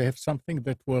idea to have something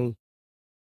that will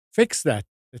fix that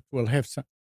will have some.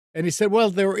 And he said,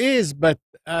 well, there is, but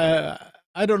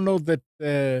I don't know that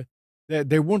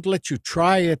they won't let you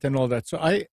try it and all that. So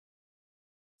I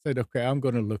said, okay, I'm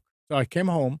going to look. So I came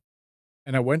home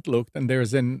and I went looked, and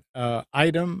there's an a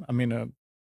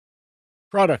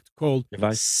product called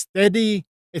Device. Steady.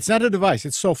 It's not a device,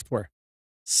 it's software.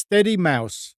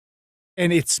 SteadyMouse.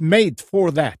 And it's made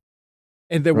for that.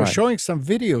 And they were Right. showing some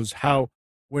videos how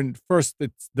when first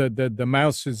it's the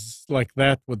mouse is like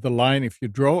that with the line if you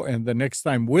draw, and the next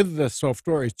time with the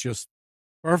software it's just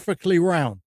perfectly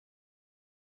round.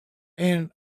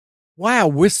 And wow,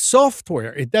 with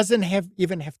software, it doesn't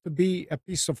even have to be a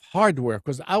piece of hardware,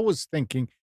 because I was thinking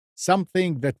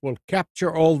something that will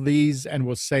capture all these and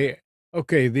will say,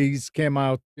 okay, these came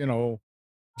out,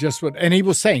 just with, and he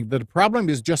was saying that the problem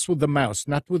is just with the mouse,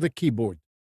 not with the keyboard.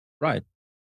 Right.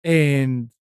 And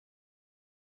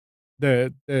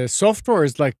the software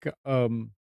is like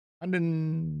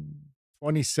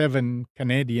 127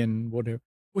 Canadian, whatever,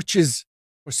 which is,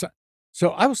 so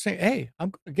I was saying, hey, I'm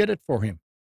going to get it for him.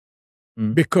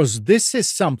 Because this is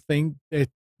something that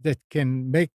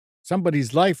can make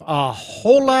somebody's life a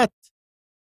whole lot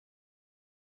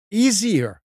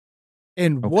easier.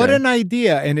 And what Okay. an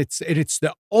idea. And it's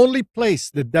the only place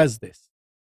that does this.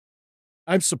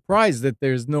 I'm surprised that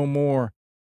there are no more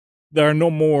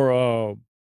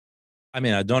I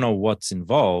mean, I don't know what's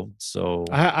involved, so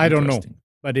I don't know. interesting.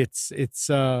 But it's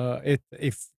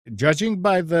if judging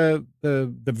by the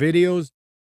videos,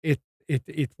 it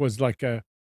was like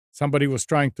somebody was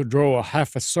trying to draw a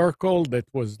half a circle that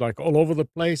was like all over the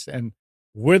place, and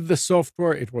with the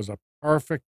software it was a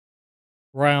perfect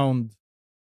rounded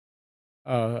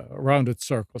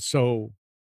circle. So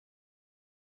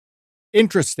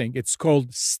interesting. It's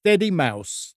called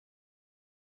SteadyMouse,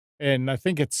 and I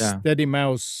think it's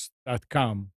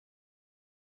SteadyMouse.com.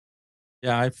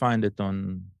 Yeah, I find it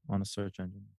on a search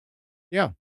engine.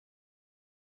 Yeah.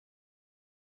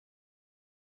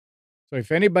 So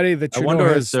if anybody that I you wonder know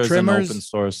if has there's trimmers, an open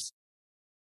source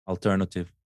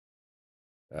alternative.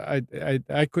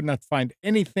 I could not find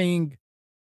anything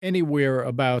anywhere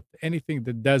about anything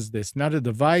that does this, not a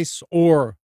device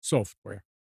or software.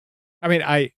 I mean,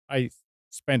 I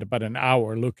spent about an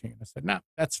hour looking. I said, no,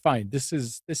 that's fine. This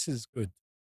is good.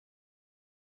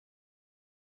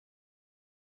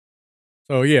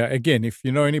 So yeah, again, if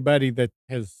you know anybody that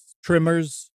has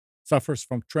tremors, suffers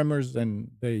from tremors,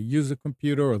 and they use a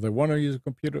computer or they want to use a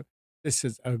computer, this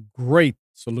is a great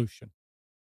solution.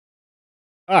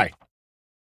 All right.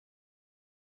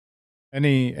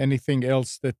 Anything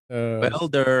else that Well,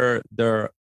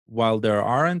 while there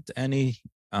aren't any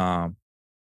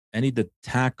that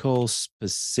tackle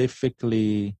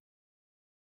specifically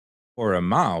for a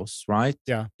mouse, right?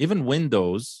 Yeah. Even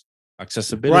Windows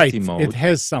accessibility right. mode, It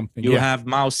has something. you yeah. have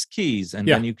mouse keys, and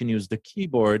then you can use the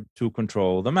keyboard to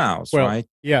control the mouse, well, right?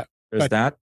 Yeah. There's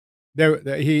that.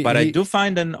 But I do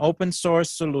find an open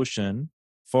source solution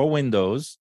for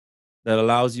Windows that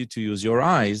allows you to use your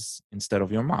eyes instead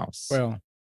of your mouse. Well,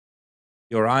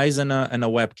 your eyes and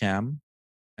a webcam,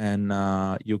 and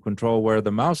you control where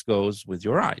the mouse goes with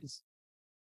your eyes.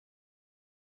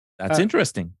 That's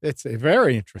interesting. It's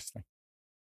very interesting.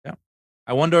 Yeah.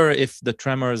 I wonder if the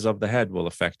tremors of the head will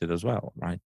affect it as well,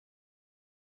 right?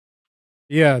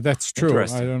 Yeah, that's true. I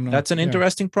don't know. That's an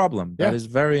interesting problem. That is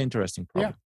very interesting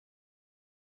problem.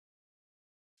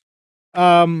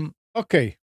 Yeah.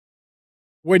 Okay.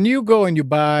 When you go and you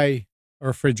buy a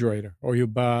refrigerator, or you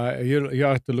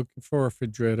have to look for a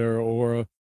refrigerator or a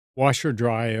washer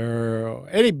dryer or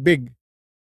any big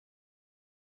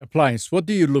appliance, what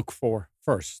do you look for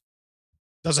first?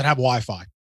 Does it have Wi-Fi?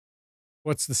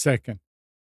 What's the second?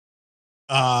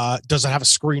 Does it have a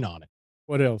screen on it?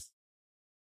 What else?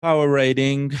 Power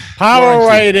rating. Power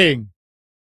rating.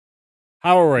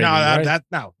 Power rating. No,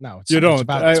 right? no. You don't.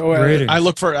 I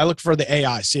look for the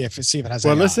AI. See if it has.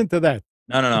 Well, AI. listen to that.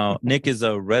 No. Nick is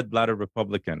a red-blooded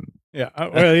Republican. Yeah.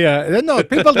 Well, yeah. No,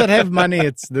 people that have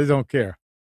money, they don't care.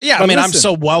 Yeah, but I mean, listen, I'm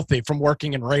so wealthy from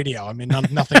working in radio. I mean,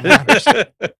 nothing matters.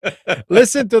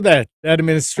 Listen to that. The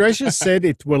administration said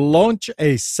it will launch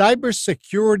a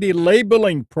cybersecurity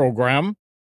labeling program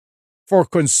for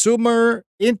consumer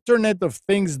Internet of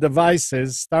Things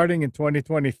devices starting in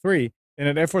 2023 in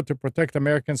an effort to protect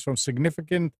Americans from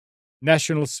significant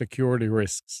national security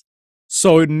risks.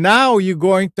 So now you're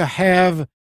going to have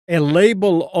a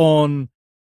label on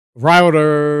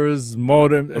routers,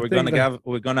 modem. So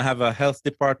we're gonna have a health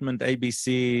department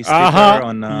ABC sticker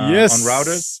on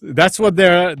routers. That's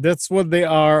what they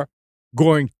are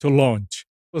going to launch.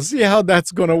 We'll see how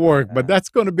that's going to work, but that's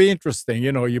going to be interesting.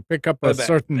 You know, you pick up a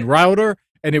certain router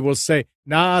and it will say,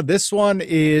 "Nah, this one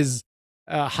is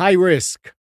high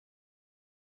risk."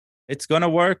 It's going to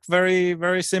work very,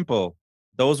 very simple.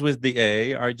 Those with the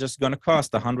A are just going to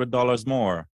cost $100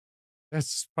 more.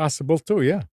 That's possible too.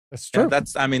 Yeah, that's true. Yeah,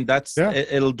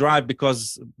 it'll drive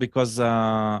because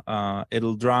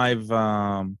it'll drive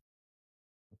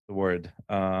what's the word,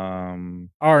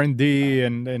 R&D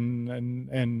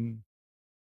and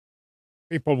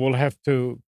people will have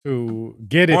to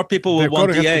get it. More people will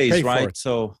want the A's, right?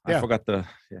 So I forgot the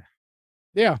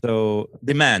yeah. So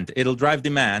demand, it'll drive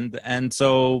demand, and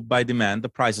so by demand the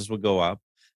prices will go up,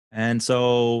 and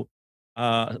so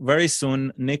very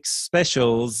soon Nick's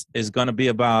specials is going to be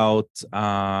about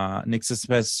highly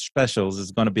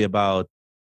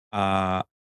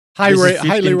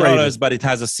rated, but it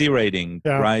has a C rating,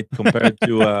 right? Compared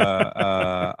to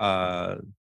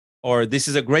or this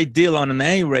is a great deal on an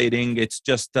A rating. It's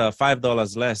just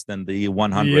 $5 less than the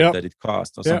 100 that it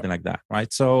costs, or something like that,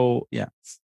 right? So yeah.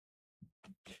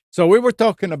 So we were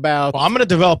talking about. Well, I'm going to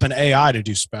develop an AI to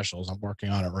do specials. I'm working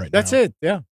on it right now. That's it.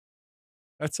 Yeah,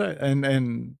 that's it.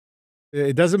 And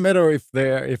it doesn't matter if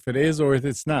it is or if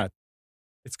it's not.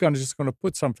 It's just going to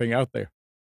put something out there,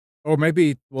 or maybe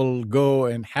it will go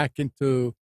and hack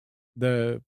into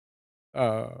the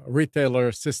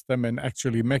retailer system and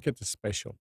actually make it a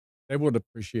special. They would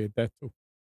appreciate that too.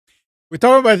 We're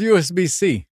talking about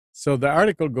USB-C. So the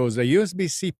article goes, a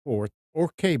USB-C port or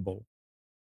cable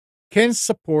can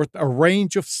support a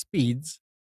range of speeds,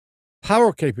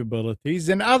 power capabilities,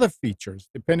 and other features,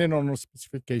 depending on the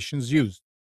specifications used.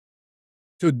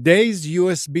 Today's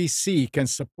USB-C can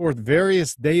support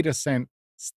various data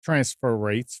transfer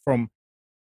rates from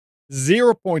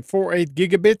 0.48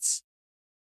 gigabits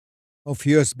of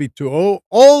USB 2.0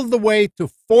 all the way to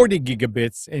 40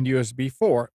 gigabits in USB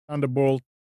 4, Thunderbolt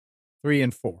 3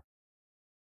 and 4.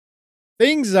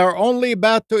 Things are only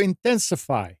about to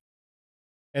intensify,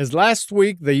 as last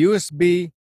week the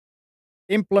USB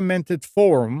Implemented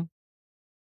Forum,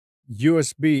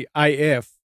 USB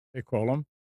IF, they call them,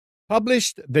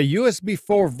 published the USB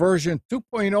 4 version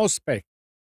 2.0 spec.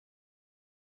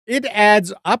 It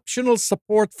adds optional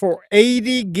support for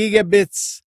 80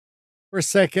 gigabits per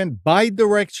second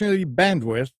bidirectional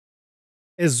bandwidth,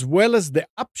 as well as the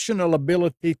optional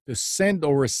ability to send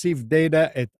or receive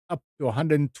data at up to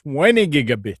 120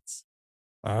 gigabits.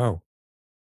 Wow.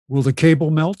 Will the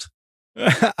cable melt?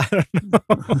 I don't know.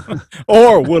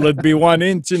 Or will it be 1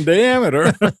 inch in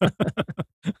diameter?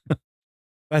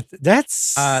 But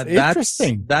that's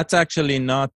interesting. That's actually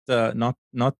not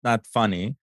that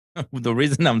funny. The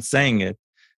reason I'm saying it.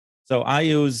 So I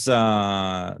use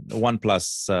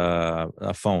OnePlus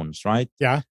phones, right?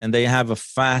 Yeah. And they have a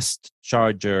fast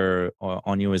charger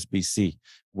on USB-C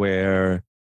where,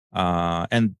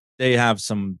 and they have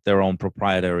their own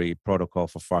proprietary protocol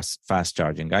for fast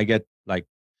charging. I get like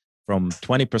from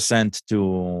 20% to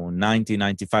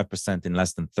 95% in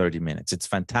less than 30 minutes. It's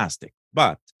fantastic.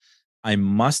 But I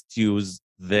must use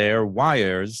their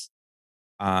wires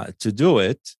to do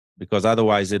it, because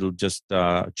otherwise it'll just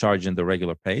charge in the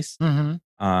regular pace,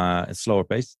 slower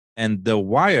pace. And the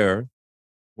wire,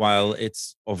 while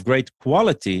it's of great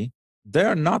quality,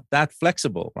 they're not that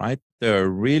flexible, right? They're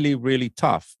really, really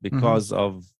tough because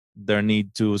of their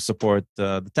need to support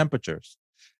the temperatures.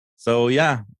 So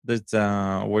yeah,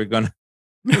 we're gonna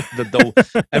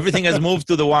everything has moved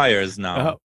to the wires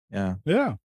now. Yeah.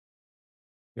 Yeah,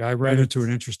 I ran into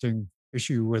an interesting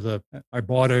issue with I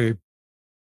bought a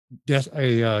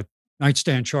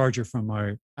nightstand charger from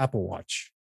my Apple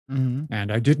Watch,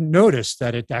 and I didn't notice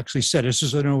that it actually said this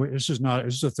is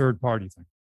a third party thing.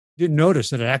 Didn't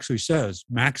notice that it actually says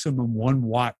maximum 1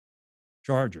 watt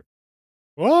charger.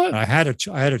 What? And I had a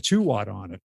 2 watt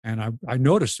on it, and I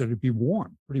noticed that it'd be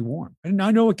warm, pretty warm. And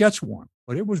I know it gets warm,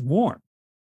 but it was warm.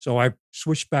 So I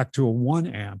switched back to a 1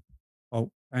 amp. Oh,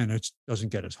 and it doesn't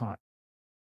get as hot.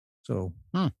 So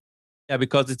yeah,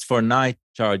 because it's for night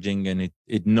charging, and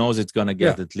it knows it's going to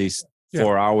get at least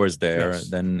 4 hours there. Yes.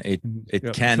 Then it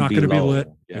can be low. Be lit.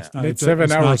 Yeah. It's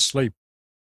 7 hours sleep.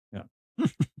 Yeah.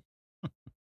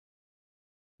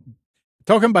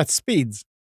 Talking about speeds,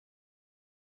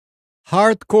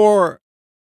 hardcore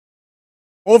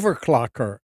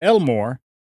overclocker Elmore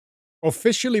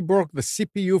officially broke the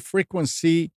CPU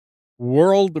frequency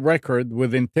world record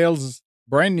with Intel's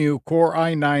brand new Core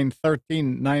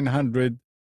i9-13900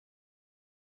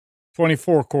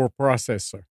 24-core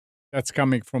processor. That's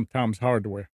coming from Tom's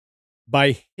Hardware.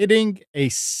 By hitting a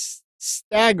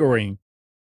staggering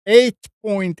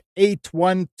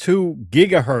 8.812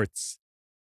 gigahertz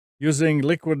using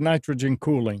liquid nitrogen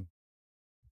cooling,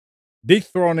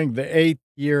 dethroning the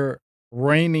 8-year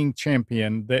reigning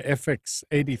champion, the FX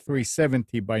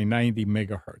 8370 by 90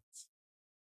 megahertz.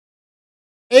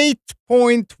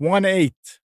 8.18.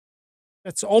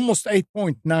 That's almost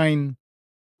 8.9,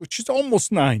 which is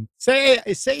almost 9. Say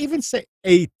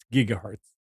 8 gigahertz.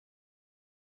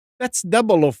 That's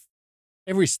double of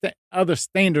every other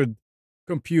standard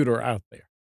computer out there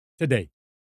today.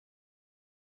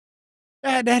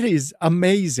 That is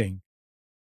amazing.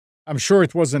 I'm sure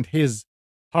it wasn't his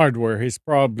hardware. He's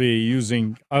probably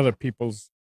using other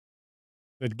people's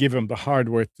that give him the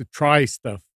hardware to try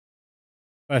stuff.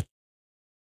 But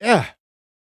yeah,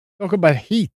 talk about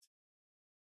heat.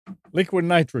 Liquid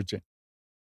nitrogen.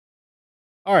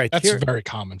 All right. That's very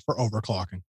common for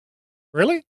overclocking.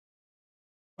 Really?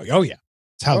 Oh yeah.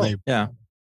 It's how it's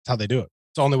how they do it.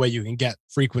 It's the only way you can get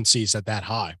frequencies at that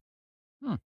high.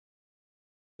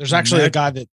 There's actually a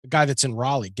guy that's in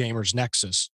Raleigh, Gamers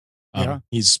Nexus.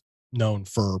 He's known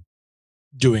for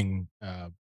doing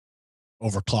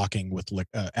overclocking with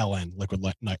LN, liquid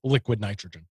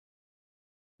nitrogen.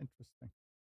 Interesting.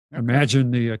 Okay. Imagine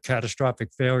the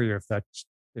catastrophic failure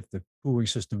if the cooling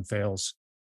system fails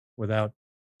without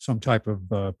some type of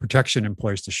protection in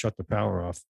place to shut the power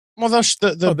off. Well, there's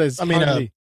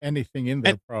hardly anything in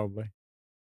there, probably.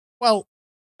 Well,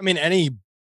 I mean, any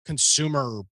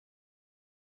consumer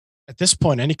at this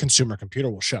point, any consumer computer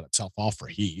will shut itself off for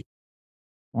heat.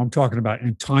 I'm talking about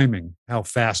in timing, how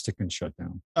fast it can shut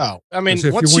down. Oh, I mean,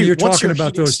 when you're talking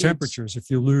about those temperatures, if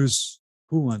you lose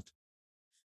coolant.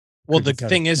 Well, the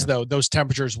thing is, though, those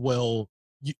temperatures will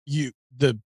you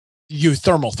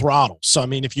thermal throttle. So, I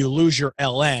mean, if you lose your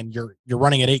LN, you're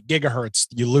running at 8 gigahertz,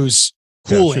 you lose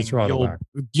cooling,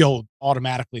 you'll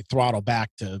automatically throttle back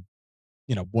to,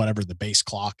 whatever the base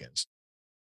clock is.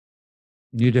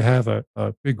 You need to have a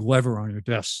big lever on your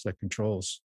desk that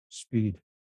controls speed.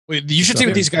 Well, you should see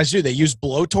what these guys do. They use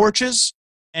blowtorches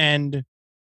and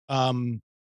the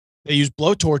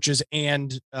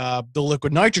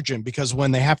liquid nitrogen, because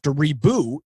when they have to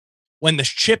reboot, when the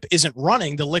chip isn't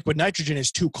running, the liquid nitrogen is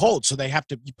too cold. So they have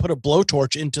to put a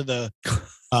blowtorch into the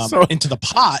into the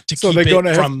pot to keep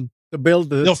it from to build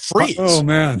they'll freeze. Oh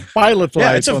man, pilot light.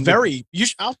 Yeah, it's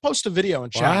I'll post a video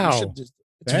in chat. Wow.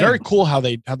 It's very cool how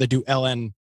they do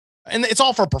LN, and it's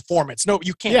all for performance. No,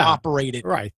 you can't operate it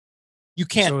right. You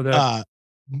can't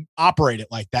operate it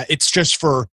like that. It's just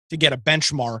to get a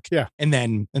benchmark, and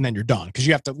then you're done, because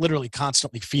you have to literally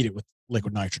constantly feed it with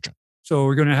liquid nitrogen. So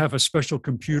we're going to have a special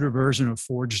computer version of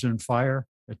Forged in Fire,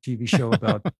 a TV show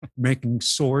about making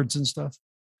swords and stuff.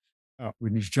 Oh.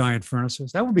 With these giant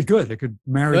furnaces. That would be good. They could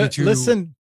marry the two.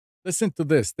 Listen to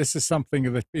this. This is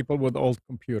something that people with old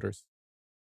computers.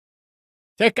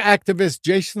 Tech activist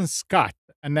Jason Scott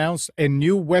announced a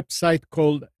new website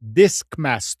called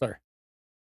Diskmaster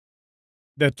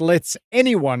that lets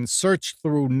anyone search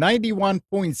through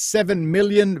 91.7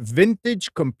 million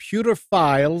vintage computer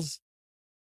files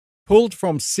pulled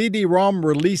from CD-ROM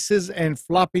releases and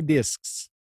floppy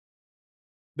disks.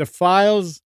 The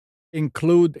files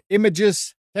include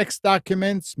images, text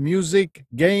documents, music,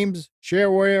 games,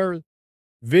 shareware,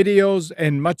 videos,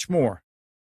 and much more.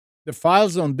 The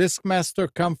files on Diskmaster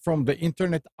come from the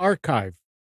Internet Archive,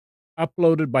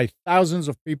 uploaded by thousands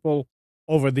of people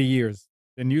over the years.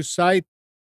 The new site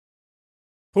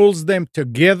pulls them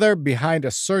together behind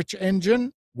a search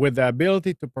engine with the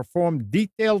ability to perform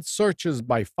detailed searches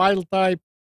by file type,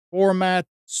 format,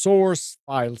 source,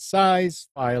 file size,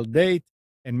 file date,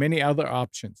 and many other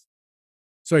options.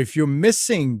 So if you're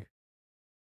missing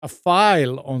a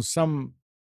file on some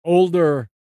older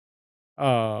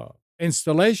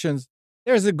installations,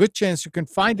 there's a good chance you can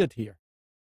find it here.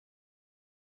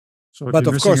 So if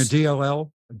you're missing a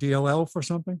DLL for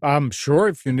something? I'm sure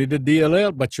if you need a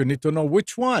DLL, but you need to know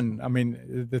which one. I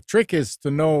mean, the trick is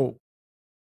to know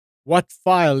what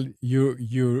file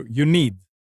you need.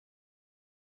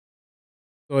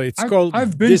 So it's called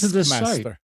I've been to this site.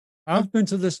 Huh? I've been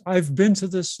to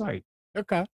this site.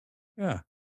 Okay. Yeah.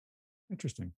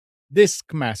 Interesting.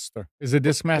 Diskmaster. Is it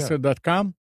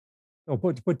diskmaster.com? Oh,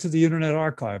 but to the Internet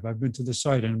Archive. I've been to the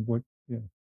site and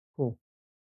cool.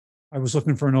 I was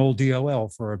looking for an old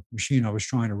DLL for a machine I was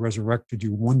trying to resurrect to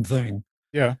do one thing.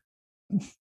 Yeah.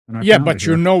 Yeah, but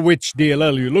you know which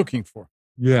DLL you're looking for.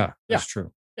 Yeah, that's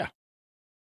true. Yeah.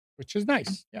 Which is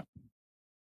nice. Yeah.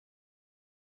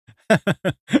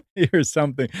 Here's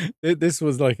something. This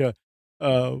was like a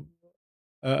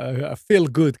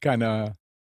feel-good kind of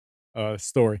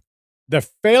story. The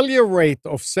failure rate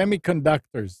of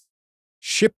semiconductors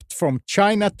shipped from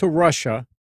China to Russia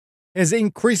has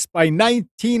increased by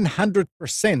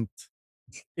 1,900%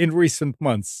 in recent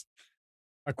months,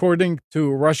 according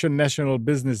to Russian National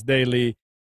Business Daily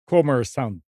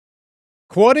Kommersant.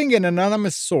 Quoting an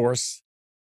anonymous source,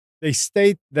 they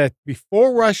state that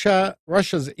before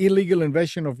Russia's illegal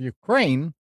invasion of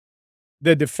Ukraine,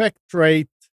 the defect rate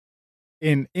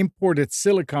in imported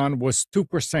silicon was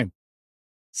 2%.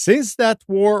 Since that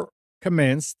war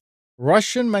commenced,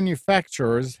 Russian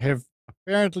manufacturers have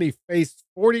apparently faced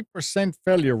 40%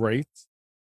 failure rates.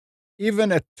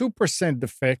 Even a 2%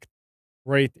 defect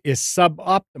rate is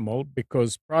suboptimal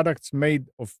because products made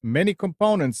of many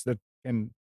components that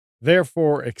can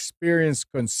therefore experience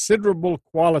considerable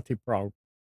quality problems.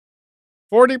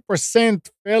 40%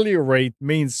 failure rate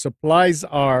means supplies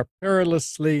are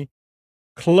perilously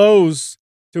close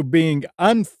to being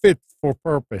unfit for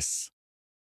purpose.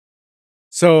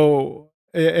 So,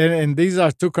 and these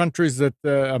are two countries that,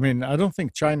 I mean, I don't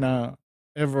think China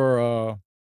ever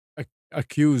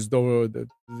accused or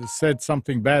said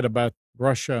something bad about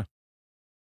Russia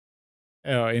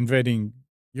invading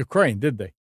Ukraine, did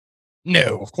they?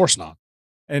 No, of course not.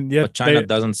 And yet but China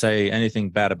doesn't say anything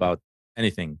bad about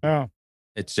anything. Oh.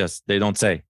 It's just they don't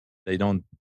say. They don't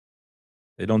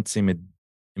seem it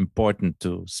important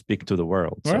to speak to the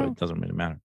world, so it doesn't really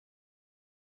matter.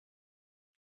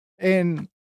 And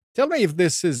tell me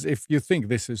if you think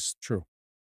this is true.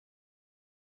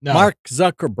 No. Mark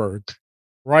Zuckerberg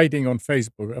writing on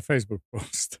Facebook, a Facebook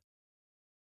post.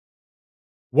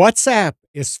 WhatsApp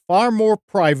is far more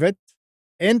private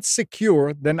and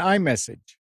secure than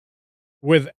iMessage,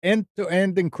 with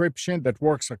end-to-end encryption that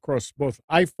works across both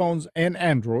iPhones and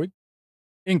Android,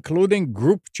 including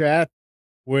group chat.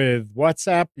 With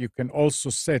WhatsApp, you can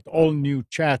also set all new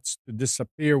chats to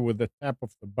disappear with the tap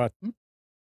of the button.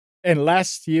 And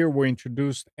last year, we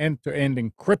introduced end-to-end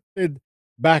encrypted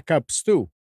backups too,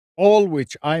 all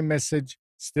which iMessage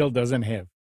still doesn't have.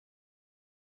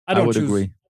 I would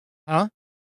agree. Huh?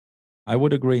 I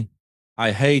would agree.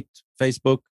 I hate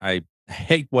Facebook. I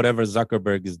hate whatever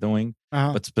Zuckerberg is doing,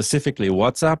 but specifically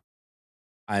WhatsApp.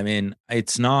 I mean,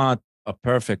 it's not a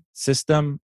perfect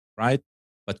system, right?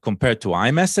 But compared to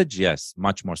iMessage, yes,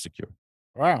 much more secure.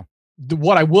 Wow.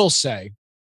 What I will say,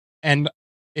 and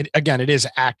it is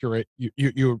accurate.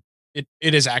 It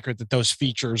is accurate that those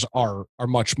features are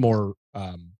much more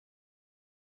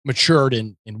matured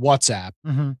in WhatsApp.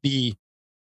 Mm-hmm.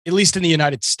 At least in the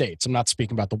United States, I'm not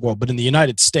speaking about the world, but in the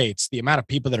United States, the amount of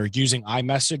people that are using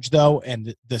iMessage though,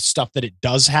 and the stuff that it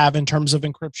does have in terms of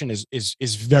encryption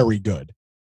is very good.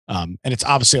 And it's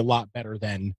obviously a lot better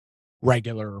than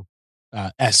regular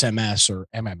SMS or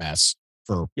MMS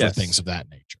for things of that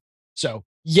nature. So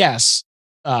yes,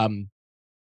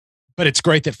 but it's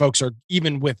great that folks are,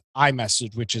 even with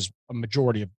iMessage, which is a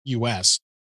majority of US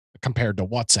compared to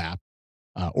WhatsApp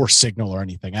or Signal or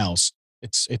anything else,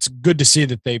 it's good to see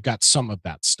that they've got some of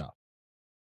that stuff.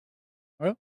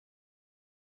 Well,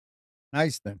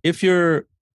 nice then. If you're,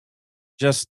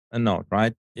 just a note,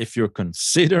 right? If you're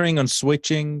considering on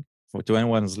switching, to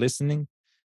anyone who's listening,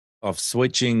 of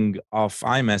switching off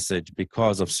iMessage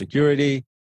because of security,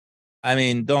 I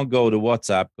mean, don't go to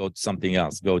WhatsApp, go to something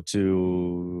else. Go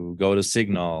to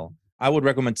Signal. I would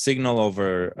recommend Signal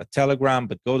over a Telegram,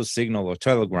 but go to Signal or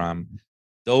Telegram.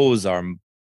 Those are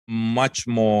much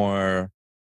more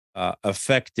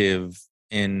effective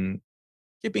in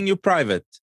keeping you private.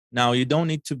 Now, you don't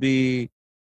need to be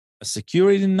a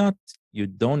security nut. You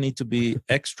don't need to be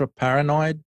extra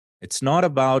paranoid. It's not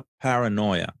about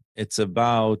paranoia. It's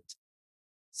about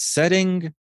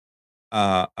setting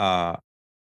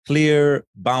clear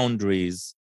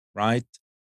boundaries, right?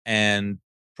 And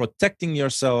protecting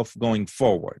yourself going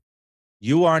forward.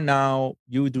 You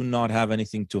do not have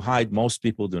anything to hide. Most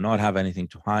people do not have anything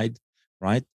to hide,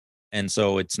 right? And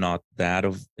so it's not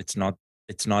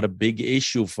a big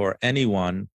issue for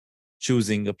anyone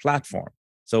choosing a platform.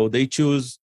 So they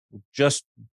choose just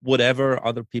whatever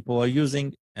other people are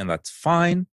using, and that's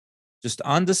fine. Just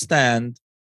understand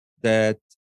that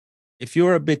if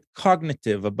you're a bit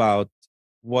cognitive about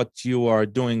what you are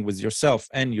doing with yourself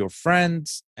and your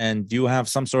friends, and you have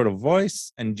some sort of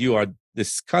voice, and you are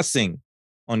discussing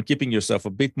on keeping yourself a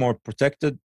bit more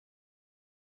protected,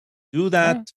 do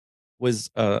that with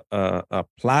a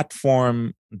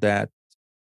platform that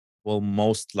will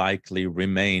most likely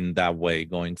remain that way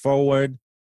going forward.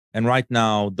 And right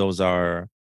now, those are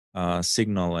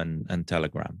Signal and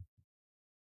Telegram.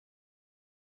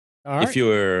 All right.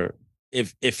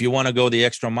 If you want to go the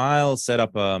extra mile, set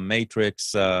up a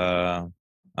Matrix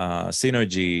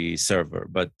Synergy server,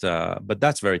 but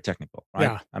that's very technical, right?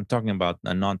 Yeah. I'm talking about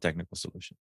a non-technical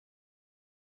solution.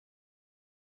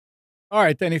 All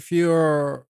right, and if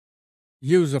you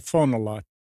use a phone a lot,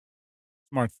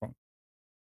 smartphone.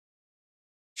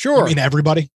 Sure. You mean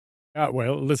everybody?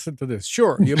 Well, listen to this.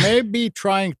 Sure, you may be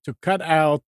trying to cut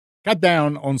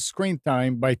down on screen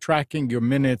time by tracking your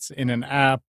minutes in an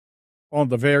app on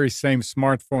the very same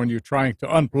smartphone you're trying to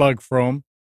unplug from.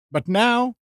 But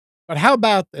how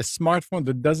about a smartphone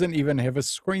that doesn't even have a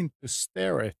screen to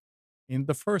stare at in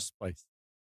the first place?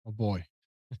 Oh boy.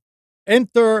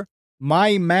 Enter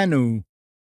MyManu.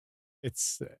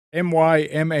 It's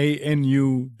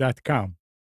MYMANU.com.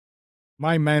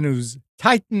 MyManu's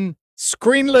Titan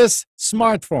screenless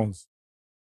smartphones.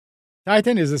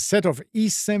 Titan is a set of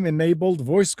eSIM-enabled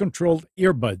voice-controlled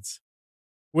earbuds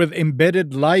with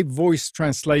embedded live voice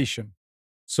translation.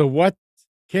 So what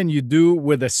can you do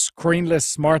with a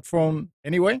screenless smartphone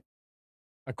anyway?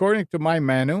 According to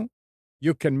MyManu,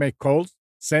 you can make calls,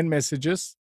 send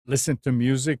messages, listen to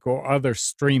music or other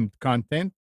streamed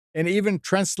content, and even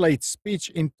translate speech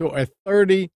into over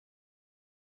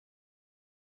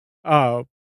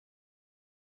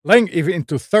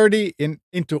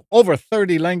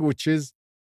 30 languages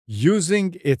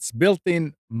using its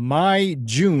built-in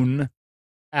MyJune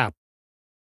app.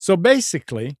 So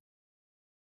basically,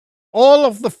 all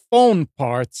of the phone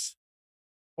parts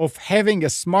of having a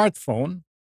smartphone,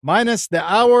 minus the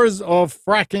hours of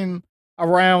fracking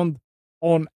around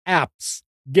on apps,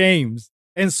 games,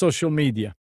 and social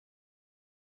media.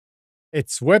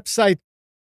 Its website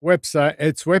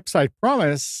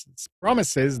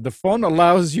promises the phone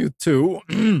allows you to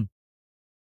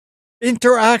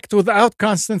interact without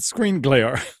constant screen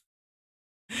glare,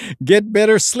 get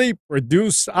better sleep,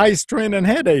 reduce eye strain and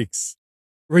headaches,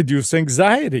 reduce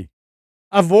anxiety,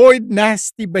 avoid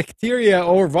nasty bacteria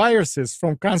or viruses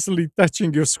from constantly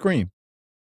touching your screen.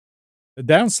 The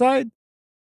downside?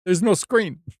 There's no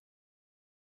screen.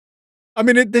 I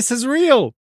mean, this is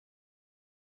real.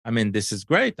 I mean, this is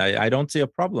great. I don't see a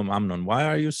problem, Amnon. Why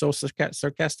are you so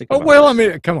sarcastic? Oh, well, I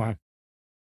mean, come on.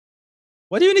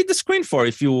 What do you need the screen for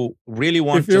if you really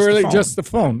want just the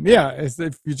phone? Yeah,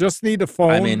 if you just need a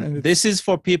phone. I mean, this is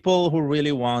for people who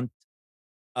really want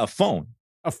a phone.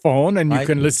 A phone, and right? You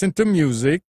can listen to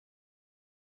music.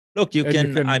 Look, you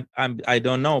can I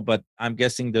don't know, but I'm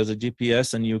guessing there's a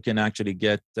GPS, and you can actually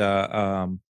get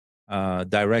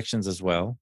directions as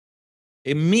well.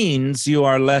 It means you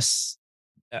are less.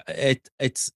 It's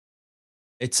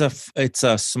a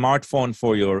smartphone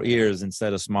for your ears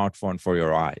instead of smartphone for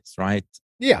your eyes, right?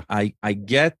 Yeah, I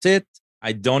get it.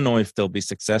 I don't know if they'll be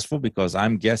successful because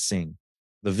I'm guessing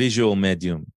the visual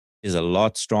medium is a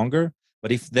lot stronger.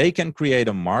 But if they can create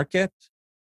a market,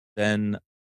 then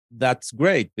that's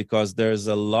great, because there's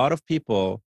a lot of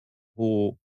people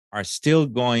who are still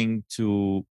going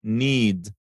to need,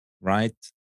 right,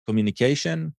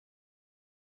 communication.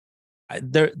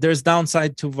 There's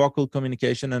downside to vocal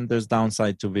communication and there's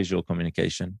downside to visual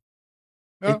communication.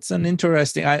 Yeah. It's an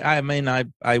interesting, I mean,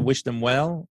 I wish them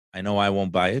well. I know I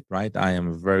won't buy it, right? I am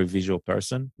a very visual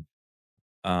person.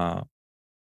 How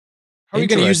are you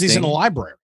going to use these in a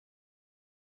library?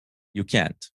 You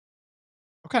can't.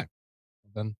 Okay.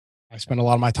 Then I spend a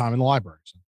lot of my time in the library.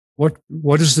 So.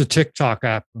 What does the TikTok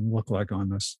app look like on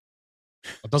this?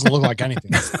 It doesn't look like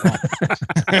anything.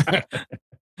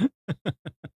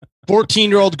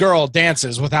 14-year-old girl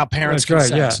dances without parents'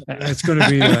 consent. Right, yeah. It's going to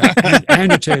be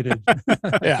annotated.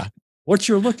 Yeah. What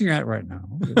you're looking at right now,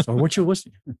 or what you're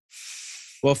listening.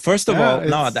 Well, first of all,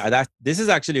 no, this is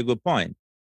actually a good point.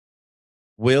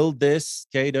 Will this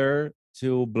cater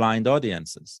to blind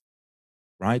audiences?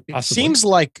 Right? It seems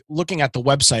like, looking at the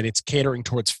website, it's catering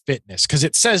towards fitness, because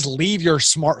it says leave your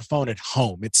smartphone at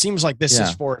home. It seems like this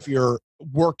is for if you're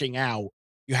working out,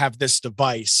 you have this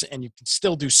device and you can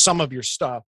still do some of your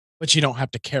stuff, but you don't have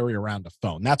to carry around a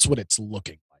phone. That's what it's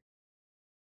looking like.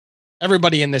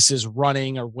 Everybody in this is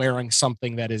running or wearing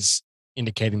something that is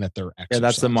indicating that they're exercising. Yeah,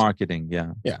 that's the marketing.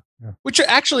 Yeah. Which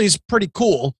actually is pretty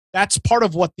cool. That's part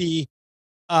of what the,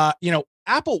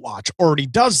 Apple Watch already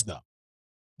does, though.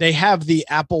 They have the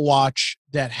Apple Watch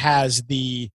that has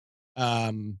the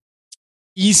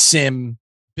eSIM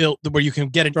built, where you can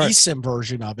get an eSIM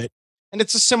version of it. And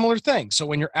it's a similar thing. So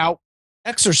when you're out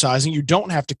exercising, you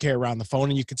don't have to carry around the phone,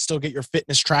 and you can still get your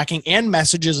fitness tracking and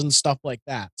messages and stuff like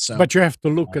that. So, but you have to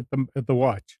look at the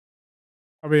watch.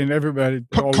 I mean, everybody.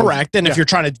 Correct. And if you're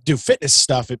trying to do fitness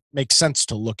stuff, it makes sense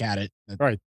to look at it.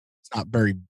 Right. It's not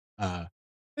very.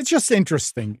 It's just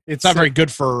interesting. It's not very good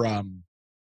for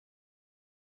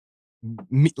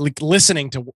listening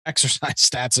to exercise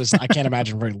stats. I can't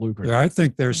imagine very lucrative. Yeah, I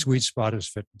think their sweet spot is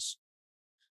fitness,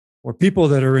 or people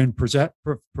that are in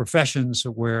professions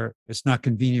where it's not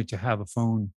convenient to have a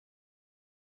phone.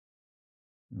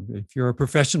 If you're a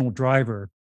professional driver,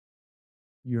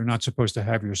 you're not supposed to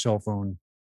have your cell phone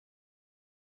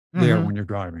there when you're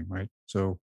driving, right?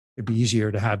 So it'd be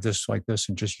easier to have this like this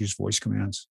and just use voice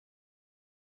commands.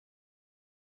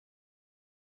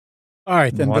 All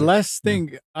right, and the last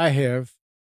thing I have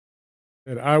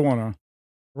that I want to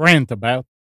rant about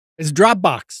is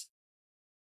Dropbox.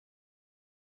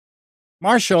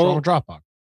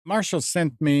 Marshall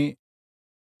sent me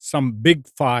some big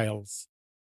files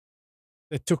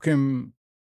that took him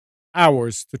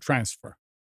hours to transfer.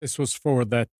 This was for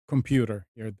that computer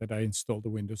here that I installed the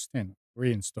Windows 10,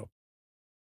 reinstall.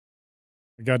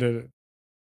 I got a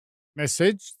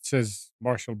message that says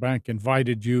Marshall Bank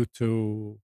invited you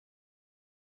to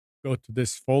go to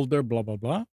this folder, blah, blah,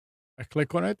 blah. I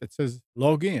click on it. It says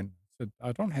log in. I said,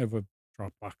 I don't have a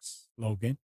Dropbox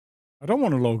login. I don't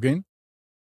want to log in.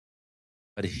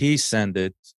 But he sent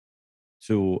it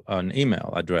to an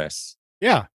email address.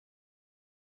 Yeah.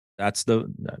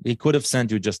 He could have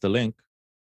sent you just a link.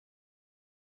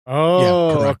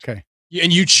 Oh, yeah, okay.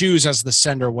 And you choose as the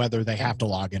sender whether they have to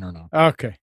log in or not.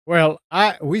 Okay. Well,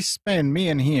 we spent, me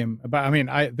and him,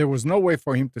 there was no way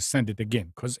for him to send it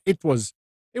again, because it was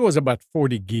about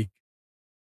 40 gig.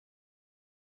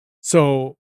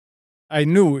 So I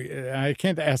knew I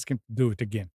can't ask him to do it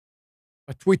again.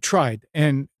 But we tried.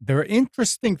 And the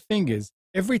interesting thing is,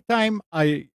 every time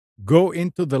I go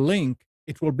into the link,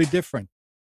 it will be different.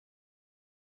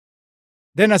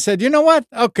 Then I said, you know what?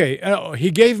 Okay.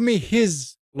 He gave me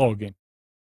his login.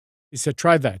 He said,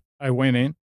 try that. I went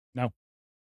in. No.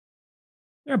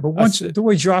 Yeah, but the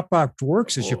way Dropbox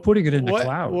works is you're putting it in the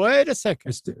cloud. Wait a second.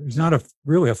 It's not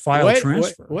really a file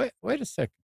transfer. Wait a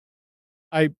second.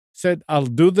 I said, I'll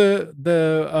do the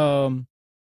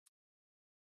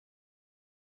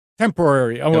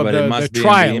temporary, the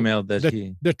trial, email that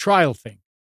the trial thing.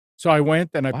 So I went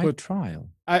and I put trial.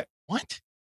 What?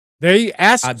 They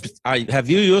asked. Have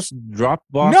you used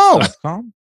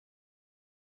Dropbox.com?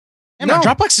 No. No,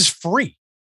 Dropbox is free.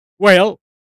 Well,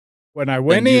 when I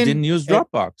went in, you didn't use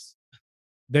Dropbox.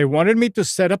 They wanted me to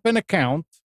set up an account,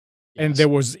 and there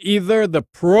was either the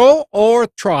pro or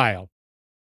trial.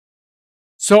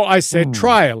 So I said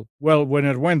trial. Well, when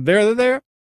it went there,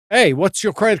 hey, what's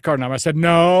your credit card number? I said,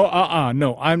 no,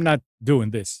 no, I'm not doing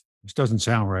this. This doesn't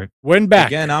sound right. Went back.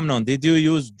 Again, Amnon, did you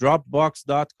use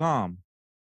Dropbox.com?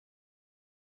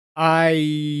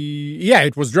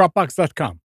 It was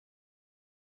Dropbox.com.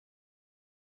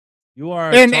 You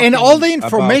are and all the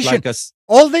information,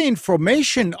 all the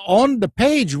information on the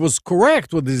page was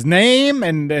correct with his name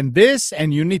and this,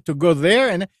 and you need to go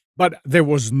there. but there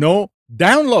was no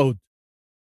download.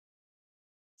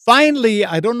 Finally,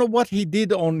 I don't know what he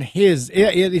did on his.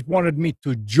 It wanted me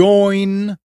to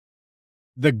join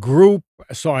the group.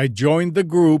 So I joined the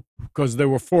group because there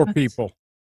were 4 people.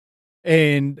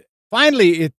 And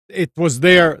finally, it was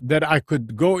there that I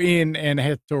could go in and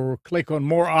had to click on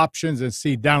more options and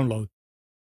see download.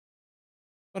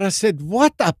 But I said,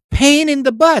 what a pain in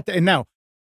the butt. And now,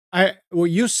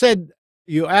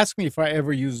 you asked me if I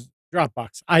ever used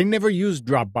Dropbox. I never used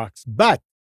Dropbox, but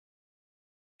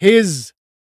his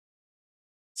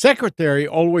secretary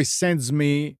always sends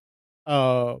me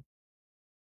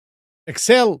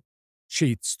Excel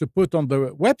sheets to put on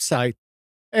the website.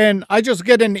 And I just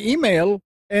get an email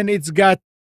and it's got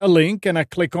a link and I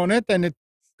click on it and it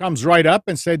comes right up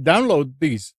and said, download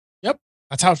these. Yep.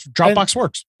 That's how Dropbox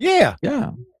works. Yeah.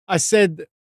 Yeah. I said,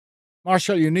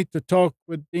 Marshall, you need to talk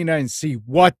with Dina and see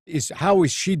how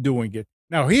is she doing it.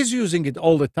 Now he's using it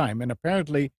all the time. And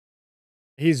apparently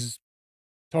he's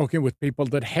talking with people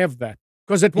that have that.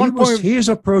 Because at one point he is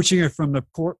approaching it from the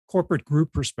corporate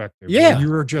group perspective. Yeah. You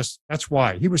were that's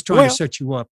why he was trying to set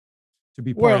you up to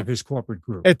be part of his corporate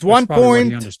group. At one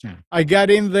point, I got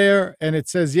in there and it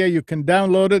says, yeah, you can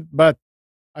download it, but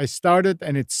I started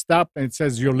and it stopped and it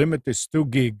says your limit is 2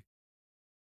 gig.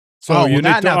 So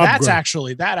that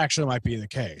actually might be the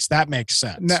case. That makes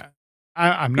sense. No,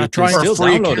 I'm not You trying can to still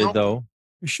download it though.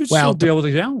 You should still be able to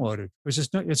download it because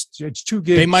it's 2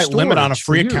 gig. They might limit on a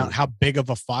free account how big of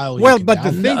a file. Well, you can but download.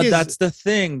 the thing is, that's the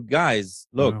thing, guys.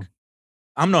 Look,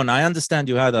 Amnon, I understand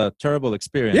you had a terrible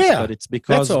experience, but it's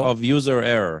because of user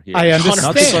error here. I understand.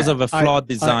 Not because of a flawed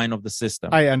design of the system.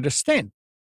 I understand.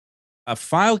 A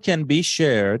file can be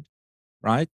shared,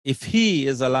 right? If he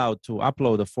is allowed to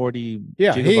upload a 40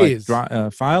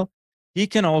 gigabyte file, he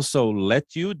can also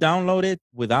let you download it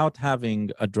without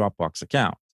having a Dropbox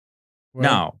account. Well,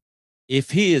 now,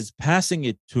 if he is passing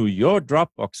it to your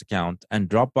Dropbox account and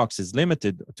Dropbox is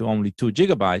limited to only 2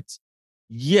 gigabytes,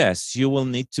 yes, you will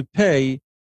need to pay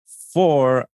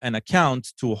for an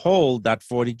account to hold that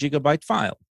 40 gigabyte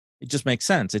file. It just makes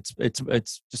sense.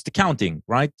 It's just accounting,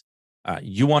 right?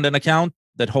 You want an account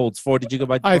that holds 40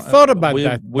 gigabyte. I thought about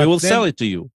that. We will sell it to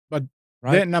you. But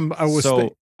right? then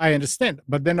I understand.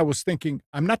 But then I was thinking,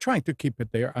 I'm not trying to keep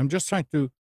it there. I'm just trying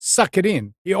to suck it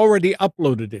in. He already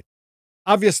uploaded it.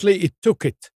 Obviously, it took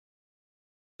it.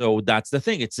 So that's the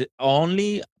thing. It's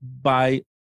only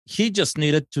he just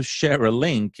needed to share a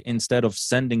link instead of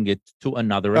sending it to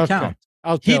another account.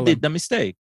 He did the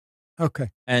mistake. Okay.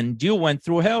 And you went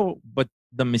through hell, but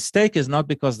the mistake is not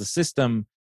because the system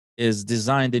is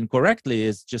designed incorrectly.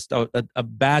 It's just a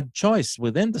bad choice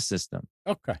within the system.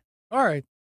 Okay. All right.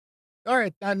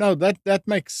 I know that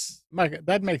makes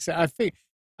sense.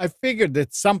 I figured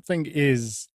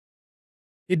that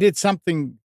he did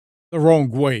something the wrong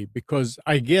way because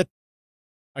I get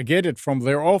it from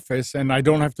their office and I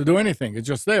don't have to do anything. It's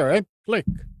just there. I click.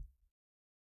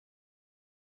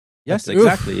 Yes,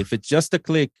 exactly. If it's just a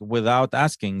click without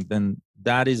asking, then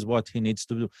that is what he needs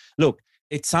to do. Look,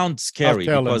 it sounds scary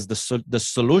because the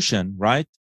solution, right,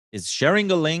 is sharing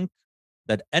a link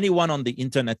that anyone on the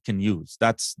internet can use.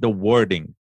 That's the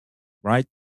wording, right?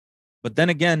 But then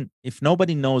again, if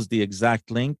nobody knows the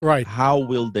exact link, how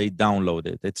will they download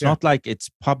it? It's not like it's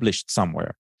published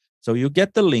somewhere. So you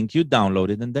get the link, you download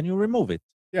it, and then you remove it.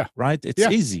 Yeah. Right? It's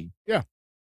easy. Yeah.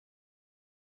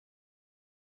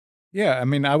 Yeah. I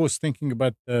mean, I was thinking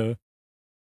about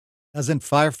doesn't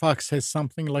Firefox has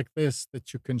something like this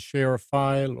that you can share a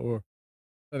file or,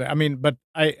 I mean, but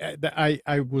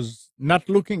I was not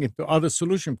looking into other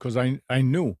solutions because I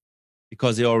knew.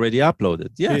 Because he already uploaded.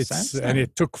 Yes. And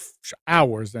it took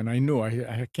hours and I knew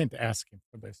I can't ask him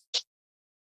for this.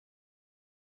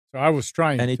 So I was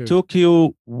trying and it took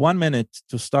you 1 minute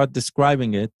to start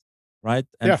describing it, right?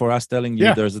 And for us telling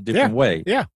you there's a different way.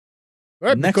 Yeah.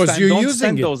 Right, next because time, you're don't using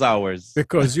spend those hours.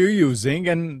 Because you're using,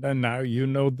 and now you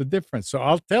know the difference. So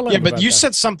I'll tell him. Yeah, but you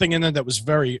said something in there that was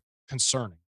very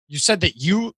concerning. You said that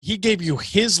he gave you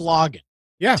his login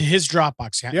to his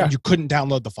Dropbox account, and you couldn't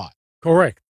download the file.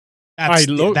 Correct. That's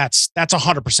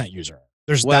 100% user.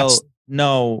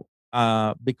 No,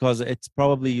 because it's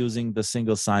probably using the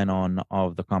single sign-on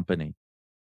of the company,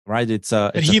 right?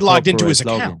 He logged into his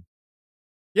account.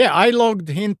 Yeah, I logged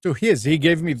into his. He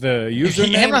gave me the username.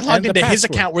 He had logged into his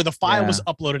password. account where the file was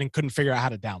uploaded and couldn't figure out how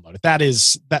to download it.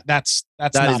 That's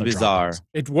not bizarre.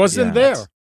 It wasn't there.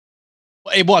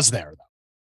 It was there though.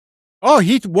 Oh,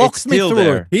 he walked me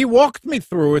through it. He walked me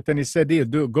through it, and he said, "Here,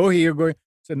 go here, go." I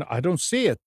said, "No, I don't see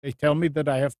it. They tell me that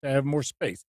I have to have more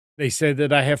space. They said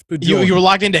that I have to join." You were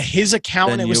logged into his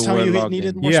account, and it was telling you it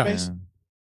needed more space.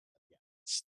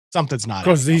 Something's not.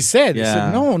 Because he said,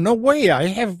 Yeah. no way. I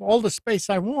have all the space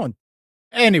I want.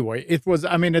 Anyway, it was,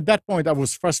 I mean, at that point, I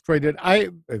was frustrated.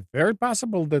 Very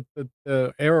possible that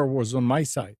the error was on my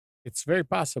side. It's very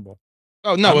possible.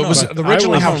 Oh, no, it was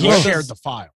originally how he shared the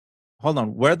file. Hold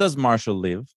on. Where does Marshall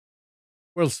live?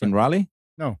 Wilson. In Raleigh?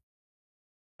 No.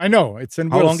 I know. It's in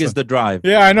How Wilson. long is the drive?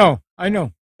 Yeah, I know.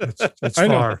 That's I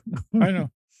know. far. I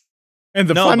know. And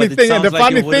the No, funny but it thing, sounds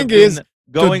like it would have been is,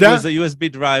 going with a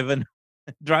USB drive and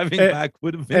driving back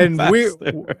would have been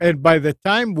faster. And by the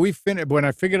time we finished, when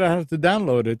I figured out how to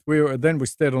download it, we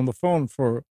stayed on the phone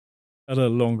for a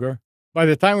little longer. By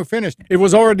the time we finished, it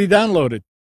was already downloaded.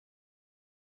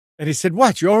 And he said,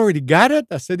 "What? You already got it?"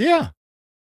 I said, "Yeah."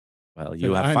 Well,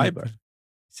 you have fiber. He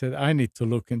said, "I need to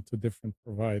look into different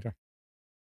provider."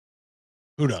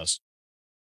 Who does?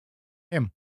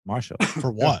 Him. Marshall.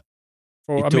 For what?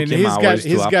 It took him hours to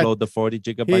upload the 40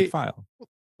 gigabyte file.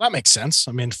 That makes sense.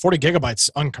 I mean, 40 gigabytes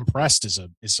uncompressed is a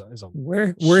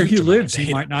where he lives,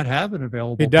 he might not have an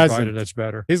available provider that's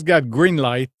better. He's got green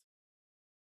light,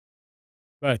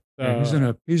 but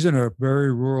he's in a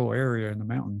very rural area in the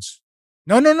mountains.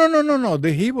 No.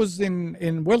 He was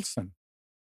in Wilson.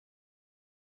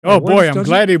 Oh boy, I'm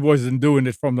glad he wasn't doing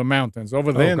it from the mountains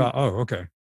over there. Okay.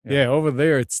 Yeah, over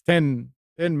there it's 10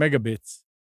 megabits.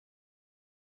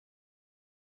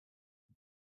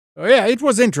 Oh yeah, it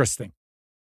was interesting.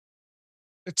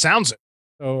 It sounds it.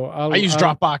 So I use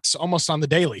Dropbox almost on the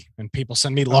daily, and people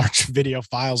send me large video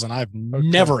files, and I've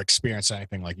never experienced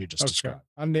anything like you just described.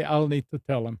 I'll need to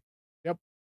tell him. Yep.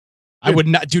 I would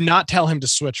not tell him to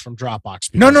switch from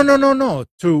Dropbox. No.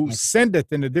 To send it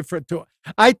in a different.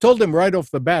 I told him right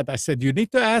off the bat. I said you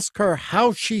need to ask her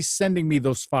how she's sending me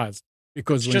those files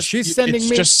because when she's sending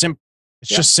me, it's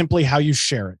just simply how you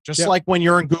share it. Just like when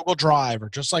you're in Google Drive or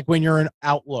just like when you're in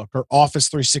Outlook or Office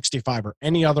 365 or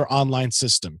any other online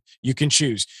system, you can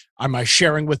choose. Am I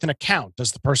sharing with an account?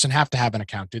 Does the person have to have an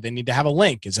account? Do they need to have a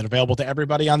link? Is it available to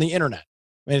everybody on the internet?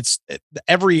 I mean,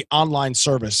 every online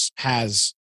service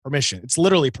has permission. It's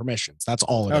literally permissions. That's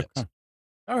all it is.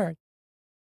 All right.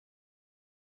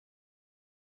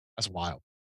 That's wild.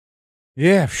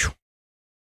 Yeah.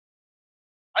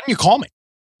 Why didn't you call me?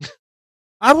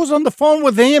 I was on the phone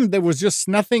with him. There was just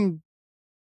nothing.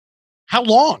 How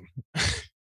long?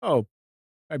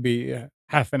 Maybe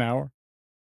half an hour.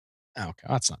 Okay,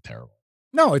 that's not terrible.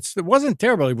 No, it wasn't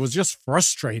terrible. It was just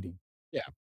frustrating. Yeah.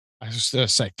 I was just going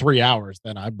to say 3 hours,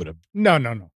 then I would have. No.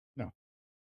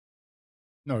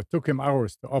 No, it took him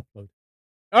hours to upload.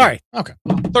 All right. Okay.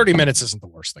 30 minutes isn't the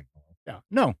worst thing. Yeah.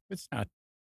 No, it's not.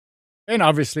 And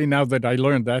obviously, now that I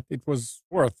learned that, it was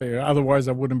worth it. Otherwise,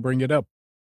 I wouldn't bring it up.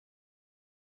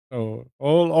 So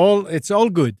it's all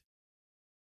good.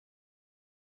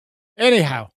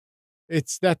 Anyhow,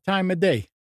 it's that time of day.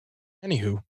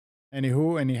 Anyhow.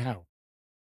 Anyhow.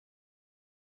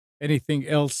 Anything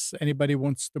else anybody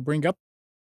wants to bring up?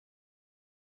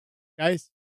 Guys?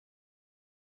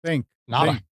 Think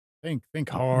hard.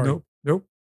 Nope.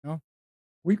 No?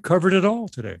 We covered it all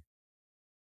today.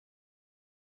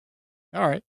 All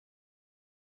right.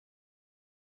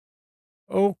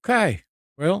 Okay.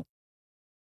 Well,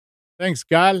 thanks,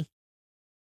 Gal.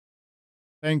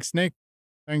 Thanks, Nick.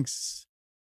 Thanks,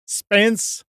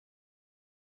 Spence.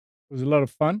 It was a lot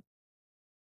of fun.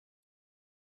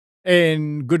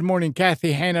 And good morning,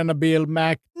 Kathy, Hannah, Nabil,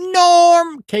 Mac,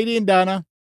 Norm, Katie and Donna,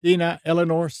 Dina,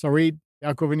 Eleanor, Sarid,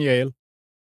 Yaakov, and Yael.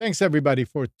 Thanks, everybody,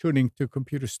 for tuning to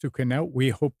Computers 2K Now. We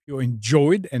hope you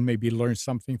enjoyed and maybe learned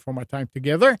something from our time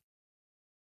together.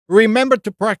 Remember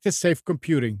to practice safe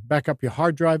computing, back up your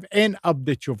hard drive, and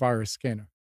update your virus scanner.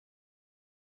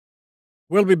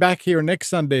 We'll be back here next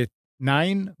Sunday at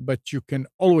 9, but you can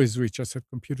always reach us at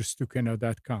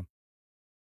computers2know.com.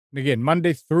 And again,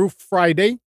 Monday through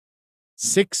Friday,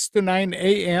 6 to 9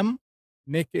 a.m.,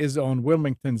 Nick is on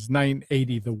Wilmington's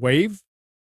 980 The Wave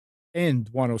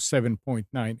and 107.9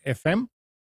 FM.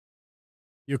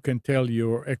 You can tell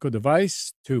your Echo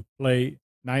device to play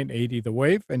 980 The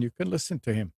Wave, and you can listen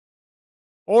to him.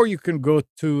 Or you can go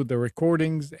to the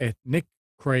recordings at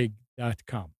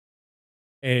nickcraig.com.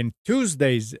 And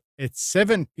Tuesdays at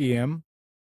 7 p.m.,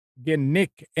 again,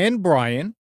 Nick and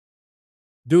Brian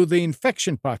do the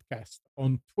Infection Podcast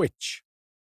on Twitch.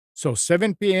 So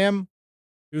 7 p.m.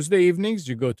 Tuesday evenings,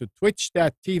 you go to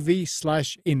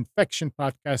twitch.tv/Infection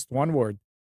Podcast, one word.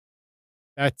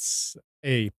 That's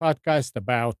a podcast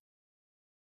about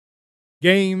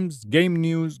games, gaming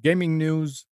news,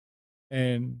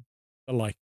 and the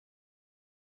like.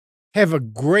 Have a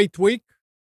great week.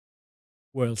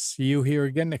 We'll see you here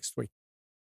again next week.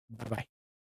 Bye-bye.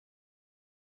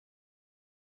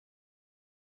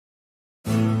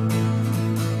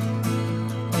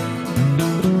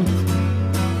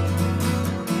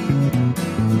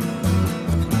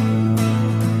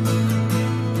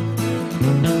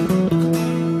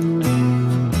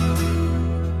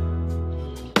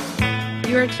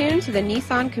 to the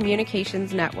Nissan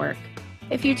Communications Network.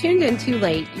 If you tuned in too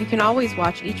late, you can always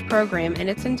watch each program in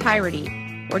its entirety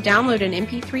or download an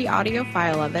MP3 audio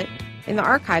file of it in the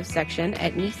archives section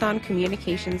at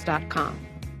nissancommunications.com.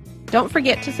 Don't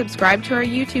forget to subscribe to our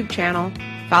YouTube channel,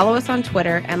 follow us on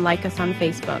Twitter, and like us on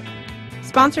Facebook.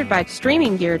 Sponsored by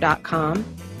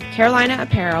StreamingGear.com, Carolina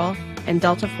Apparel, and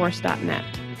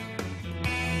DeltaForce.net.